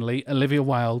 genuinely, Olivia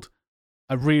Wilde,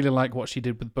 I really like what she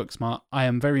did with Booksmart. I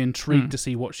am very intrigued to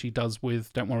see what she does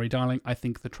with Don't Worry, Darling. I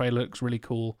think the trailer looks really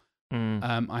cool.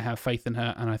 I have faith in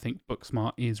her, and I think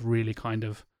Booksmart is really kind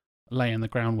of laying the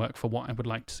groundwork for what I would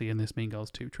like to see in this Mean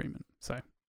Girls 2 treatment. So,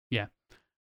 yeah.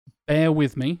 Bear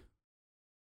with me,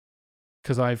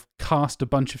 because I've cast a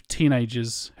bunch of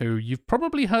teenagers who you've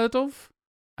probably heard of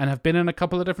and have been in a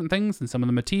couple of different things, and some of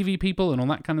them are TV people and all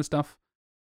that kind of stuff.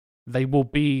 They will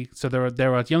be, so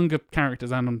there are younger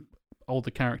characters and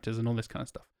older characters and all this kind of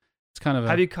stuff. It's kind of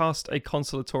Have you cast a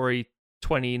consolatory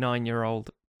 29-year-old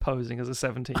posing as a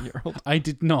 17-year-old? I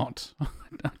did not.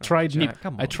 I tried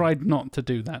Jack, not to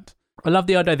do that. I love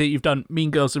the idea that you've done Mean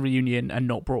Girls the reunion and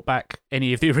not brought back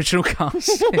any of the original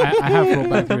cast. I have brought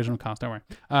back the original cast, don't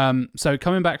worry. So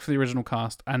coming back for the original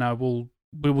cast, and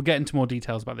we will get into more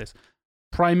details about this.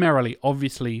 Primarily,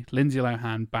 obviously, Lindsay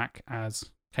Lohan back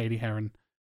as Katie Heron.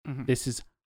 Mhm. This is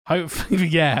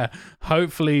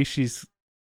hopefully she's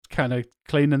kind of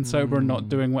clean and sober and not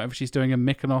doing whatever she's doing in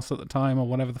Mykonos at the time or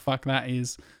whatever the fuck that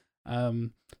is.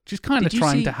 She's kind of Did you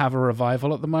trying see- to have a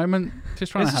revival at the moment. She's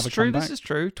trying to have a comeback. This is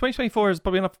true. 2024 is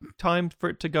probably enough time for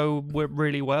it to go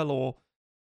really well, or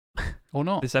Or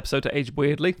not. this episode to age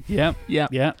weirdly. Yeah.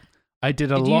 I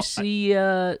did a Did lot.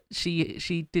 you see?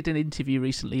 She did an interview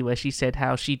recently where she said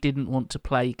how she didn't want to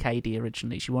play Katie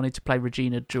originally. She wanted to play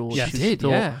Regina George. Yeah, who she she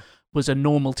thought was a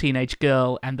normal teenage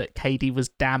girl, and that Katie was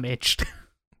damaged.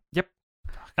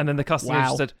 And then the casting Wow.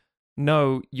 agent said,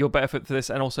 "No, you're better fit for this,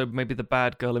 and also maybe the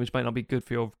bad girl image might not be good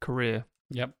for your career."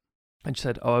 Yep. And she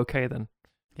said, "Oh, okay then."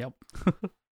 Yep.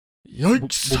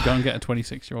 Yikes! We'll go and get a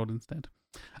 26-year-old instead.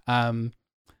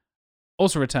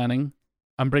 Also returning,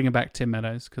 I'm bringing back Tim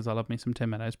Meadows because I love me some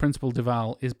Tim Meadows. Principal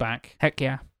Duval is back. Heck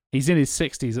yeah. He's in his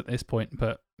 60s at this point,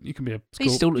 but you can be a He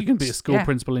school, still you can be a looks- school yeah.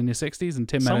 principal in your 60s, and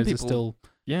Tim Some Meadows is people-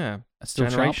 Yeah, still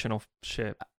sharp. generational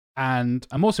shit. And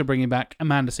I'm also bringing back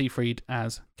Amanda Seyfried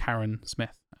as Karen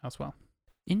Smith as well.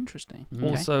 Interesting. Okay.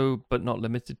 Also, but not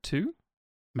limited to.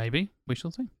 Maybe. We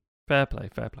shall see. Fair play,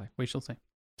 fair play. We shall see.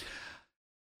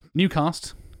 New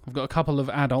cast. I've got a couple of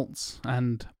adults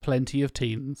and plenty of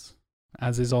teens,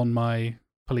 as is on my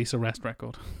police arrest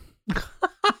record.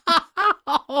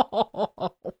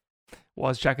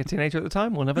 Was Jack a teenager at the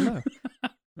time? We'll never know.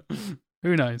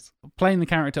 Who knows? Playing the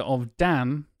character of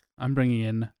Dan, I'm bringing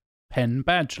in Penn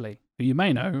Badgley, who you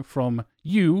may know from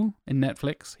You in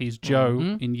Netflix. He's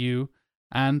Joe in You,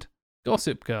 and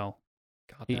Gossip Girl.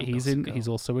 He's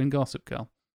also in Gossip Girl.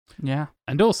 Yeah.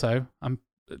 And also,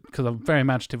 because I'm very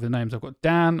imaginative with names, I've got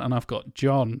Dan and I've got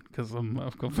John, because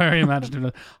I've got very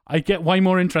imaginative. I get way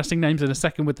more interesting names in a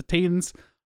second with the teens,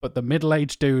 but the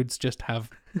middle-aged dudes just have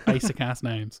basic-ass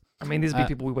names. I mean, these would be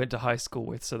people we went to high school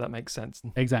with, so that makes sense.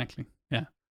 Exactly, yeah.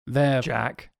 They're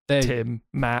Tim,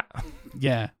 Matt.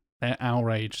 Yeah, they're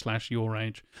our age / your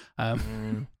age.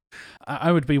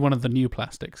 I would be one of the new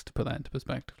plastics, to put that into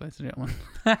perspective, ladies and gentlemen.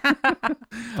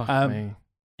 Fuck me.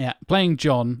 Yeah, playing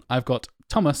John, I've got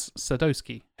Thomas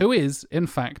Sadowski, who is, in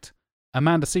fact,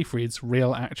 Amanda Seyfried's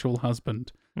real actual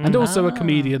husband, and also a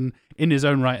comedian in his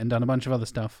own right and done a bunch of other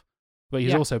stuff. But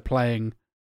he's also playing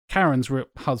Karen's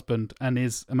husband and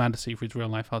is Amanda Seyfried's real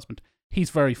life husband. He's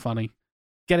very funny.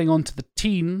 Getting on to the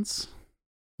teens,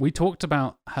 we talked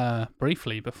about her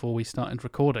briefly before we started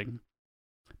recording.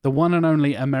 The one and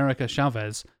only America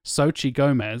Chavez, Xochitl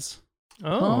Gomez.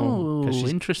 Oh,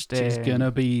 she's, interesting. She's going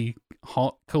to be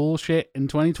hot, cool shit in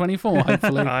 2024,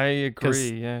 hopefully. I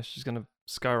agree. Yeah, she's going to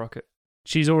skyrocket.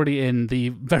 She's already in the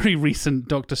very recent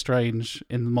Doctor Strange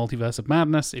in the Multiverse of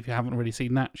Madness. If you haven't already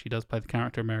seen that, she does play the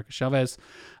character America Chavez.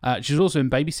 She's also in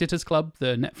Babysitter's Club,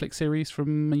 the Netflix series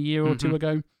from a year or two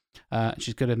ago.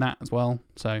 She's good in that as well.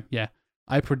 So, yeah,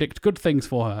 I predict good things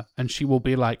for her, and she will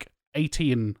be like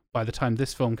 18 by the time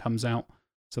this film comes out.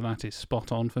 So that is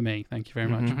spot on for me. Thank you very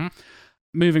much.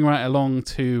 Moving right along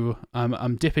to,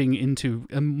 I'm dipping into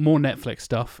more Netflix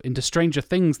stuff, into Stranger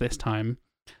Things this time.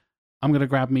 I'm going to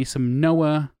grab me some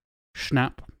Noah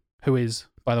Schnapp, who is,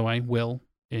 by the way, Will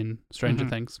in Stranger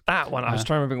Things. That one. I was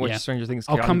trying to remember which Stranger Things.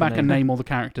 I'll come back and name all the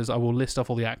characters. I will list off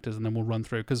all the actors and then we'll run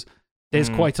through, because there's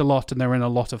quite a lot and they're in a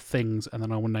lot of things, and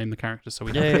then I will name the characters so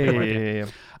we have a clear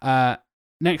idea.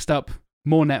 Next up,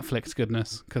 more Netflix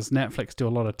goodness, because Netflix do a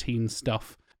lot of teen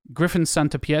stuff. Griffin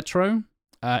Santapietro.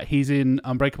 He's in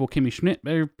Unbreakable Kimmy Schmidt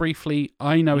very briefly.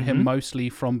 I know him mostly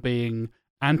from being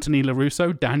Anthony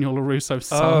LaRusso, Daniel LaRusso's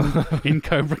son in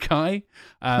Cobra Kai.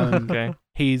 Okay.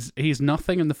 He's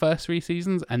nothing in the first 3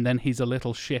 seasons, and then he's a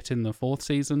little shit in the 4th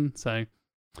season. So,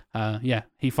 yeah,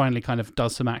 he finally kind of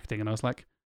does some acting, and I was like,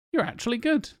 you're actually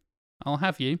good. I'll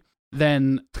have you.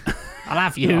 Then... I'll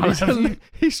have you.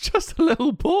 He's just a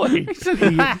little boy.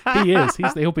 he is.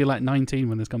 He'll be like 19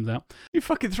 when this comes out. You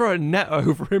fucking throw a net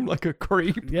over him like a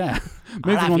creep. Yeah.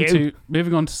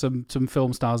 Moving on to some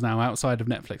film stars now outside of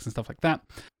Netflix and stuff like that.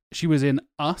 She was in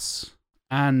Us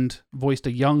and voiced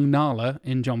a young Nala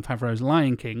in Jon Favreau's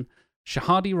Lion King.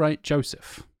 Shahadi Wright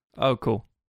Joseph. Oh, cool.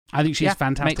 I think she's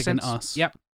fantastic in Us.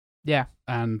 Yep. Yeah.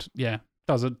 And yeah.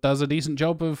 Does a decent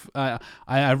job of.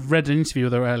 I read an interview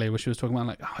with her earlier where she was talking about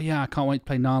like, oh yeah, I can't wait to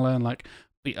play Nala, and like,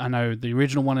 I know the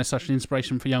original one is such an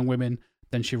inspiration for young women.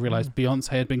 Then she realized Beyonce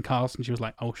had been cast, and she was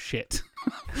like, oh shit,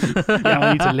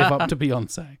 I need to live up to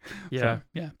Beyonce. Yeah, so,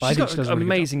 yeah. She's got an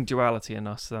amazing duality in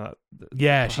Us.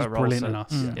 Yeah, she's brilliant in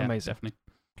Us. Yeah, amazing, definitely.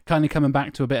 Kind of coming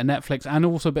back to a bit of Netflix and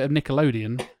also a bit of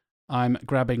Nickelodeon. I'm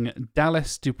grabbing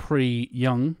Dallas Dupree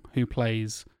Young, who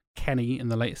plays Kenny in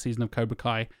the latest season of Cobra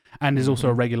Kai, and is also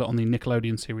a regular on the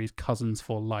Nickelodeon series Cousins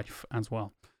for Life as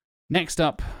well. Next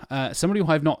up, somebody who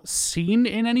I've not seen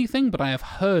in anything, but I have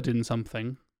heard in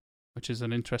something, which is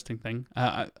an interesting thing.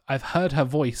 I've heard her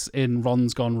voice in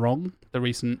Ron's Gone Wrong, the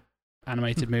recent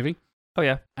animated movie. Oh,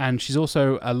 yeah. And she's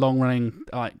also a long-running,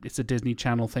 it's a Disney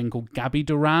Channel thing called Gabby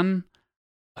Duran.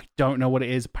 I don't know what it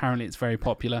is. Apparently it's very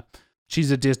popular.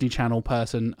 She's a Disney Channel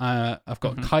person. I've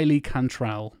got Kylie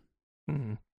Cantrell.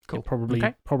 Cool.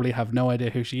 Probably have no idea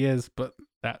who she is, but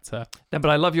that's her. No, but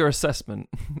I love your assessment.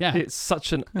 Yeah. It's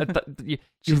such an...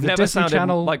 You've never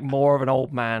sounded like more of an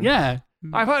old man. Yeah.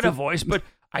 I've heard her voice, but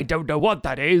I don't know what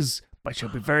that is. But she'll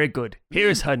be very good.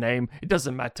 Here's her name. It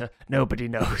doesn't matter. Nobody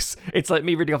knows. It's like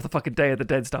me reading off the fucking Day of the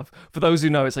Dead stuff. For those who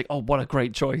know, it's like, oh, what a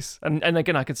great choice. And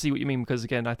again, I can see what you mean, because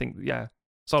again, I think, yeah,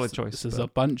 solid choice. There's a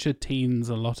bunch of teens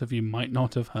a lot of you might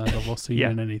not have heard of or seen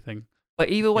in anything. But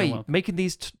either way, making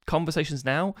these conversations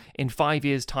now, in 5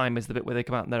 years' time, is the bit where they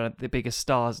come out and they're the biggest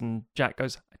stars, and Jack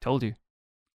goes, I told you.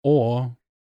 Or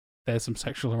there's some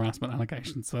sexual harassment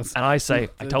allegations. And I say,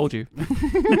 I told you.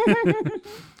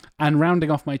 And rounding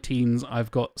off my teens,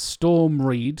 I've got Storm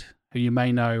Reed, who you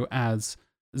may know as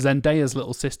Zendaya's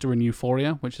little sister in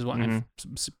Euphoria, which is what I've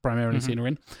primarily seen her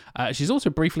in. She's also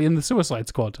briefly in the Suicide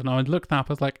Squad, and I looked up.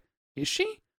 I was like, "Is she?"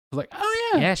 I was like,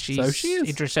 "Oh yeah, Yeah, so she is.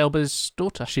 Idris Elba's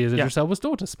daughter. She is Idris Elba's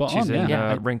daughter. Spot She's on. in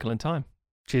Yeah, Wrinkle in Time.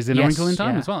 she's in A Yes, Wrinkle in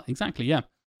Time yeah. as well. Exactly. Yeah.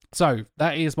 So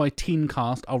that is my teen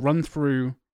cast. I'll run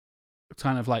through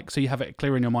kind of like so you have it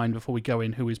clear in your mind before we go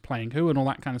in who is playing who and all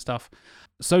that kind of stuff.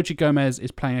 Xochitl Gomez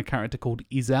is playing a character called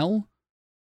Izel.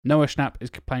 Noah Schnapp is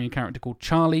playing a character called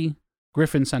Charlie.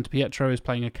 Griffin Santapietro is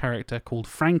playing a character called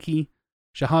Frankie.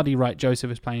 Shahadi Wright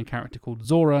Joseph is playing a character called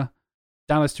Zora.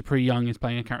 Dallas Dupree Young is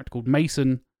playing a character called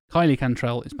Mason. Kylie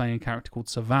Cantrell is playing a character called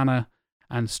Savannah.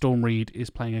 And Storm Reed is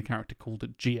playing a character called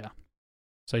Gia.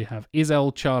 So you have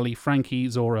Izel, Charlie, Frankie,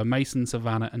 Zora, Mason,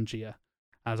 Savannah, and Gia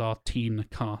as our teen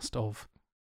cast of...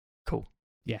 Cool.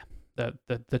 Yeah,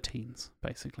 the teens,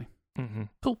 basically. Mm-hmm.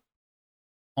 Cool.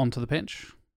 Onto the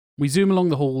pitch. We zoom along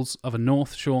the halls of a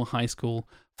North Shore high school,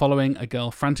 following a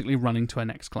girl frantically running to her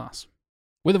next class.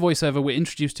 With a voiceover, we're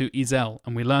introduced to Izel,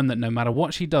 and we learn that no matter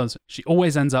what she does, she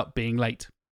always ends up being late.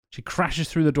 She crashes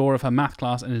through the door of her math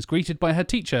class and is greeted by her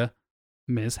teacher,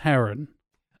 Ms. Heron.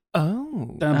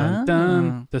 Oh. Dun, dun,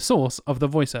 dun. The source of the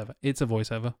voiceover. It's a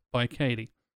voiceover by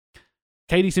Katie.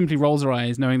 Katie simply rolls her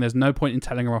eyes, knowing there's no point in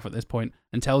telling her off at this point,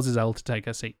 and tells Izel to take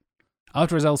her seat.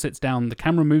 After Izel sits down, the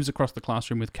camera moves across the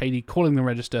classroom with Katie calling the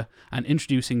register and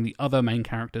introducing the other main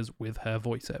characters with her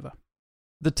voiceover.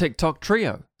 The TikTok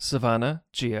trio, Savannah,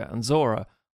 Gia, and Zora,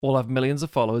 all have millions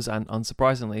of followers, and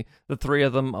unsurprisingly, the three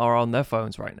of them are on their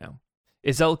phones right now.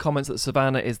 Izel comments that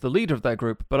Savannah is the leader of their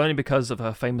group, but only because of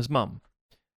her famous mum.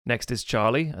 Next is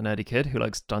Charlie, a nerdy kid who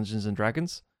likes Dungeons and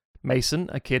Dragons. Mason,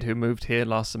 a kid who moved here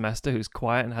last semester who's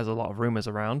quiet and has a lot of rumours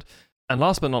around. And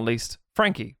last but not least,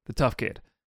 Frankie, the tough kid,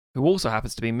 who also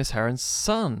happens to be Miss Heron's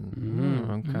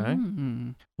son.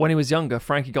 Okay. When he was younger,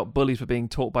 Frankie got bullied for being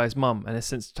taught by his mum and has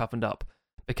since toughened up,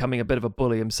 becoming a bit of a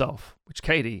bully himself, which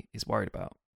Katie is worried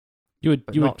about. You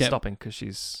But would not get stopping because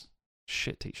she's a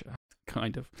shit teacher.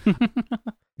 kind of.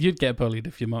 You'd get bullied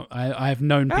if your mum. I have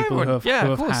known people Everyone- who yeah, have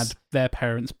of course. had their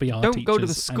parents be our Don't teachers. go to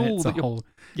the and school it's that a your- whole.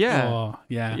 Yeah. Oh,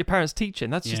 yeah. Your parents teaching,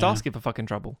 that's just Yeah. asking for fucking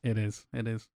trouble. It is. It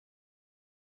is.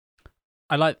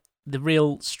 I like the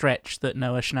real stretch that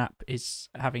Noah Schnapp is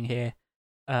having here,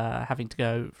 having to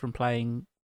go from playing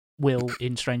Will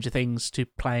in Stranger Things to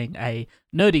playing a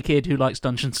nerdy kid who likes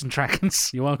Dungeons and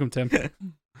Dragons. You're welcome, Tim.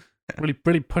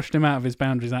 really pushed him out of his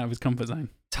boundaries, out of his comfort zone.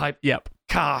 Type Yep.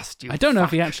 cast, you I don't know if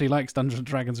fuck. he actually likes Dungeons and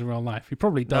Dragons in real life. He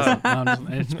probably doesn't. No.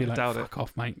 It'd just be like, Doubt it. fuck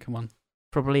off, mate. Come on.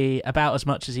 Probably about as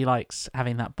much as he likes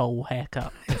having that bowl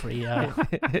haircut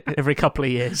every couple of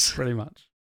years. Pretty much.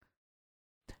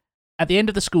 At the end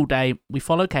of the school day, we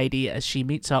follow Katie as she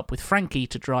meets up with Frankie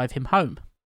to drive him home.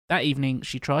 That evening,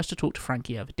 she tries to talk to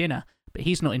Frankie over dinner, but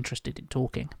he's not interested in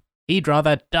talking. He'd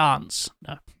rather dance.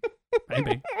 No.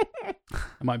 Maybe.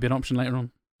 It might be an option later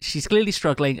on. She's clearly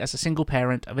struggling as a single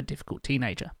parent of a difficult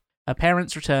teenager. Her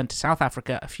parents returned to South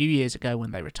Africa a few years ago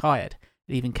when they retired,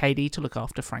 leaving Katie to look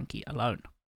after Frankie alone.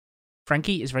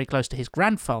 Frankie is very close to his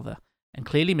grandfather and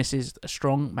clearly misses a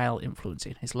strong male influence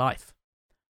in his life.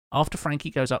 After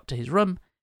Frankie goes up to his room,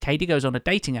 Katie goes on a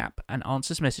dating app and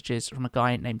answers messages from a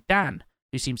guy named Dan,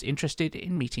 who seems interested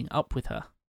in meeting up with her.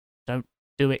 Don't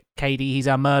do it, Katie, he's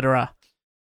a murderer.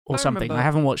 Or I something. remember- I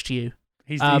haven't watched You.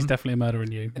 He's definitely a murderer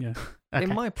in you. Yeah. Okay.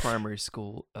 In my primary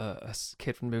school, a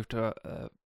kid moved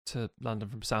to London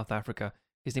from South Africa.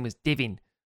 His name was Divin,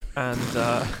 and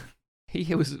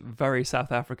he was very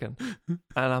South African. And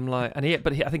I'm like, I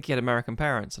think he had American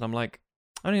parents, and I'm like,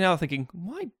 only now thinking,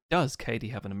 why does Katie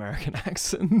have an American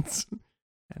accent?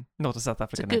 And not a South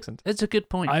African accent. It's a good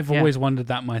point. I've yeah. always wondered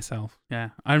that myself. Yeah.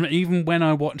 Even when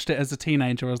I watched it as a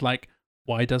teenager, I was like,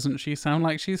 why doesn't she sound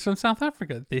like she's from South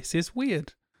Africa? This is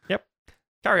weird.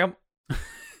 Carry on.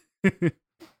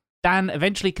 Dan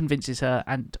eventually convinces her,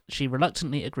 and she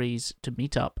reluctantly agrees to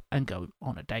meet up and go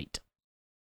on a date.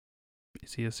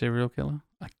 Is he a serial killer?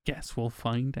 I guess we'll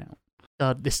find out.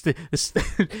 God, this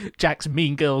Jack's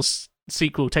Mean Girls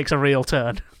sequel takes a real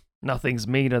turn. Nothing's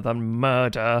meaner than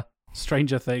murder.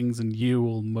 Stranger Things and You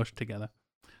all mushed together.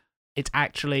 It's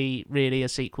actually really a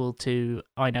sequel to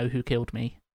I Know Who Killed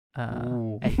Me,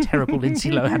 Ooh. a terrible Lindsay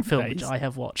Lohan film which Nice. I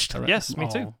have watched. Yes, me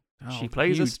too. She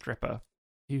plays a stripper.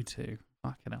 You too.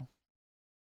 Fucking hell.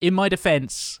 In my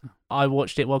defense, I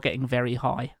watched it while getting very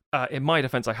high. In my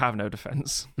defense, I have no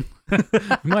defense.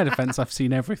 In my defense, I've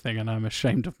seen everything and I'm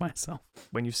ashamed of myself.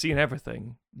 When you've seen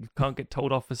everything, you can't get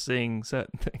told off for seeing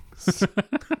certain things.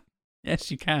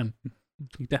 Yes, you can.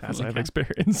 You As definitely I've can.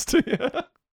 experienced.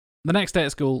 The next day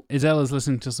at school, Izel is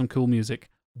listening to some cool music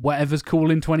whatever's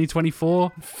cool in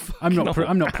 2024. I'm not Fucking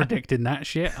I'm not predicting that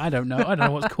shit. I don't know. I don't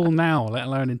know what's cool now, let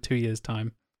alone in 2 years'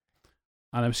 time.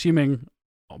 And I'm assuming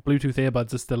Bluetooth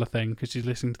earbuds are still a thing because she's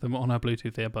listening to them on her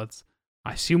Bluetooth earbuds.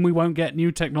 I assume we won't get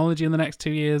new technology in the next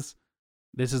 2 years.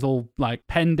 This is all like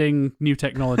pending new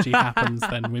technology happens,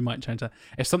 then we might change that.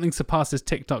 If something surpasses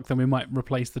TikTok, then we might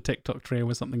replace the TikTok trio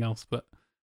with something else. But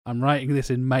I'm writing this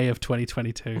in May of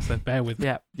 2022, so bear with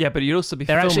me. Yeah, but you'd also be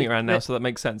They're filming actually- around now, they're- so that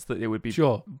makes sense that it would be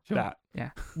Sure. that.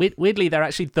 Yeah. Weirdly, they're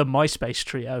actually the MySpace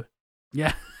trio.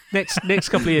 Yeah. Next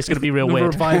couple of years is going to be real The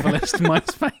weird. revivalist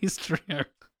MySpace trio.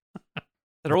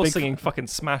 They're all Big- singing fucking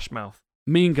Smash Mouth.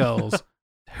 Mean Girls.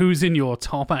 Who's in your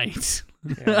top 8?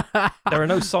 Yeah. There are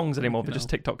no songs anymore, but You just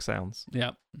know. TikTok sounds.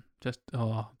 Yeah. Just,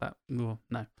 no.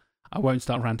 I won't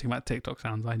start ranting about TikTok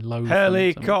sounds. I loathe them, so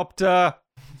Helicopter!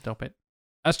 stop it.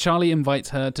 As Charlie invites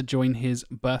her to join his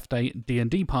birthday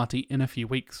D&D party in a few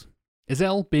weeks.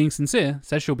 Iselle, being sincere,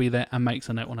 says she'll be there and makes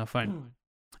a note on her phone.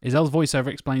 Iselle's voiceover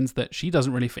explains that she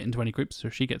doesn't really fit into any groups, so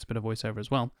she gets a bit of voiceover as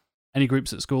well. Any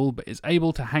groups at school, but is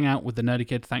able to hang out with the nerdy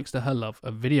kid thanks to her love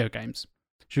of video games.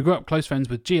 She grew up close friends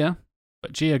with Gia,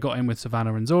 but Gia got in with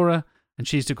Savannah and Zora, and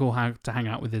she's too cool to hang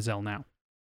out with Iselle now.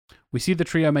 We see the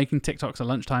trio making TikToks at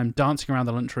lunchtime, dancing around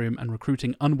the lunchroom, and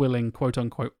recruiting unwilling,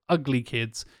 quote-unquote, ugly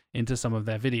kids into some of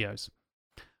their videos.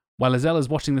 While Iselle is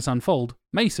watching this unfold,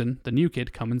 Mason, the new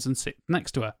kid, comes and sits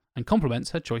next to her and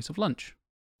compliments her choice of lunch.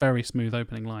 Very smooth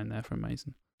opening line there from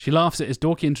Mason. She laughs at his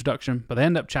dorky introduction, but they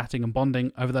end up chatting and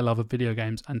bonding over their love of video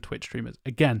games and Twitch streamers.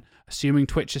 Again, assuming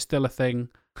Twitch is still a thing.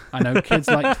 I know kids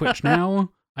like Twitch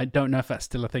now. I don't know if that's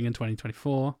still a thing in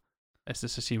 2024. Let's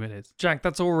just assume it is. Jack,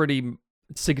 that's already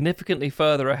significantly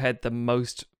further ahead than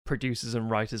most producers and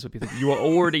writers would be thinking. You are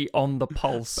already on the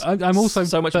pulse. I'm also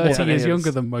so much more 30 than years it is.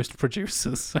 younger than most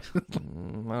producers. I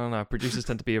don't know. Producers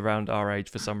tend to be around our age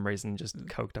for some reason, just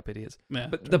coked up idiots. Yeah,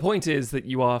 But the point is that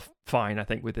you are fine, I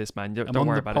think, with this, man. I'm Don't on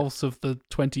worry the about pulse of the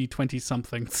 2020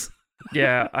 somethings. it.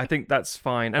 Yeah, I think that's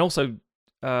fine. And also,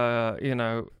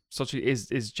 Sochi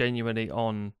is genuinely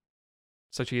on.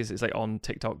 Sochi is like on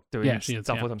TikTok doing Yeah, she is,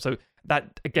 stuff yeah. with them. So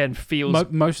that again feels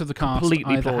Most of the cast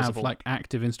completely either plausible. have like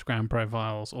active Instagram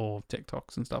profiles or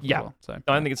TikToks and stuff Yeah. as well. So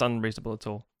I don't think it's unreasonable at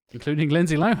all. including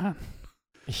Lindsay Lohan.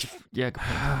 Yeah. good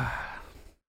point.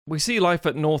 We see life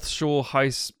at North Shore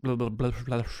High.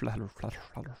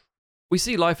 We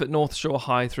see life at North Shore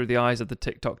High through the eyes of the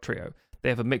TikTok trio. They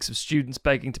have a mix of students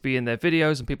begging to be in their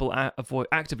videos and people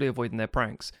actively avoiding their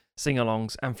pranks,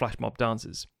 sing-alongs, and flash mob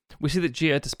dances. We see that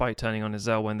Gia, despite turning on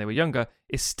Iselle when they were younger,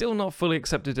 is still not fully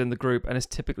accepted in the group and is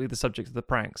typically the subject of the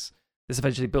pranks. This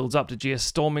eventually builds up to Gia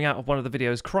storming out of one of the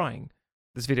videos crying.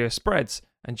 This video spreads,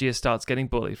 and Gia starts getting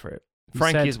bullied for it. You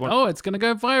Frankie said, is one. Oh, it's going to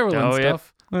go viral and Oh, yeah.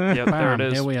 stuff. Yep, there Bam, it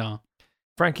is. Here we are.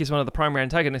 Frankie is one of the primary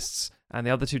antagonists, and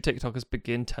the other two TikTokers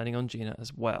begin turning on Gina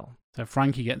as well. So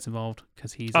Frankie gets involved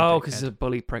because he's Because he's a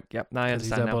bully prick. Yep, now I he's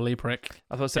understand a now. bully prick.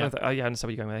 I thought, I understand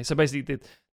where you're going with it. So basically,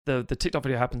 the TikTok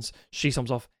video happens. She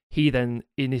storms off. He then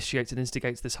initiates and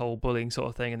instigates this whole bullying sort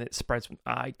of thing, and it spreads.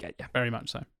 I get you. Very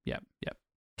much so. Yep.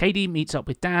 Katie meets up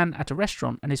with Dan at a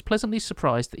restaurant and is pleasantly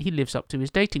surprised that he lives up to his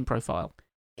dating profile.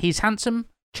 He's handsome,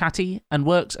 chatty, and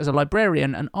works as a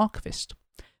librarian and archivist.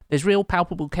 There's real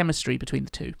palpable chemistry between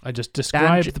the two. I just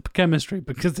described Dan- the chemistry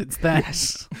because it's there.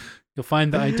 Yes. You'll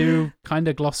find that I do kind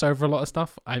of gloss over a lot of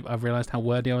stuff. I've realised how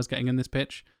wordy I was getting in this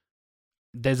pitch.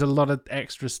 There's a lot of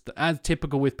extra, as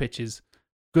typical with pitches.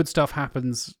 Good stuff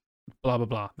happens, blah, blah,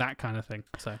 blah. That kind of thing.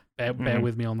 So bear Mhm.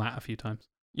 with me on that a few times.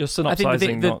 You're I think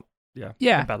synopsizing, the- not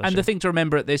Yeah, embellishing. and the thing to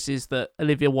remember at this is that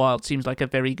Olivia Wilde seems like a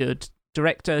very good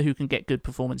director who can get good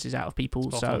performances out of people.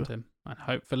 Spot So on, Tim. And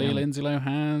hopefully Yeah. Lindsay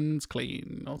Lohan's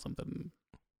clean or something.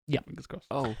 Yeah. Fingers crossed.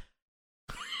 Oh,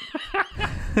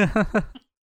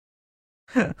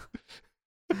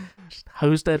 just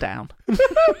hosed her down.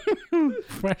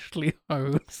 Freshly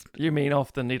hosed. you mean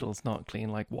off the needles, not clean,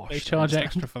 like wash. They charge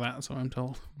extra for that, so I'm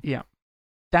told.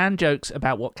 Dan jokes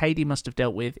about what Katie must have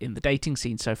dealt with in the dating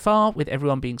scene so far, with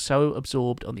everyone being so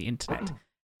absorbed on the internet.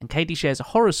 And Katie shares a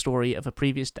horror story of a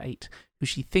previous date who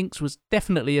she thinks was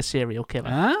definitely a serial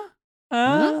killer.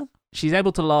 Huh? She's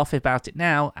able to laugh about it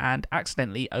now and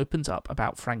accidentally opens up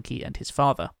about Frankie and his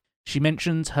father. She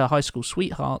mentions her high school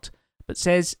sweetheart, but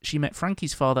says she met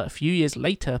Frankie's father a few years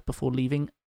later before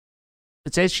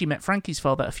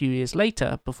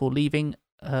leaving.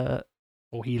 Or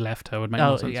Or he left her would make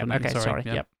more sense. yeah, wouldn't it? okay, sorry.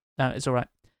 Yeah. Yep. No, it's all right.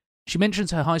 She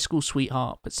mentions her high school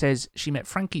sweetheart, but says she met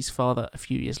Frankie's father a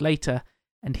few years later,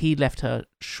 and he left her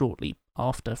shortly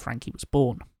after Frankie was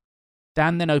born.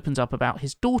 Dan then opens up about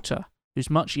his daughter, who's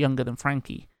much younger than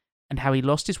Frankie, and how he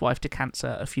lost his wife to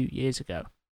cancer a few years ago.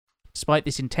 Despite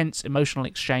this intense emotional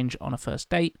exchange on a first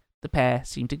date, the pair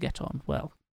seem to get on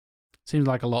well. Seems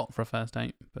like a lot for a first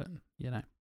date, but you know.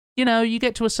 You know, you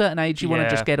get to a certain age, you want to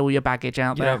just get all your baggage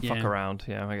out You there. don't fuck around.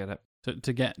 Yeah, I get it.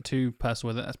 To get too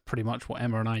personal with it, that's pretty much what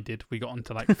Emma and I did. We got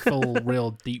onto like full,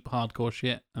 real, deep, hardcore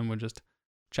shit, and we're just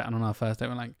chatting on our first date.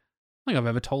 We're like, I don't think I've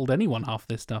ever told anyone half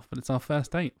this stuff, but it's our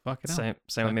first date. Fuck it Same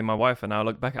with me and my wife. And now I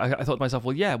look back, I thought to myself,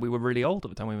 well, yeah, we were really old at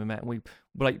the time we met. And we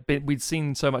were like, we'd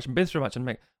seen so much and been through much. And I'm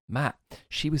like, Matt,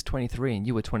 she was 23 and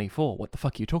you were 24. What the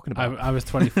fuck are you talking about? I was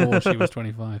 24, she was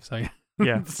 25, so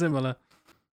yeah, similar.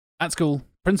 At school,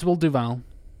 Principal Duval,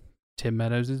 Tim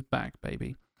Meadows is back,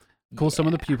 baby, calls some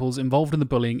of the pupils involved in the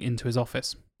bullying into his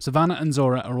office. Savannah and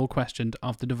Zora are all questioned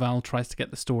after Duval tries to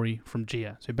get the story from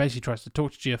Gia. So he basically tries to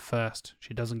talk to Gia first.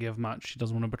 She doesn't give much. She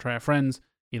doesn't want to betray her friends.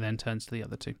 He then turns to the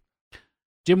other two.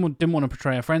 Jim didn't want to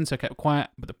betray her friends, so kept quiet,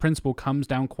 but the principal comes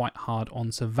down quite hard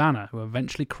on Savannah, who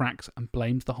eventually cracks and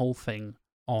blames the whole thing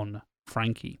on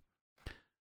Frankie.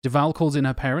 Duval calls in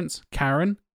her parents,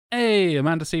 Karen. Hey,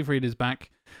 Amanda Seyfried is back.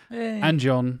 Hey. And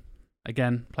John,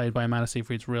 again, played by Amanda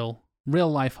Seyfried's real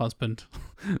life husband,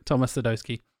 Thomas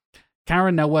Sadowski.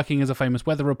 Karen now working as a famous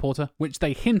weather reporter, which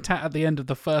they hint at the end of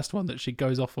the first one that she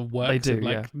goes off and works They do, in,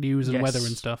 like yeah. news and Yes. weather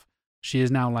and stuff. She is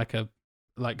now like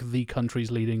the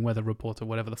country's leading weather reporter,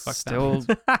 whatever the fuck that Still means.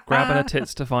 grabbing her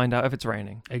tits to find out if it's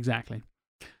raining. Exactly.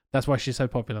 That's why she's so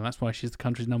popular. That's why she's the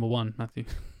country's number one, Matthew.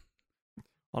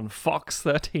 On Fox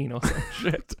 13 or some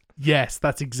shit. Yes,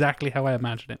 that's exactly how I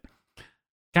imagine it.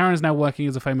 Karen is now working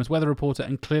as a famous weather reporter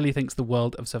and clearly thinks the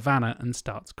world of Savannah and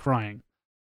starts crying.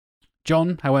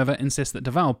 John, however, insists that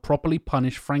Duval properly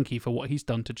punish Frankie for what he's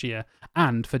done to Gia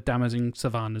and for damaging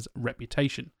Savannah's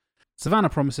reputation. Savannah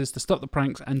promises to stop the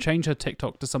pranks and change her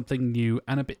TikTok to something new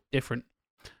and a bit different.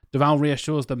 Duval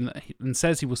reassures them and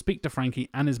says he will speak to Frankie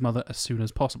and his mother as soon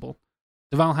as possible.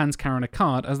 Duval hands Karen a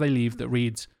card as they leave that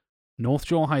reads, North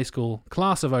Shore High School,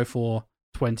 Class of 04,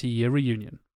 20-year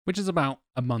reunion, which is about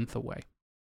a month away.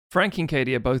 Frankie and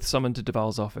Katie are both summoned to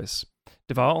Duval's office.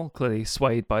 Duval, clearly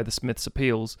swayed by the Smiths'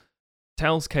 appeals,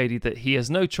 tells Katie that he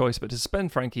has no choice but to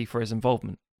suspend Frankie for his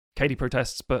involvement. Katie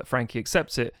protests, but Frankie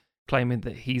accepts it, claiming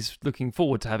that he's looking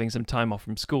forward to having some time off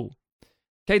from school.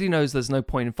 Katie knows there's no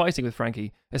point in fighting with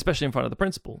Frankie, especially in front of the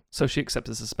principal, so she accepts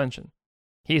the suspension.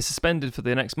 He is suspended for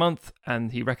the next month,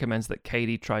 and he recommends that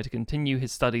Katie try to continue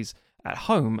his studies at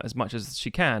home as much as she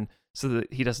can so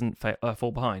that he doesn't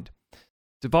fall behind.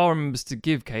 Duval remembers to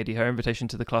give Katie her invitation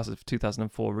to the class of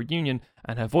 2004 reunion,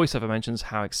 and her voiceover mentions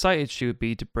how excited she would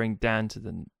be to bring Dan to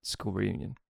the school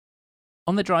reunion.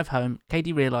 On the drive home,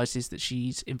 Katie realises that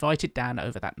she's invited Dan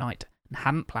over that night and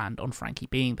hadn't planned on Frankie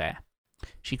being there.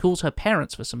 She calls her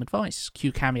parents for some advice.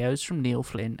 Cue cameos from Neil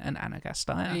Flynn and Anna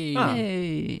Gasteyer.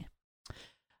 Hey.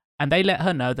 And they let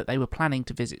her know that they were planning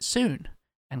to visit soon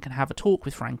and can have a talk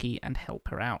with Frankie and help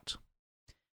her out.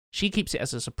 She keeps it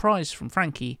as a surprise from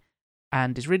Frankie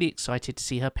and is really excited to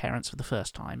see her parents for the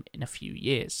first time in a few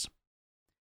years.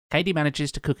 Katie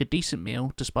manages to cook a decent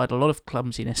meal despite a lot of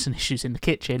clumsiness and issues in the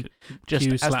kitchen, just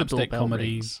Cue as the slapstick doorbell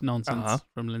comedy rings. nonsense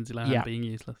from Lindsay Lohan being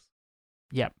useless.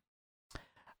 Yep.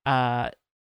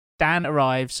 Dan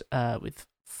arrives with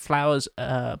flowers,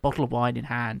 a bottle of wine in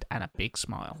hand, and a big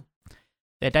smile.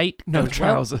 Their date No goes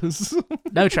well. trousers.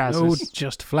 No trousers. No,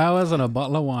 just flowers and a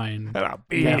bottle of wine. And a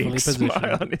Carefully big positioned.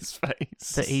 smile on his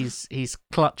face. That he's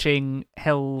clutching,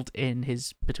 held in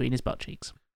between his butt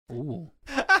cheeks. Ooh.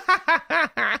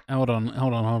 Hold on.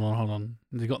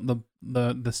 Has he got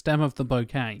the stem of the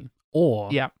bouquet or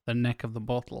Yeah. the neck of the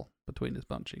bottle between his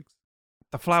butt cheeks?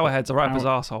 The flower heads are right up his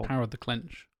arsehole. Power of the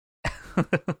clench.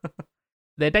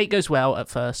 Their date goes well at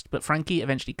first, but Frankie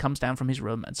eventually comes down from his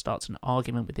room and starts an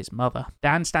argument with his mother.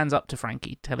 Dan stands up to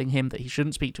Frankie, telling him that he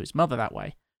shouldn't speak to his mother that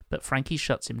way, but Frankie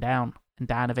shuts him down, and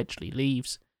Dan eventually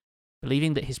leaves,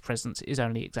 believing that his presence is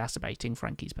only exacerbating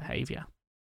Frankie's behaviour.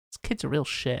 This kid's a real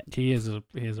shit. He is a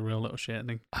real little shit, isn't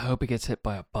he? I hope he gets hit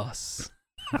by a bus.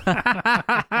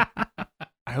 I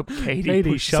hope Katie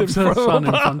pushes shoves him her from a son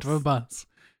in bus. front of a bus.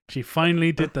 She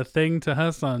finally did the thing to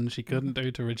her son she couldn't do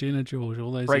to Regina George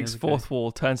all those Breaks years ago. fourth wall,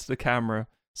 turns to the camera,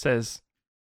 says,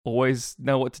 always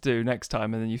know what to do next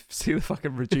time, and then you see the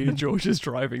fucking Regina George is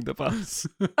driving the bus.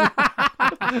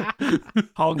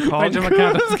 Honk, honk. Rachel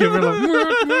McAdams giving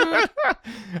her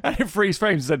And it freeze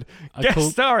frames and I guest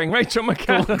called- starring Rachel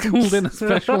McAdams. called in a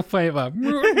special favour.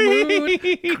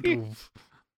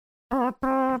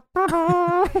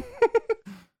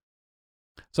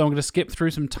 So I'm going to skip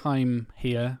through some time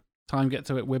here. Time gets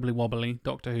a bit wibbly wobbly,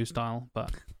 Doctor Who style,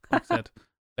 but like I said,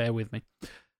 bear with me.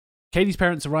 Katie's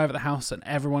parents arrive at the house and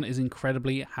everyone is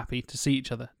incredibly happy to see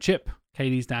each other. Chip,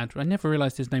 Katie's dad. I never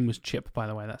realised his name was Chip, by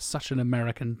the way. That's such an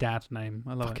American dad name.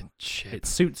 I love Fucking it. Chip. It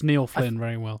suits Neil Flynn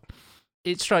very well.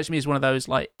 It strikes me as one of those,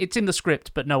 like, it's in the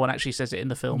script, but no one actually says it in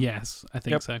the film. Yes, I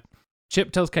think so.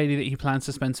 Chip tells Katie that he plans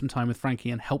to spend some time with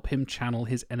Frankie and help him channel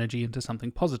his energy into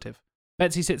something positive.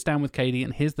 Betsy sits down with Katie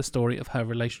and hears the story of her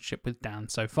relationship with Dan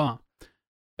so far.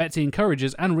 Betsy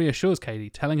encourages and reassures Katie,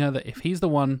 telling her that if he's the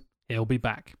one, he'll be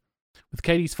back. With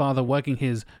Katie's father working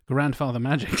his grandfather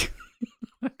magic...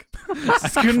 I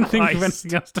couldn't think of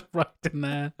anything else to write in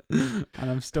there, and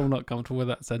I'm still not comfortable with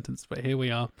that sentence, but here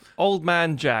we are. Old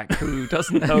man Jack, who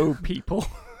doesn't know people.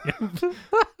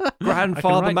 I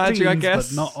Grandfather can write magic, I teens,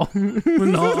 guess. but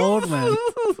not old man.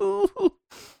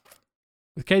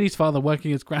 With Katie's father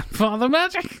working his grandfather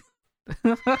magic.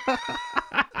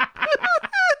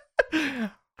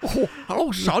 Oh,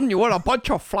 hello, son. You want a bunch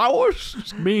of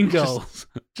flowers? Mean Girls.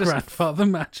 Grandfather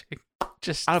magic.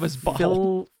 Just Out of his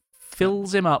bottle.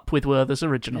 fills him up with Werther's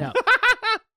original. Yeah.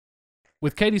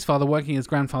 With Katie's father working his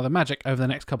grandfather magic over the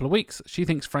next couple of weeks, she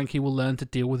thinks Frankie will learn to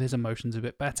deal with his emotions a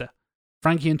bit better.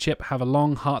 Frankie and Chip have a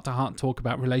long heart-to-heart talk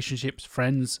about relationships,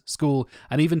 friends, school,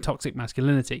 and even toxic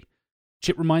masculinity.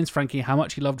 Chip reminds Frankie how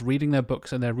much he loved reading their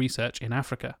books and their research in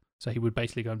Africa, so he would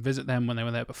basically go and visit them when they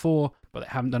were there before, but they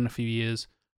haven't done in a few years,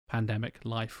 pandemic,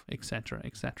 life, etc.,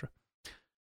 etc.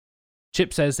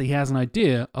 Chip says that he has an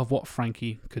idea of what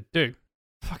Frankie could do.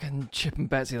 Fucking Chip and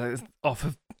Betsy, like off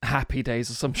of Happy Days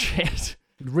or some shit.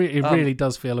 It really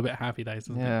does feel a bit Happy Days,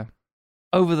 doesn't it? Yeah.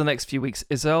 Over the next few weeks,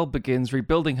 Iselle begins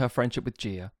rebuilding her friendship with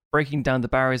Gia, breaking down the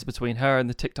barriers between her and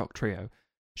the TikTok trio.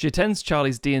 She attends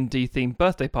Charlie's D&D themed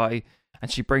birthday party,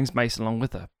 and she brings Mason along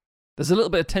with her. There's a little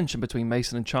bit of tension between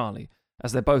Mason and Charlie,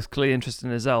 as they're both clearly interested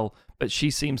in Iselle, but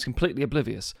she seems completely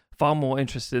oblivious, far more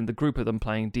interested in the group of them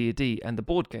playing D&D and the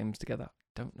board games together.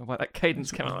 Don't know why that cadence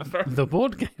came out of my throat. The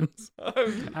board games.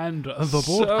 And the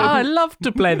board Oh, I love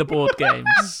to play the board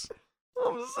games.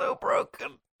 I'm so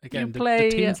broken. Again, You do play-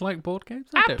 teens like board games?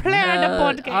 I don't play know. the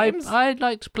board games. I'd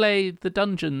like to play the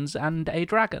Dungeons and a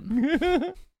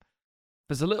Dragon.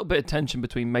 There's a little bit of tension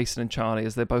between Mason and Charlie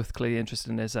as they're both clearly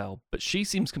interested in Iselle, but she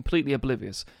seems completely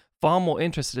oblivious, far more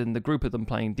interested in the group of them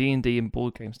playing D&D and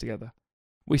board games together.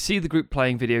 We see the group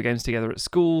playing video games together at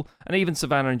school, and even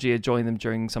Savannah and Gia join them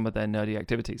during some of their nerdy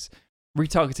activities,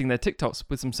 retargeting their TikToks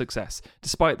with some success,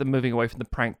 despite them moving away from the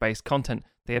prank-based content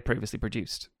they had previously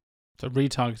produced. So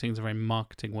retargeting is a very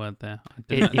marketing word there. I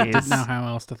It didn't is. know how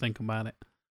else to think about it.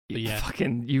 But yeah.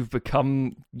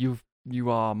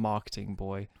 You are marketing,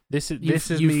 boy. This is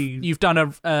me. You've done a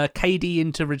KD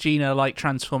into Regina like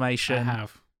transformation. I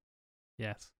have.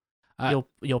 Yes.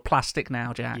 You're plastic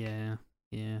now, Jack.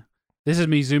 Yeah. This is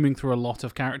me zooming through a lot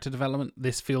of character development.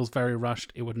 This feels very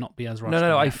rushed. It would not be as rushed. No, in the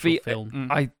I actual feel. film.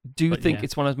 I do But think yeah.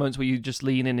 it's one of those moments where you just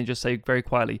lean in and just say very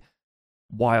quietly,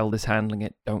 "Wild is handling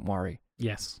it. Don't worry."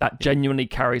 Yes. That genuinely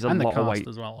carries a and the lot of cast weight.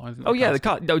 as well. I think Oh yeah, the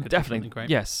cast cast. No, are definitely. great.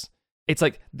 Yes, it's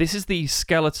like this is the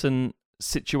skeleton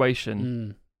situation.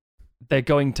 Mm. They're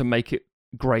going to make it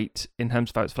great in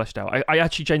terms of how it's fleshed out. I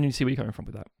actually genuinely see where you're coming from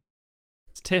with that.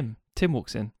 It's Tim. Tim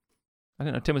walks in. I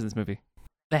didn't know Tim was in this movie.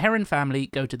 The Heron family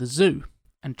go to the zoo,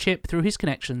 and Chip, through his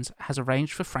connections, has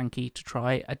arranged for Frankie to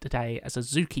try a day as a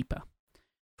zookeeper.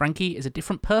 Frankie is a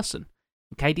different person,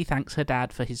 and Katie thanks her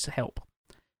dad for his help.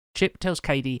 Chip tells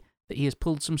Katie that he has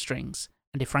pulled some strings,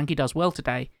 and if Frankie does well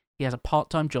today, he has a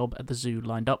part-time job at the zoo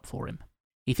lined up for him.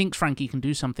 He thinks Frankie can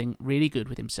do something really good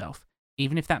with himself,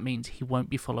 even if that means he won't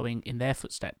be following in their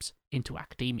footsteps into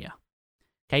academia.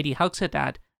 Katie hugs her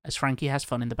dad as Frankie has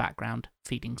fun in the background,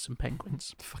 feeding some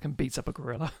penguins. Fucking beats up a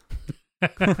gorilla.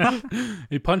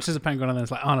 He punches a penguin and then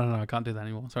it's like, oh no, I can't do that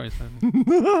anymore. Sorry.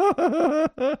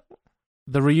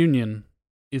 The reunion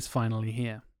is finally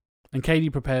here, and Katie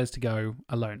prepares to go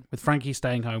alone, with Frankie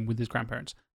staying home with his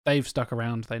grandparents. They've stuck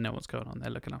around, they know what's going on,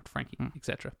 they're looking after Frankie,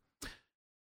 etc.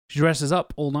 She dresses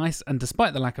up all nice, and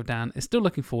despite the lack of Dan, is still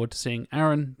looking forward to seeing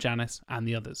Aaron, Janice, and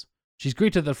the others. She's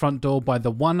greeted at the front door by the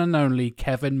one and only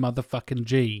Kevin motherfucking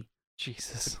G,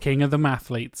 Jesus. king of the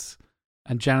mathletes,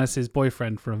 and Janice's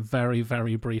boyfriend for a very,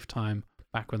 very brief time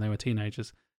back when they were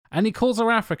teenagers. And he calls her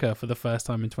Africa for the first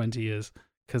time in 20 years.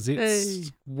 Because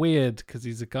it's weird, because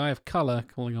he's a guy of colour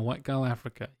calling a white girl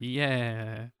Africa.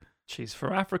 Yeah. She's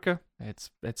from Africa. It's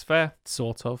fair.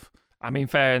 Sort of. I mean,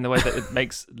 fair in the way that it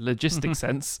makes logistic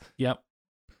sense. Yep.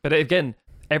 But again,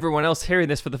 everyone else hearing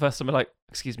this for the first time are like,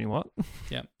 excuse me, what?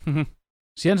 Yep.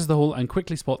 She enters the hall and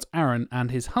quickly spots Aaron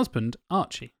and his husband,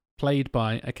 Archie, played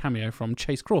by a cameo from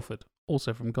Chase Crawford,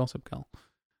 also from Gossip Girl.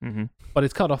 Mm-hmm. But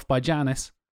it's cut off by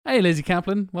Janice. Hey, Lizzie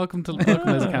Kaplan. Welcome,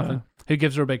 Lizzie Kaplan, who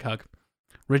gives her a big hug.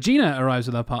 Regina arrives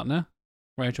with her partner.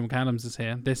 Rachel McAdams is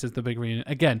here. This is the big reunion.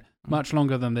 Again, much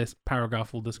longer than this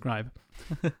paragraph will describe.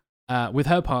 With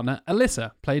her partner,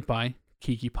 Alyssa, played by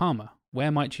Keke Palmer.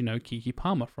 Where might you know Keke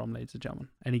Palmer from, ladies and gentlemen?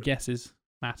 Any guesses,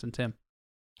 Matt and Tim?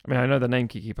 I mean, I know the name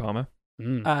Keke Palmer.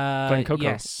 Playing Coco.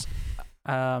 Yes.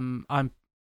 I'm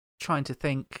trying to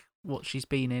think what she's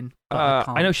been in. But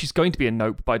I know she's going to be in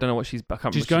Nope, but I don't know what she's. I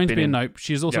can't She's remember what going to be in been Nope.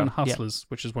 She's also Yeah. in Hustlers,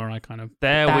 which is where I kind of...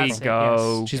 There we That's it,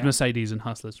 go. yes. She's Yeah. Mercedes in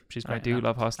Hustlers. She's great I in do that.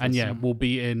 love Hustlers. And yeah, will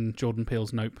be in Jordan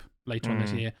Peele's Nope later on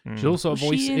this year. She's mm. also a Was she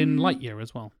voice in in- Lightyear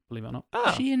as well, believe it or not.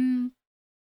 Is she in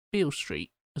Beale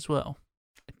Street as well?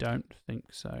 I don't think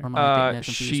so. Or am I getting her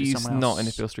confused with She's someone not in else?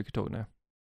 If Bill Street Could Talk now.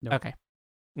 Nope. Okay.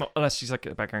 Not unless she's like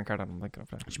a background character. I'm thinking of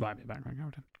her. She might be a background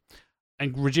character.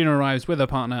 And Regina arrives with her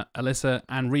partner, Alyssa,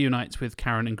 and reunites with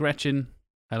Karen and Gretchen.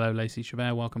 Hello, Lacey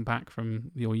Chabert. Welcome back from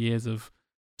your years of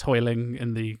toiling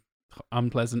in the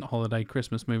unpleasant holiday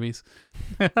Christmas movies.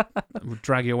 We'll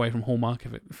drag you away from Hallmark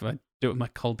if I do it with my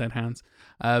cold, dead hands.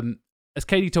 As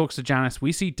Katie talks to Janice,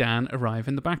 we see Dan arrive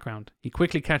in the background. He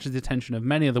quickly catches the attention of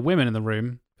many of the women in the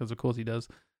room, because of course he does,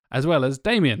 as well as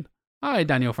Damien. Hi,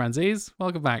 Daniel Franzese.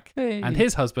 Welcome back. Hey. And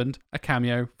his husband, a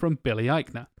cameo from Billy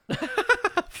Eichner.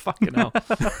 Fucking hell.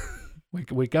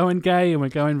 We're going gay, and we're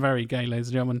going very gay, ladies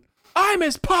and gentlemen. I'm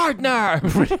his partner.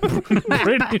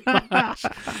 Pretty much.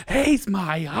 He's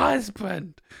my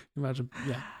husband. Imagine,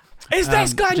 yeah. Is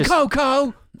this Glen just-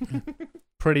 Coco?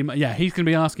 Pretty much, yeah. He's going to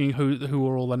be asking who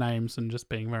are all the names and just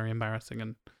being very embarrassing.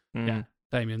 And yeah,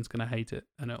 Damien's going to hate it,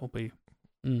 and it'll be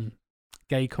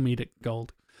gay comedic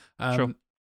gold. Sure.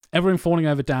 Everyone falling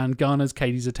over Dan garners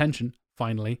Katie's attention,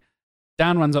 finally.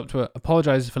 Dan runs up to her,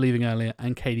 apologizes for leaving earlier,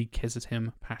 and Katie kisses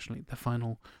him passionately. The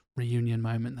final reunion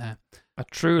moment there. A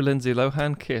true Lindsay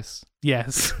Lohan kiss.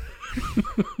 Yes.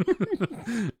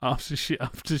 after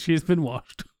she's been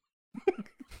washed.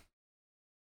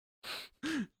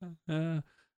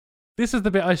 This is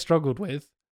the bit I struggled with.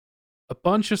 A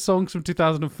bunch of songs from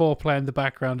 2004 play in the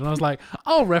background, and I was like,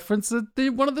 I'll reference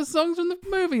one of the songs from the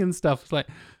movie and stuff. It's like,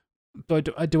 do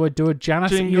I do a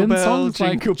Janice Jingle Ian bell, song?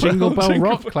 jingle Like Jingle bell, Bell jingle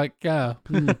Rock? bell. Like, yeah,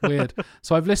 weird.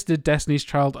 So I've listed Destiny's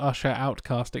Child, Usher,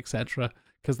 Outkast, etc.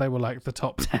 because they were like the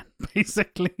top 10,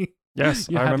 basically. Yes,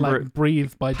 You I had remember like it.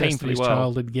 Breathe by painfully Destiny's well.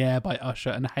 Child and Yeah by Usher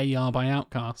and Hey Ya by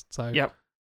Outkast. So Yep.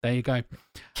 there you go.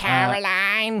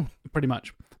 Caroline. Pretty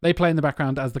much. They play in the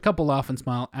background as the couple laugh and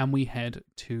smile, and we head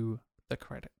to the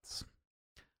credits.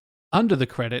 Under the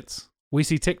credits, we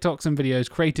see TikToks and videos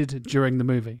created during the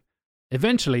movie,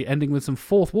 eventually ending with some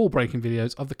fourth wall breaking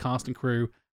videos of the cast and crew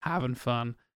having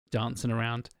fun, dancing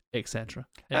around, etc.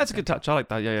 That's a good touch. I like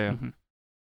that. Yeah. Mhm.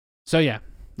 So yeah,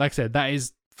 like I said, that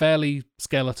is fairly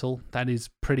skeletal. That is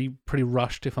pretty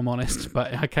rushed, if I'm honest.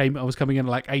 But I was coming in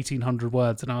at like 1,800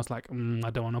 words, and I was like, I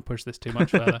don't want to push this too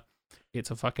much further.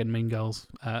 It's a fucking Mean Girls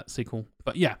sequel.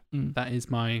 But yeah, that is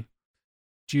my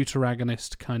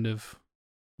deuteragonist kind of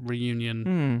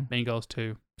reunion Mean Girls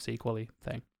 2 sequel-y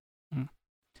thing.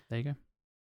 There you go.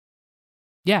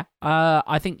 Yeah,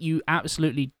 I think you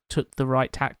absolutely took the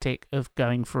right tactic of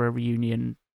going for a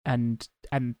reunion and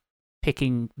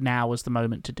picking now as the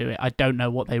moment to do it. I don't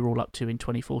know what they were all up to in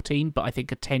 2014, but I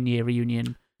think a 10-year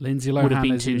reunion Lindsay would have Lohan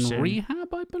been is too in soon.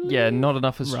 rehab, I believe. Yeah, not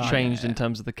enough has Right. changed in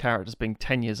terms of the characters being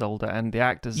 10 years older and the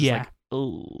actors. Is Yeah. like,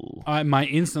 oh. My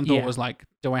instant thought Yeah. was like,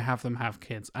 do I have them have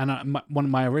kids? And one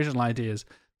of my original ideas,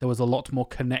 there was a lot more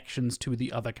connections to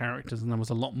the other characters, and there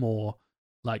was a lot more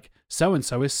like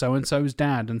so-and-so is so-and-so's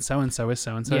dad, and so-and-so is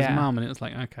so-and-so's Yeah. mum, and it was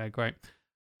like, okay, great.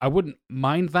 I wouldn't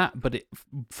mind that, but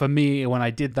for me, when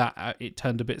I did that, it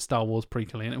turned a bit Star Wars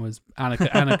prequel, and it was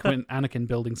Anakin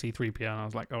building C-3PO, and I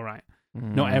was like, all right,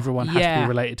 not everyone has to Yeah. be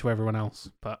related to everyone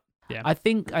else, but yeah. I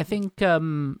think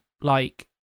like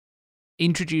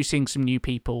introducing some new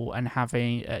people and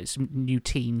having some new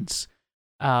teens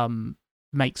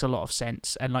makes a lot of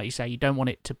sense. And like you say, you don't want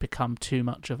it to become too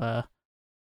much of a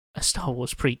Star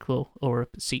Wars prequel or a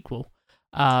sequel.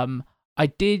 I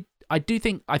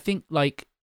think like,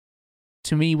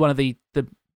 to me, one of the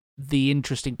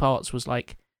interesting parts was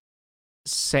like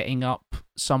setting up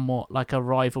somewhat like a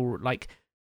rival, like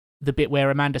the bit where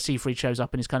Amanda Seyfried shows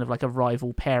up and is kind of like a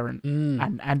rival parent,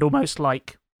 and almost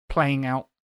like playing out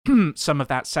some of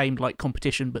that same like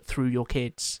competition but through your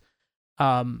kids.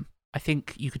 I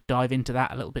think you could dive into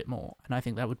that a little bit more, and I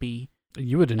think that would be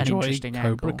You would enjoy interesting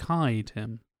Cobra angle. Kai,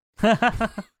 Tim.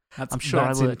 I'm sure I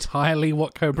that's would. entirely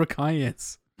what Cobra Kai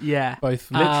is. Yeah.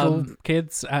 Both literal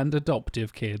kids and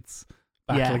adoptive kids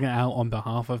battling it out on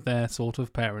behalf of their sort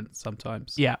of parents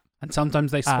sometimes. Yeah. And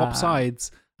sometimes they swap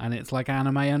sides, and it's like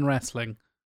anime and wrestling.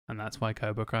 And that's why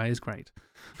Cobra Kai is great.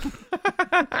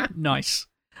 Nice.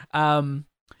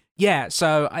 Yeah,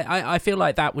 so I feel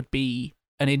like that would be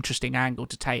an interesting angle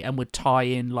to take and would tie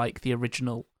in like the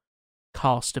original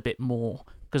cast a bit more,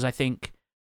 because I think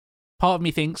part of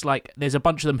me thinks like there's a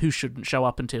bunch of them who shouldn't show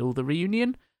up until the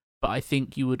reunion, but I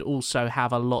think you would also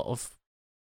have a lot of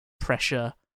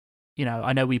pressure. You know,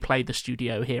 I know we play the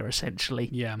studio here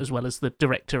essentially, as well as the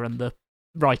director and the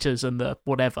writers and the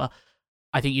whatever.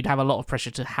 I think you'd have a lot of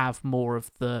pressure to have more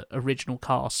of the original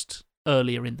cast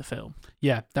earlier in the film.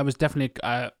 Yeah, that was definitely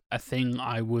a thing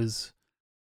I was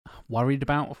worried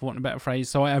about, for want of a better phrase.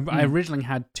 So I originally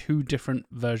had two different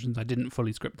versions. I didn't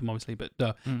fully script them, obviously,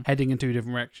 but heading in two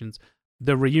different directions.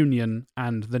 The reunion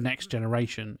and the next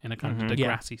generation in a kind of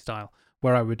Degrassi style,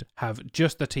 where I would have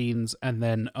just the teens and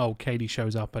then, Katie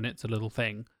shows up and it's a little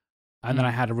thing. And then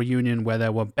I had a reunion where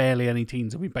there were barely any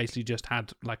teens and we basically just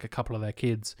had like a couple of their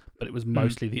kids, but it was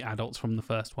mostly the adults from the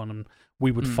first one. And we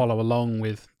would follow along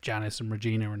with Janice and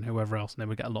Regina and whoever else, and they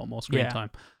would get a lot more screen time.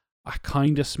 I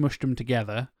kind of smushed them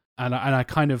together, and I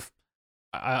kind of...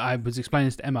 I was explaining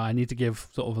this to Emma, I need to give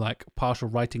sort of like partial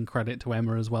writing credit to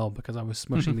Emma as well, because I was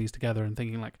smushing these together and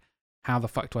thinking like, how the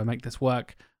fuck do I make this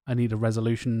work? I need a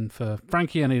resolution for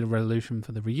Frankie, I need a resolution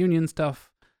for the reunion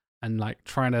stuff, and like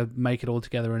trying to make it all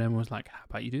together. And Emma was like, how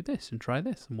about you do this and try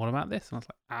this? And what about this? And I was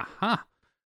like, aha.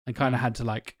 And kind of had to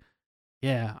like,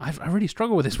 I really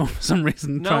struggle with this one for some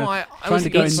reason. Trying to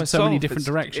go in so many different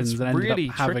directions, and ended really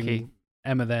up having tricky.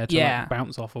 Emma there to like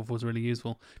bounce off of was really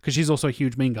useful, because she's also a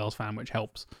huge Mean Girls fan, which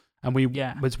helps. And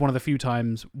was one of the few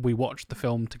times we watched the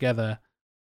film together,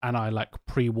 and I like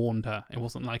pre-warned her. It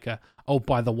wasn't like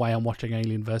by the way, I'm watching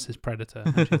Alien versus Predator.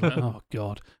 And she was like, oh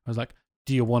god. I was like,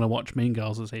 do you want to watch Mean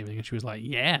Girls this evening? And she was like,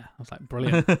 yeah. I was like,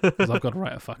 brilliant, because I've got to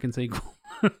write a fucking sequel.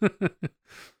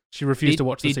 She refused to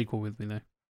watch the sequel with me though.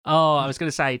 Oh, I was going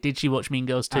to say, did she watch Mean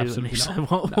Girls too? Absolutely So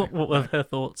not. what were her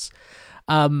thoughts?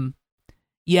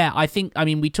 I think,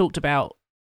 we talked about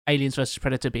Aliens vs.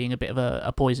 Predator being a bit of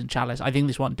a poison chalice. I think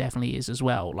this one definitely is as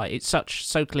well. Like, it's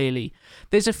so clearly...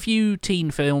 There's a few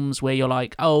teen films where you're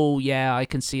like, oh, yeah, I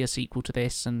can see a sequel to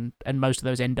this, and most of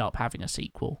those end up having a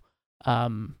sequel.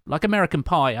 Like American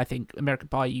Pie, I think. American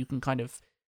Pie, you can kind of...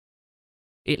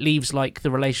 It leaves, like, the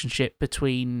relationship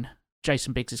between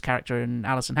Jason Biggs' character and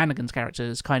Alison Hannigan's character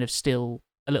is kind of still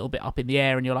a little bit up in the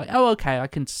air, and you're like, oh, okay, I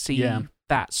can see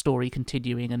that story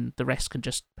continuing, and the rest can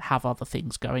just have other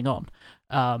things going on.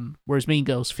 Whereas Mean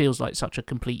Girls feels like such a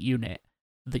complete unit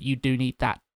that you do need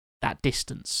that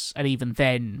distance. And even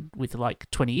then, with like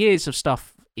 20 years of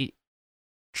stuff,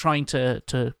 trying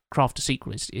to craft a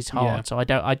sequel is hard. Yeah. So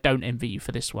I don't envy you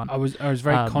for this one. I was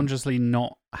very consciously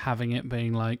not having it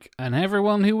being like, and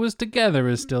everyone who was together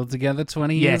is still together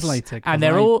 20 years later. And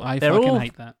I fucking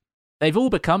hate that. They've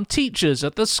all become teachers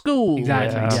at the school.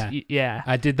 Exactly. Yeah.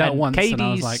 I did that once, Katie's and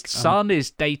I was like, son is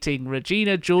dating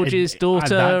Regina George's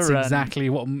daughter. That's exactly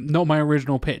what, not my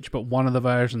original pitch, but one of the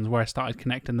versions where I started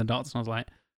connecting the dots, and I was like,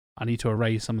 I need to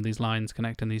erase some of these lines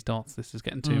connecting these dots. This is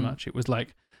getting too much. It was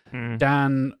like,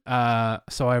 Dan,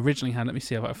 so I originally had, let me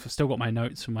see, I've still got my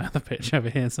notes from my other pitch over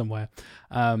here somewhere.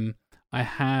 I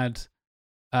had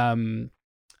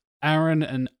Aaron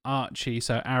and Archie.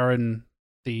 So Aaron,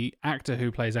 the actor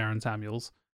who plays Aaron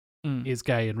Samuels, is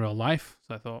gay in real life.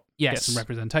 So I thought, get some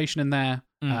representation in there,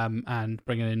 and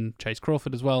bringing in Chase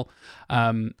Crawford as well.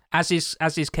 As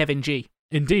is Kevin G.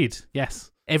 Indeed,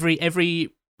 yes. Every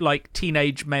like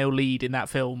teenage male lead in that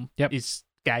film is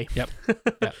gay. Yep.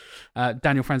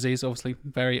 Daniel Franzese, obviously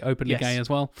very openly gay as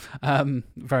well.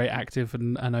 Very active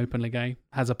and openly gay.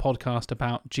 Has a podcast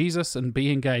about Jesus and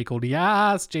being gay called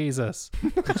Yes Jesus,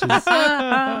 which is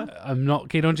I'm not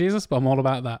keen on Jesus, but I'm all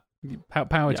about that.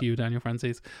 Power to you, Daniel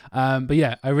Franzese. But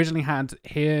yeah, I originally had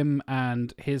him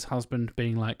and his husband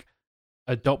being like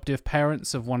adoptive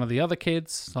parents of one of the other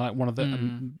kids, so like one of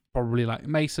the probably like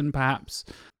Mason perhaps.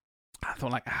 I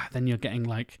thought like then you're getting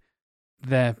like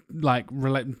there's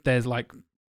like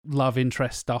love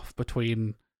interest stuff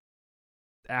between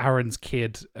Aaron's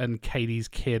kid and Katie's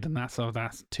kid, and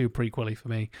that's too prequely for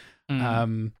me.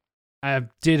 I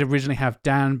did originally have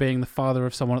Dan being the father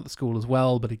of someone at the school as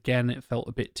well, but again it felt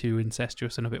a bit too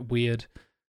incestuous and a bit weird.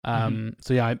 So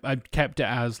yeah, I kept it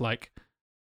as like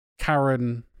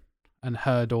Karen and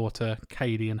her daughter,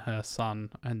 Katie and her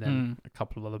son, and then a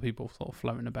couple of other people sort of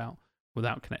floating about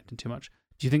without connecting too much.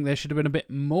 Do you think there should have been a bit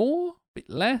more, a bit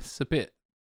less, a bit...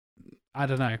 I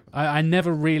don't know. I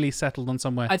never really settled on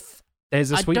somewhere.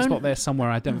 There's a sweet spot there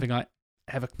somewhere. I don't think I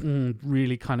ever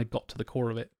really kind of got to the core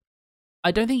of it.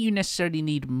 I don't think you necessarily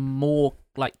need more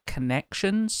like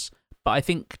connections, but I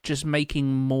think just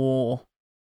making more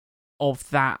of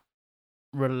that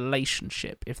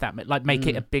relationship, if that like make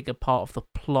it a bigger part of the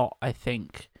plot. I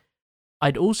think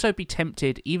I'd also be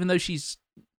tempted, even though she's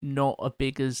not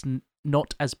as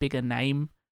not as big a name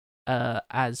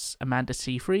as Amanda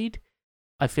Seyfried,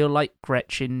 I feel like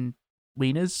Gretchen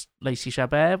Wieners, Lacey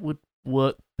Chabert, would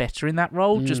work better in that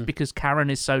role, just because Karen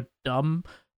is so dumb,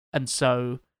 and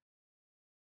so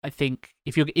I think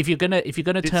if you're gonna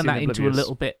turn that into a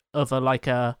little bit of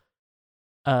a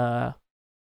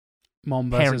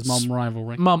mom versus mom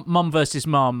rivalry, mom versus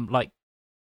mom, like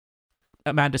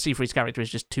Amanda Seyfried's character is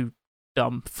just too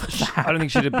dumb for that. I don't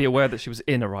think she'd be aware that she was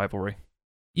in a rivalry.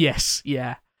 Yes,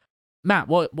 yeah. Matt,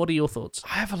 what are your thoughts?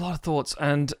 I have a lot of thoughts,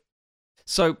 and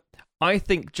so I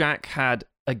think Jack had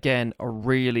again a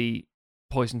really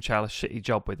Poison Chalice shitty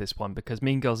job with this one, because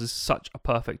Mean Girls is such a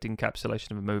perfect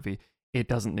encapsulation of a movie. It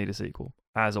doesn't need a sequel,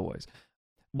 as always.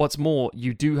 What's more,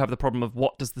 you do have the problem of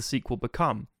what does the sequel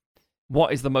become?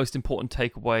 What is the most important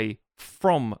takeaway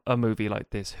from a movie like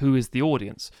this? Who is the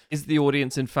audience? Is the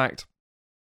audience, in fact,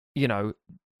 the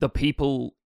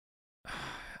people...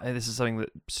 And this is something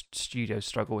that studios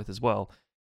struggle with as well.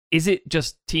 Is it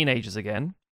just teenagers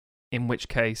again? In which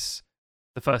case,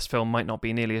 the first film might not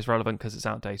be nearly as relevant because it's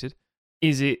outdated.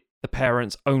 Is it the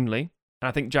parents only? And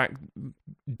I think Jack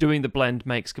doing the blend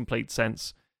makes complete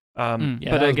sense.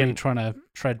 But again, trying to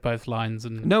tread both lines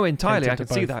and no, entirely, I can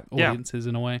see that. Audiences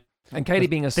in a way. And Katie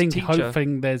being a teacher,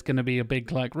 hoping there's going to be a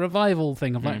big revival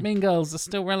thing of Mean Girls are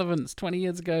still relevant. It's 20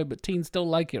 years ago, but teens still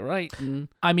like it, right? And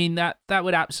I mean that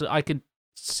would absolutely. I could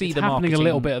see it's the happening marketing a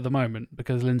little bit at the moment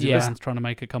because Lindsay Lohan's trying to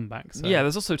make a comeback. So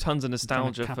there's also tons of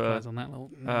nostalgia for. On that little,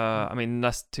 I mean,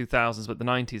 less 2000s, but the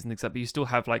 90s and things like that. But you still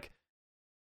have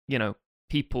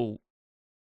people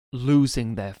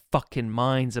losing their fucking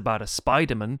minds about a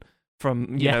Spider-Man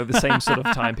from the same sort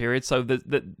of time period. So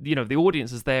the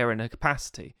audience is there in a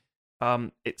capacity.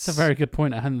 It's a very good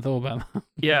point. I hadn't thought about that.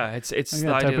 Yeah, it's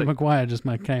the idea. Tobey Maguire just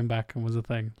came back and was a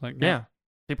thing.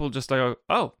 People just go,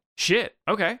 oh shit,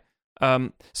 okay.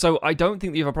 So I don't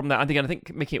think that you have a problem there. I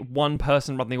think making it one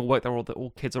person rather than they all work there, or that all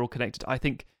kids are all connected. I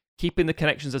think keeping the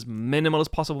connections as minimal as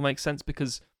possible makes sense,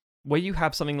 because where you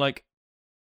have something like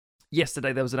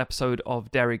yesterday, there was an episode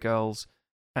of Derry Girls,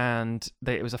 and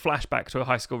it was a flashback to a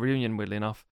high school reunion, weirdly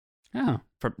enough. Oh.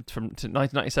 From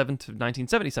 1997 to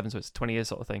 1977, so it's a 20 years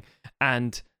sort of thing.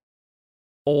 And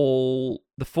all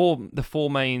the four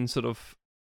main sort of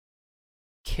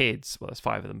kids, well, there's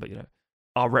 5 of them, but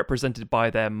are represented by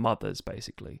their mothers,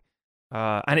 basically.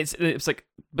 And it's like,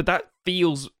 but that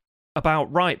feels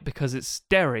about right because it's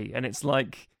Derry, and it's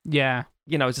like, yeah,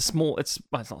 it's not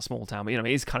a small town, but it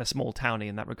is kind of small towny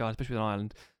in that regard, especially with an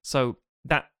island. So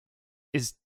that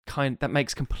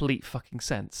makes complete fucking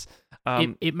sense.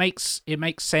 It makes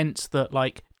sense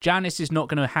that Janice is not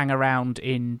going to hang around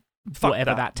in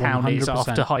whatever that town 100%. Is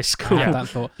after high school. Yeah, that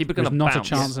thought. There's not a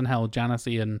chance in hell Janice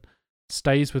Ian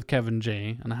stays with Kevin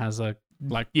G and has a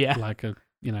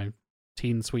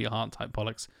teen sweetheart type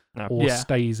bollocks, or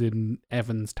stays in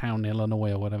Evanstown,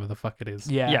 Illinois, or whatever the fuck it is.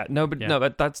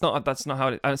 But that's not how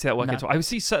I don't see that working at all. I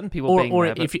see certain people being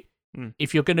there,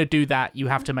 if you're going to do that, you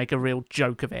have to make a real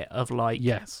joke of it, of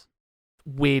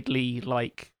weirdly,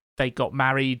 they got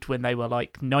married when they were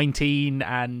 19,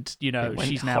 and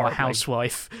she's now a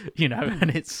housewife,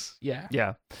 and it's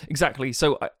yeah, exactly.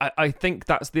 So I think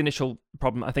that's the initial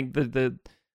problem. I think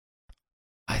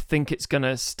I think it's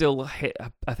gonna still hit.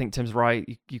 I think Tim's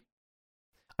right.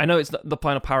 I know it's not, the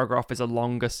final paragraph is a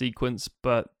longer sequence,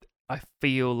 but I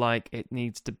feel like it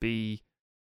needs to be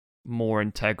more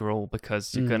integral,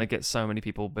 because you're gonna get so many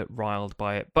people a bit riled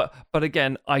by it. But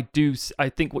again, I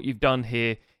think what you've done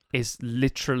here is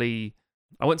literally,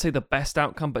 I wouldn't say the best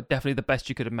outcome, but definitely the best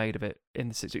you could have made of it in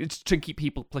the situation. It's to keep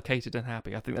people placated and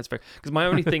happy. I think that's very, because my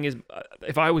only thing is,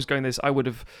 if I was going this, I would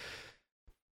have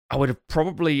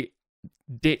probably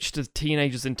ditched the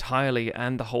teenagers entirely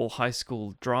and the whole high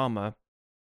school drama,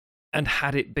 and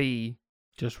had it be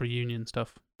just reunion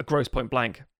stuff. A Grosse Pointe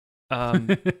Blank.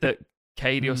 That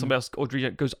Katie or somebody else, Audrey,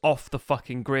 goes off the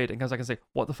fucking grid and comes back and say,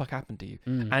 what the fuck happened to you?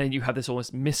 And then you have this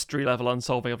almost mystery level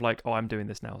unsolving of I'm doing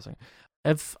this now. So,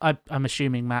 I'm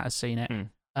assuming Matt has seen it.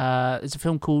 There's a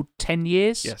film called 10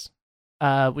 Years. Yes.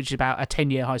 Which is about a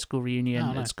 10-year high school reunion.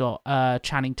 Oh, no. It's got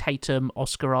Channing Tatum,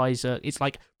 Oscar Isaac. It's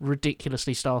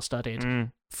ridiculously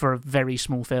star-studded for a very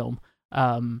small film.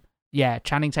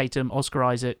 Channing Tatum, Oscar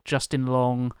Isaac, Justin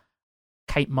Long,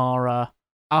 Kate Mara,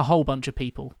 a whole bunch of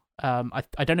people. I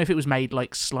don't know if it was made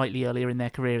slightly earlier in their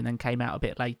career and then came out a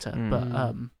bit later,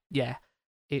 but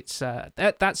it's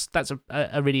that's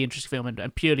a really interesting film,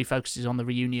 and purely focuses on the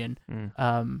reunion.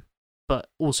 But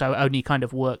also only kind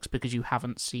of works because you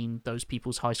haven't seen those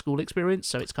people's high school experience,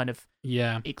 so it's kind of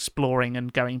exploring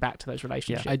and going back to those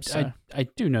relationships. I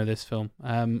do know this film.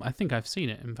 I think I've seen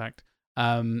it, in fact.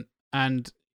 And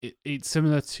it's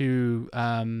similar to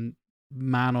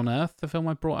Man on Earth, the film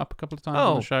I brought up a couple of times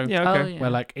on the show. Yeah, okay. yeah. Where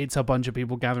like it's a bunch of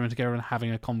people gathering together and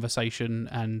having a conversation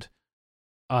and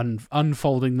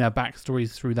unfolding their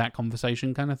backstories through that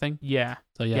conversation kind of thing. Yeah.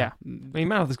 So yeah. Yeah. I mean,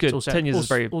 Man on Earth is good. It's also- 10 years is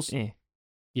also- very... also- eh.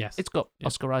 Yes. It's got Yeah.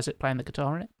 Oscar Isaac playing the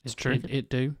guitar in it. It's true. It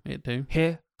do.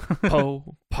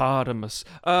 Hippopotamus.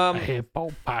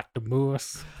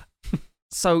 Hippopotamus.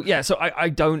 So I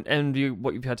don't envy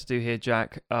what you've had to do here,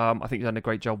 Jack. I think you've done a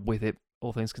great job with it,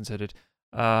 all things considered.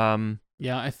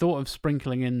 Yeah, I thought of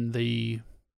sprinkling in the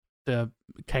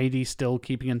Katie still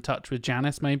keeping in touch with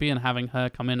Janice maybe, and having her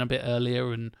come in a bit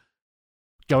earlier and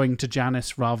going to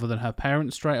Janice rather than her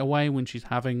parents straight away when she's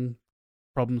having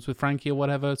problems with Frankie or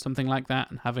whatever, something like that,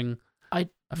 and having a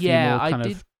few more kind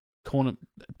of corner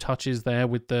touches there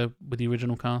with the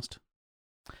original cast.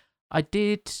 I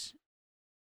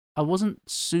wasn't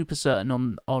super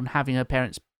certain on having her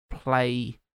parents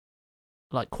play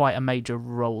like quite a major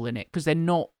role in it, because they're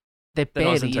They're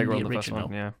barely not in integral the in the first original.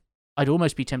 one, yeah. I'd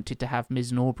almost be tempted to have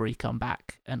Ms. Norbury come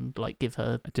back and like give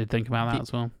her, I did think about that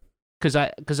as well.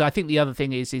 because I think the other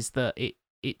thing is that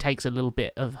it takes a little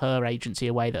bit of her agency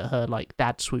away, that her like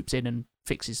dad swoops in and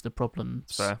fixes the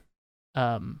problems. Fair.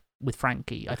 With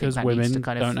Frankie, I think Because that needs women to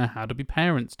kind of don't know how to be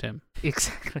parents, Tim.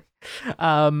 exactly.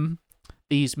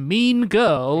 These mean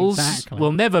girls Exactly.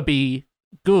 will never be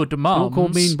good It's moms. not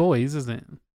called Mean Boys, is it?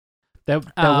 There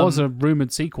was a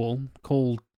rumoured sequel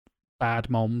called Bad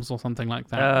Moms or something like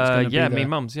that. It's gonna be Mean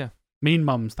Mums, yeah. Mean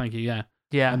Mums, thank you, yeah.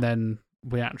 Yeah. And then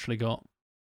we actually got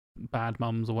Bad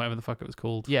Mums or whatever the fuck it was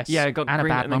called. Yes. Yeah, it got and a green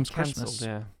Bad and then Mom's cancelled,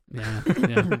 Christmas.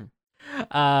 yeah.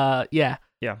 Yeah. Yeah.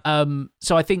 Yeah.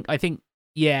 So I think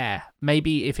yeah,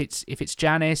 maybe if it's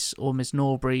Janice or Miss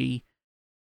Norbury,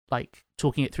 like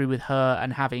talking it through with her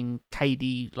and having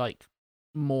Katie like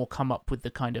more come up with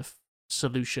the kind of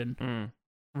solution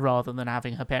rather than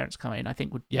having her parents come in, I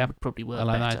think would probably work I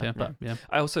like better. that idea. But Yeah.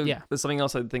 I also, there's something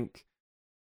else I think,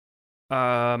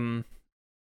 from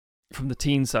the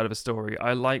teen side of a story,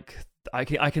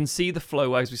 I can see the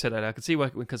flow, as we said earlier. I can see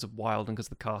working because of Wild and because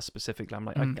of the cast specifically. I'm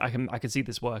like, I can see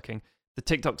this working. The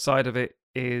TikTok side of it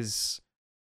is,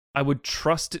 I would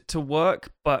trust it to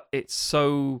work, but it's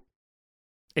so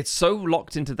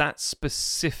locked into that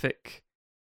specific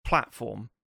platform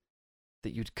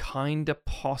that you'd kind of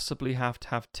possibly have to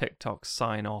have TikTok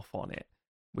sign off on it,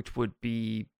 which would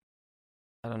be,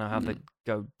 I don't know how they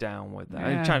go down with that.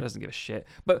 I mean, China doesn't give a shit,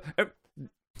 but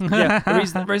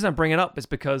the reason I bring it up is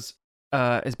because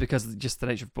just the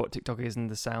nature of what TikTok is and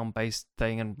the sound based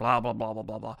thing and blah blah blah blah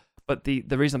blah blah. But the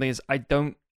reason I think is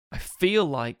I feel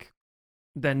like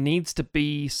there needs to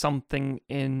be something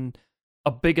in a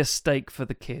bigger stake for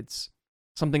the kids,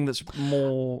 something that's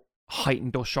more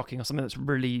heightened or shocking, or something that's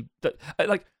really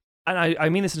and I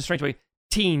mean this in a strange way,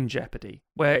 teen Jeopardy,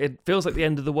 where it feels like the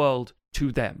end of the world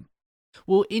to them.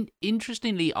 Well,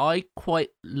 interestingly, I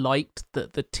quite liked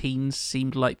that the teens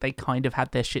seemed like they kind of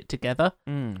had their shit together.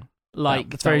 Like,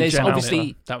 That's very there's Gen obviously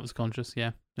Alpha. That was conscious,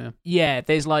 yeah.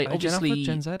 there's like Are they Gen Alpha, obviously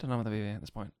Gen Z? I don't know what they'd be at this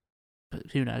point. but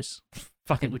who knows?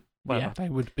 Fucking would- whatever. They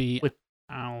would be With-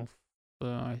 Alpha,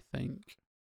 I think.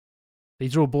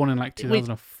 These are all born in like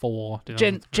 2004.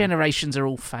 2003. Generations are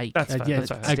all fake. That's fair, yeah,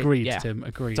 that's fair. agreed, Yeah. Tim.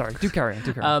 Agreed. Sorry, do carry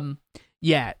on.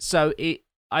 Yeah. So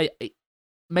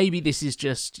maybe this is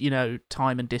just,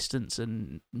 time and distance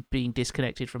and being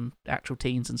disconnected from actual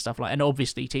teens and stuff like. And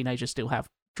obviously, teenagers still have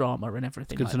drama and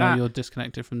everything. Good like to know that. you're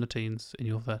disconnected from the teens in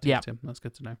your 30s, Yeah. Tim. That's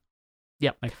good to know.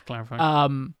 Yep. Thank you for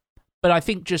clarifying. But I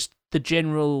think just the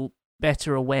general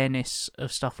better awareness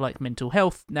of stuff like mental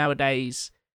health nowadays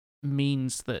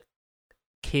means that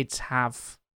kids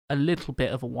have a little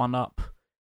bit of a one-up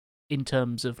in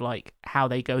terms of like how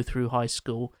they go through high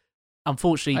school.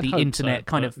 Unfortunately, I'd the hope internet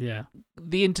so,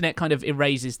 but the internet kind of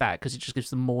erases that because it just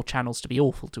gives them more channels to be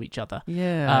awful to each other.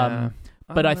 Yeah.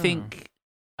 But I think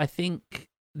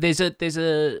there's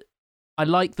a I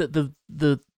like that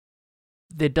the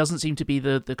there doesn't seem to be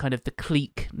the kind of the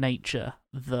clique nature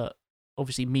that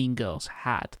obviously Mean Girls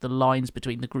had. The lines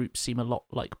between the groups seem a lot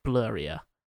like blurrier.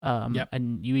 Yep.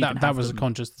 And you even that was them, a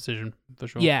conscious decision for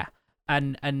sure. Yeah,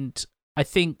 and I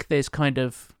think there's kind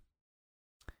of,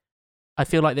 I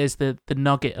feel like there's the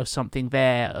nugget of something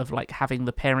there of like having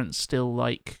the parents still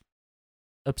like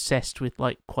obsessed with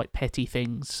like quite petty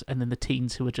things, and then the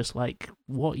teens who are just like,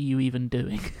 what are you even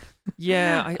doing?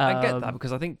 Yeah, I get that,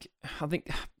 because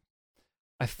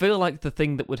I feel like the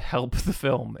thing that would help the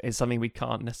film is something we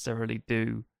can't necessarily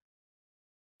do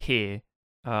here,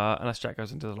 unless Jack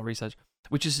goes into a lot of research,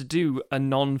 which is to do a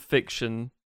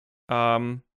non-fiction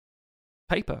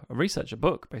paper, a research, a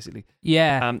book, basically.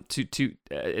 Yeah. To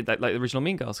like the original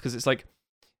Mean Girls, because it's like,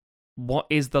 what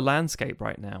is the landscape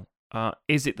right now?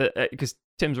 Is it that because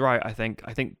Tim's right? I think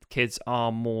kids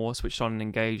are more switched on and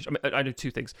engaged. I mean, I know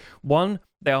two things. One,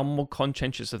 they are more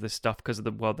conscientious of this stuff because of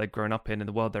the world they've grown up in and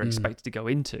the world they're expected to go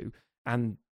into,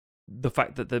 and the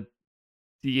fact that the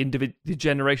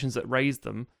generations that raised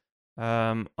them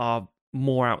are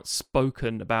more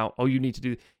outspoken about, oh, you need to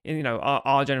do, and,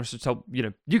 our generation was told,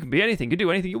 you can be anything, you can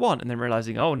do anything you want, and then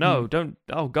realizing, oh no, don't,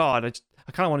 oh god,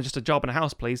 I kind of want just a job and a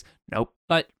house, please. Nope.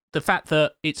 Like the fact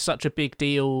that it's such a big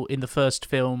deal in the first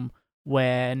film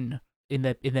when in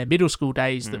their middle school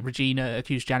days that Regina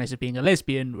accused Janice of being a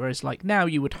lesbian, whereas like now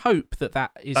you would hope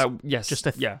that is just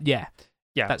a yeah.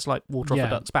 That's like water off a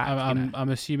duck's back. I'm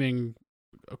assuming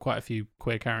quite a few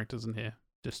queer characters in here.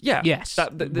 Just yes.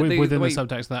 Within the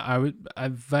subtext that I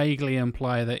vaguely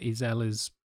imply that Ezelle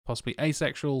is possibly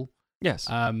asexual. Yes.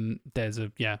 There's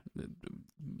a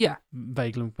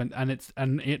vaguely, and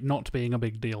it not being a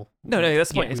big deal. No, that's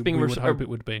the point. It's being we would hope it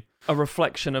would be a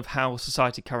reflection of how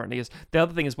society currently is. The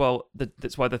other thing as well,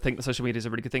 that's why I think the social media is a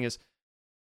really good thing, is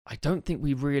I don't think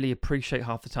we really appreciate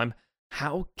half the time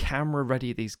how camera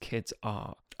ready these kids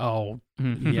are. Oh,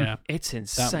 yeah. It's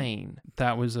insane.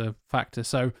 That was a factor.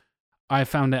 So I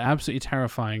found it absolutely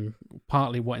terrifying.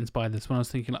 Partly what inspired this when I was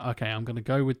thinking, okay, I'm going to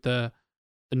go with the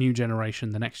new generation,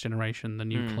 the next generation, the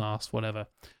new class, whatever.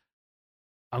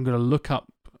 I'm going to look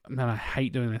up, man, I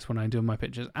hate doing this when I do my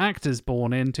pictures. Actors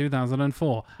born in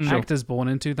 2004. Sure. Actors born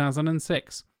in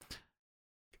 2006.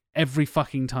 Every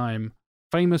fucking time.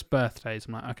 Famous birthdays.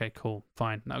 I'm like, okay, cool,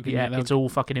 fine. It's all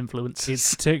fucking influence.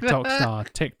 It's TikTok star,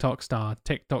 TikTok star,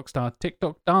 TikTok star,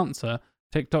 TikTok dancer,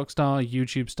 TikTok star,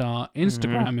 YouTube star,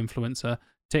 Instagram influencer,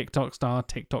 TikTok star,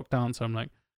 TikTok dancer. I'm like,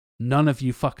 none of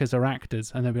you fuckers are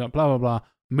actors. And they'll be like, blah, blah, blah.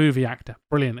 Movie actor.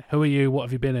 Brilliant. Who are you? What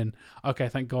have you been in? Okay,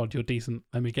 thank God you're decent.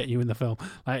 Let me get you in the film.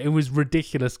 Like, it was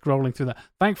ridiculous scrolling through that.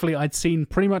 Thankfully, I'd seen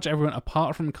pretty much everyone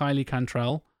apart from Kylie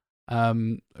Cantrell,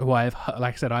 who I've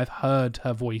heard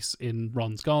her voice in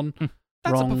Ron's Gone.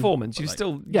 That's a performance. She's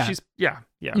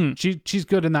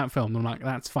good in that film. I'm like,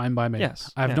 that's fine by me.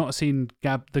 Yes, I've not seen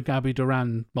the Gabby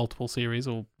Duran multiple series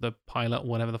or the pilot or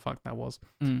whatever the fuck that was.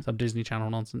 Some Disney Channel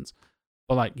nonsense.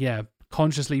 But like, yeah,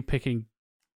 consciously picking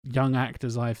young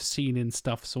actors I've seen in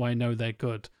stuff so I know they're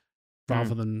good,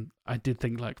 rather than I did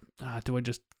think like, do I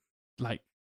just like,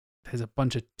 there's a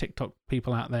bunch of TikTok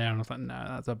people out there, and I was like,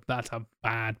 no, that's a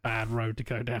bad road to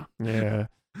go down. Yeah.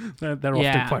 They're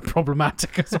often quite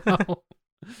problematic as well.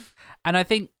 And I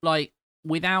think, like,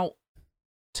 without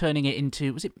turning it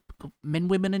into, was it Men,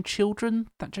 Women and Children,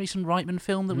 that Jason Reitman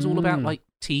film that was all about like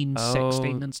teen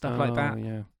sexting and stuff like that?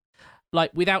 Yeah.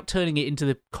 Like, without turning it into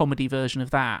the comedy version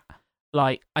of that,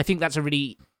 like, I think that's a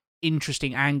really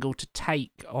interesting angle to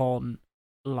take on,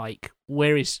 like,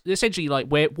 what is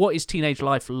teenage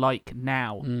life like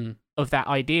now? Of that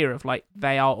idea of like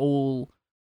they are all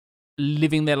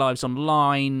living their lives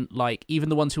online, like even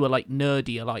the ones who are like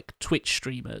nerdy are like Twitch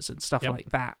streamers and stuff like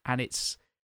that, and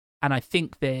I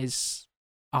think there's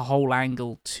a whole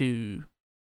angle to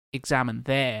examine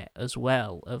there as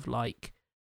well of like,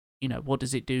 what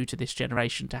does it do to this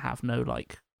generation to have no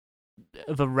like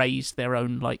have erased their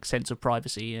own like sense of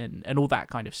privacy and all that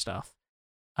kind of stuff.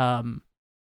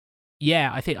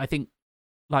 I think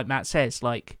like Matt says,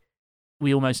 like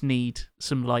we almost need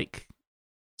some like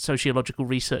sociological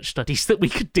research studies that we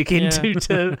could dig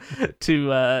into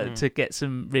to get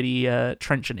some really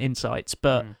trenchant insights.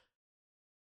 But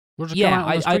we'll just go out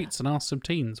on the streets and ask some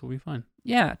teens. We'll be fine.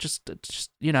 Yeah, just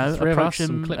three of us,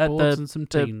 some clipboards and some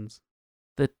teens.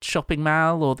 The shopping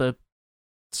mall or the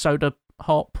soda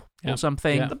hop or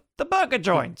something. Yeah. The burger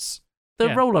joints.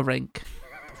 The roller rink.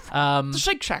 The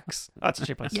Shake Shacks. That's a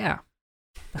cheap place. Yeah.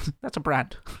 That's a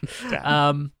brand.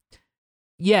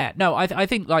 Yeah. I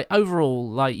think like overall,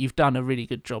 like you've done a really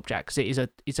good job, Jack. Because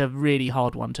it's a really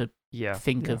hard one to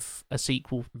think of a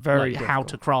sequel, very like, how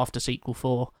to craft a sequel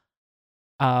for.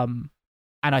 And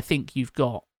I think you've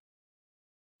got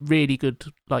really good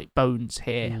like bones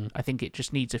here. I think it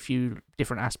just needs a few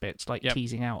different aspects, like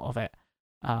teasing out of it.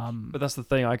 But that's the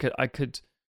thing. I could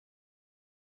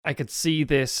see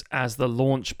this as the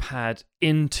launch pad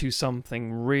into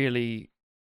something really.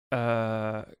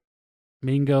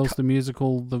 Mean Girls, the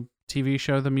musical, the TV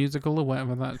show, the musical, or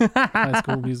whatever that high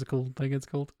school musical thing is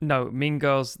called. No, Mean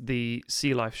Girls, the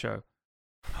Sea Life show.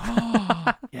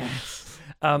 Yes.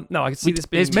 No, I can see this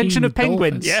being... There's mention of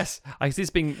penguins. Yes. I can see this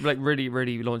being like really,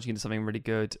 really launching into something really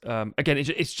good. Again,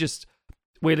 it's just,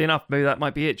 weirdly enough, maybe that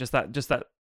might be it. Just that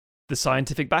the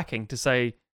scientific backing to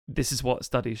say, this is what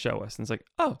studies show us. And it's like,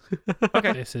 oh,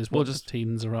 okay. This is what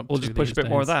teens are up to. We'll just push a bit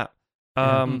more of that.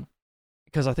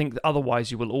 Because I think otherwise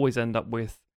you will always end up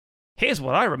with, here's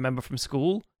what I remember from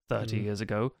school 30 years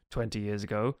ago, 20 years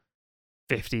ago.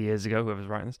 50 years ago, whoever's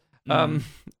writing this.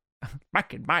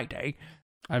 Back in my day.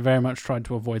 I very much tried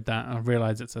to avoid that. I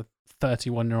realise it's a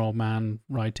 31-year-old man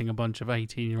writing a bunch of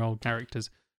 18-year-old characters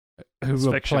who It's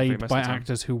were fiction for played most by of the time.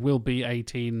 actors who will be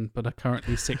 18 but are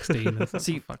currently 16. It's like,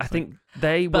 See, for fuck's I sake. think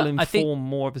they will But inform I think-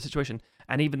 more of the situation.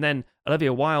 And even then,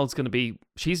 Olivia Wilde's going to be...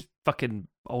 She's fucking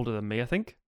older than me, I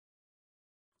think.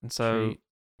 And so...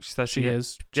 she's 30. she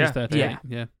is. She's Yeah. 38.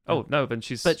 Yeah. Oh, no, then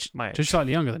she's But my age. She's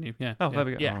slightly younger than you. Yeah. Oh, yeah. there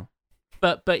we go. Yeah.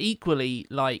 Oh. But equally,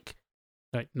 like,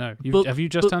 Wait, no. Book- Have you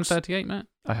just turned books- 38, Matt?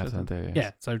 I have that there, yes.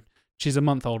 Yeah. So she's a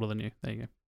month older than you. There you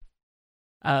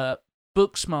go.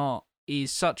 Booksmart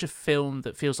is such a film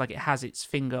that feels like it has its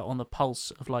finger on the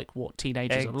pulse of like what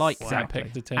teenagers are like now. Exactly.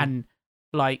 Picked a team. And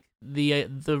like the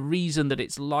reason that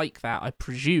it's like that, I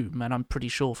presume, and I'm pretty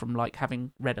sure from like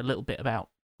having read a little bit about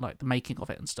like the making of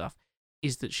it and stuff,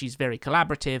 is that she's very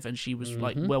collaborative and she was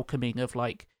like Mhm. welcoming of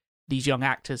like these young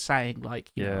actors saying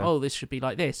like, you know, Yeah. oh, this should be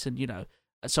like this, and you know,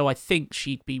 so I think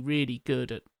she'd be really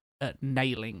good at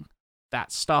nailing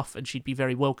that stuff, and she'd be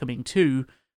very welcoming to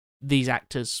these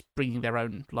actors bringing their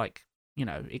own like, you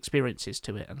know, experiences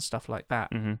to it and stuff like that.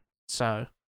 Mm-hmm. So,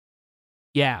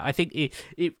 yeah, I think it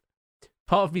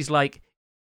part of me's like,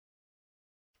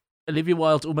 Olivia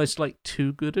Wilde's almost like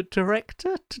too good a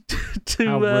director to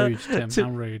How rude, Tim. to- How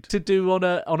rude. to do on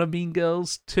a Mean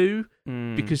Girls 2,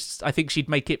 Mm. because I think she'd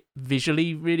make it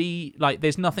visually really like.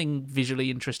 There's nothing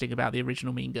visually interesting about the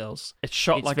original Mean Girls. It's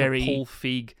shot it's like very- a Paul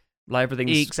Feig, like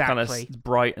everything's kind Exactly. of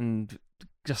bright and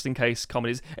just in case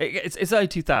comedies. It's early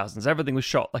 2000s. Everything was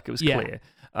shot like it was Yeah.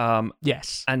 clear.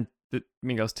 Yes, And the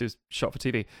Mean Girls 2 is shot for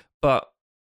TV. But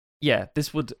yeah,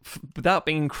 this would, without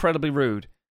being incredibly rude,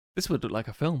 this would look like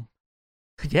a film.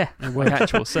 yeah, Like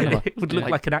actual cinema. it would look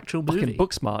like an actual movie. Fucking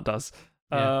Booksmart does.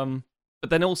 Yeah. But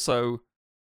then also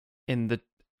in the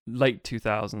late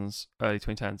 2000s, early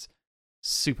 2010s,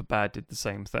 Superbad did the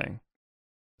same thing.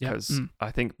 Yep. Because Mm.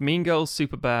 I think Mean Girls,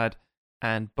 Superbad,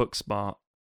 and Booksmart,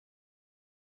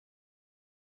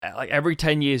 like every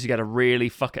 10 years you get a really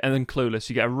fucking, and then Clueless,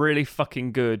 you get a really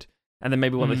fucking good, and then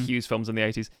maybe one of the Mm. Hughes films in the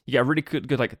 80s, you get a really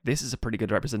good, like, this is a pretty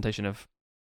good representation of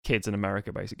kids in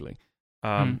America, basically.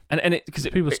 And it, because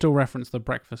People still reference The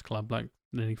Breakfast Club like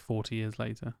nearly 40 years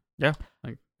later. Yeah.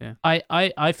 Like, yeah.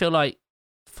 I feel like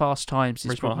Fast Times is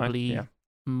Richmond High, probably yeah.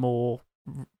 more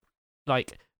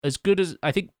like as good as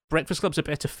I think Breakfast Club's a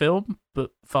better film,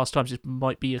 but Fast Times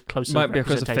might be a closer might be a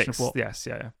closer representation fix. of what Yes,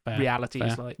 yeah. Fair. reality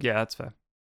is Fair. like. Yeah, that's fair.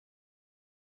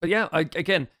 But yeah,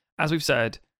 again, as we've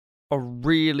said, a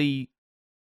really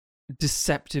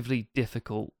deceptively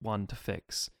difficult one to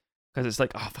fix. Because it's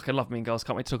like, oh, fuck, I love Mean Girls.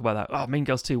 Can't wait to talk about that. Oh, Mean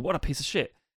Girls 2, what a piece of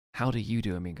shit. How do you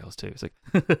do a Mean Girls 2? It's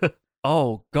like,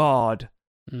 oh, God.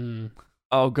 Mm.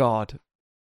 Oh, God.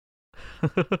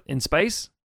 In space?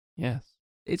 Yes.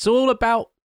 It's all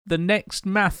about the next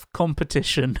math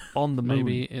competition. On the moon.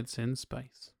 Maybe it's in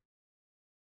space.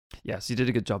 Yes, you did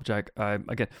a good job, Jack.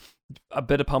 Again, a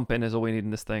bit of pumping is all we need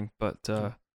in this thing, but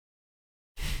I've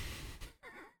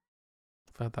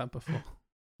heard that before.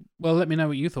 Well, let me know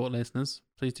what you thought, listeners.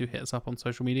 Please do hit us up on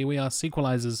social media. We are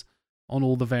Sequelizers on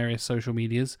all the various social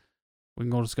medias. We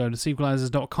can just go to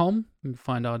sequelizers.com. You can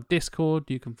find our Discord.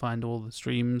 You can find all the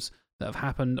streams that have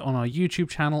happened on our YouTube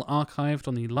channel, archived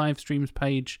on the live streams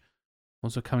page.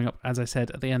 Also coming up, as I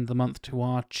said, at the end of the month to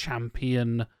our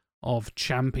Champion of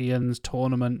Champions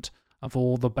tournament of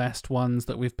all the best ones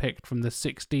that we've picked from the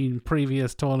 16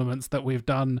 previous tournaments that we've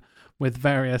done with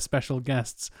various special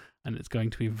guests. And it's going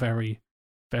to be very,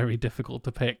 very difficult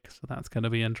to pick. So that's going to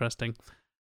be interesting.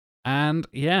 And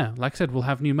yeah, like I said, we'll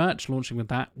have new merch launching with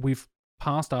that. We've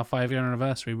passed our 5-year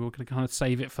anniversary. We're going to kind of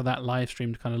save it for that live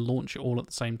stream to kind of launch it all at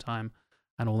the same time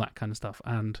and all that kind of stuff.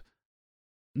 And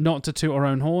not to toot our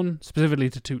own horn,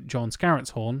 specifically to toot John Scarrett's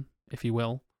horn, if you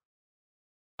will.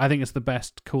 I think it's the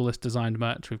best, coolest designed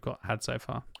merch we've had so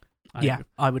far.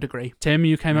 I would agree. Tim,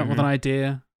 you came up with an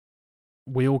idea.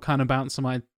 We all kind of bounced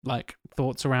some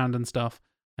thoughts around and stuff.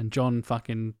 And John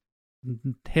fucking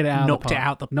hit it out of the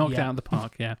park. Knocked it out of the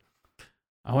park, yeah.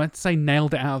 I went to say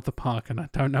nailed it out of the park, and I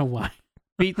don't know why.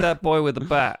 beat that boy with a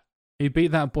bat. He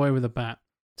beat that boy with a bat.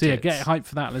 So yeah, Tits. get hyped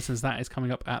for that, listeners. That is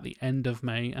coming up at the end of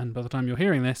May, and by the time you're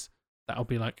hearing this, that'll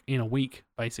be like in a week,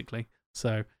 basically.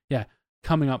 So yeah,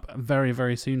 coming up very,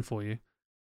 very soon for you.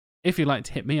 If you'd like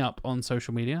to hit me up on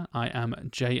social media, I am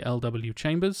JLW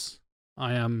Chambers.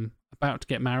 I am about to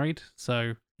get married,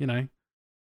 so, you know,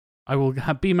 I will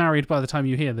be married by the time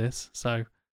you hear this, so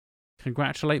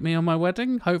congratulate me on my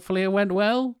wedding. Hopefully it went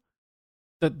well.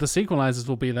 The Sequelizers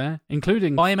will be there,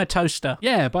 including... Buy him a toaster.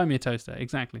 Yeah, buy me a toaster,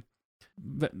 exactly.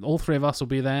 All three of us will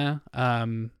be there.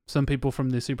 Some people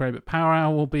from the Super 8-Bit Power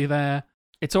Hour will be there.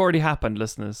 It's already happened,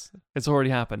 listeners. It's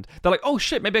already happened. They're like, oh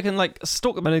shit, maybe I can like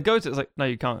stalk them and then go to it. It's like, no,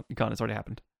 you can't. You can't. It's already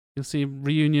happened. You'll see a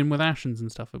reunion with Ashens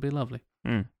and stuff. It'll be lovely.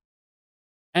 Mm.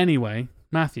 Anyway,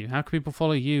 Matthew, how can people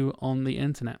follow you on the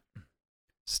internet?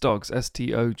 Stogs,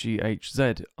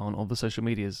 STOGHZ, on all the social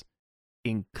medias,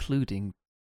 including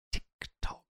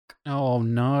TikTok. Oh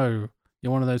no,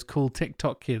 you're one of those cool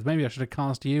TikTok kids. Maybe I should have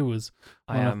cast you as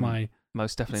one of my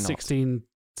most definitely 16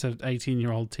 to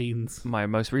 18-year-old teens. My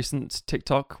most recent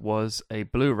TikTok was a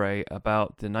Blu-ray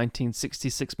about the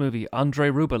 1966 movie Andrei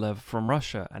Rublev from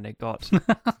Russia, and it got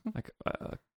like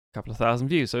a couple of thousand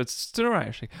views, so it's still alright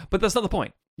actually. But that's not the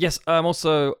point. Yes, I'm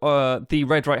also the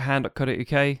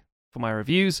redrighthand.co.uk for my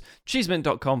reviews,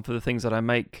 cheesemint.com for the things that I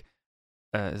make.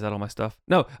 Is that all my stuff?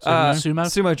 No,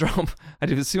 Sumo Drop. I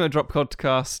do the Sumo Drop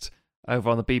podcast over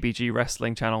on the BBG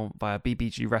Wrestling channel via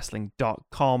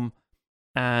bbgwrestling.com.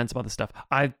 and some other stuff.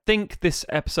 I think this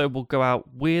episode will go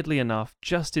out, weirdly enough,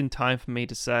 just in time for me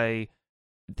to say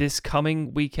this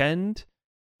coming weekend,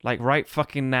 like right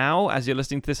fucking now, as you're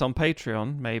listening to this on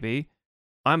Patreon, maybe,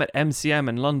 I'm at MCM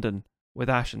in London with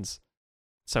Ashens.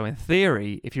 So in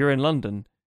theory, if you're in London,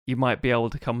 you might be able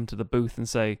to come to the booth and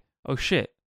say, oh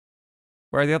shit,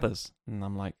 where are the others? And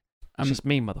I'm like, it's just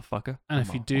me, motherfucker. And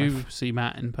if you do see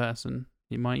Matt in person,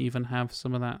 you might even have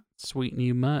some of that sweet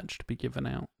new merch to be given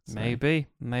out. So. Maybe.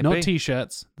 Not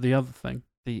t-shirts, the other thing.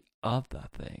 The other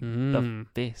thing. The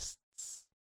fists.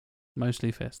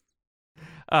 Mostly fists.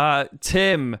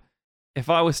 Tim, if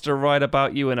I was to write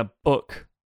about you in a book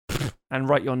and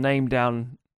write your name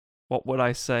down, what would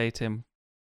I say, Tim?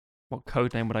 What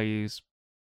code name would I use?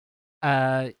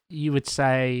 You would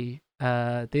say,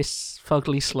 this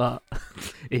fugly slut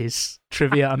is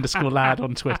trivia_lad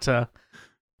on Twitter.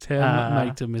 Tim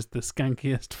Matum is the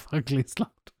skankiest fugly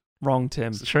slut. Wrong, Tim.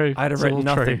 It's true. I'd have written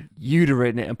nothing. True. You'd have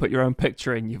written it and put your own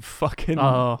picture in, you fucking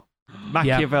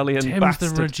Machiavellian Tim's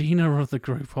bastard. the Regina of the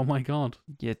group. Oh my god.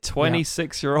 You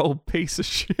 26-year-old piece of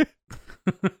shit.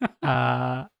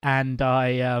 And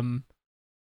I,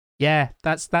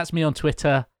 that's me on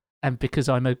Twitter. And because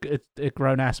I'm a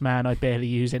grown-ass man, I barely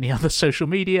use any other social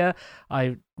media.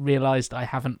 I realised I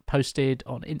haven't posted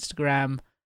on Instagram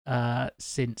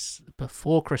since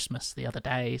before Christmas the other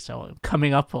day, so I'm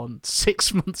coming up on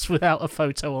 6 months without a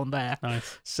photo on there.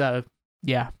 Nice. So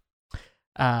yeah,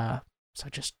 so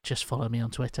just follow me on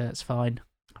Twitter. It's fine.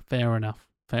 Fair enough.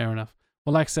 Well,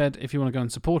 like I said, if you want to go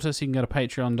and support us, you can go to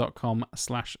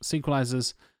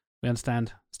patreon.com/sequelizers. We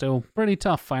understand still pretty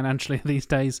tough financially these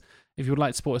days. If you would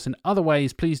like to support us in other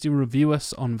ways, please do review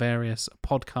us on various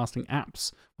podcasting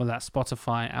apps, whether that's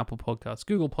Spotify, Apple Podcasts,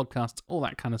 Google Podcasts, all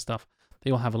that kind of stuff.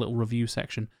 They all have a little review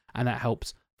section, and that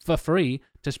helps for free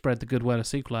to spread the good word of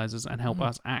Sequelizers and help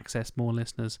us access more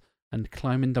listeners and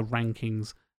climb in the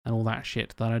rankings and all that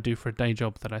shit that I do for a day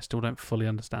job that I still don't fully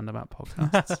understand about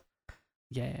podcasts.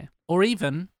 Yeah. Or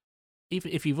even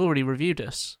if you've already reviewed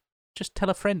us, just tell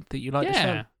a friend that you like the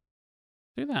show.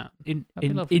 Do that. In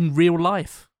real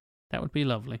life. That would be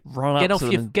lovely.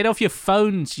 Get off your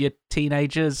phones, you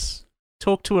teenagers.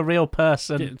 Talk to a real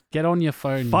person. Get on your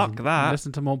phone. Fuck that.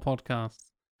 Listen to more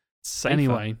podcasts. Safer.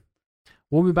 Anyway,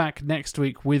 we'll be back next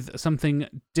week with something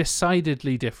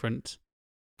decidedly different.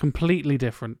 Completely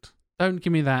different. Don't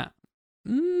give me that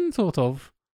sort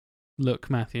of look,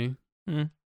 Matthew.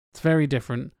 It's very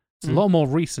different. It's a lot more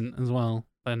recent as well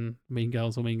than Mean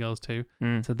Girls or Mean Girls 2.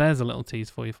 So there's a little tease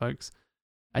for you folks.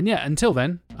 And yeah, until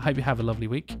then, I hope you have a lovely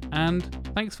week, and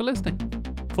thanks for listening.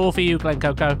 4 for you, Glen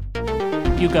Coco.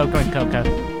 You go, Glen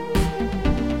Coco.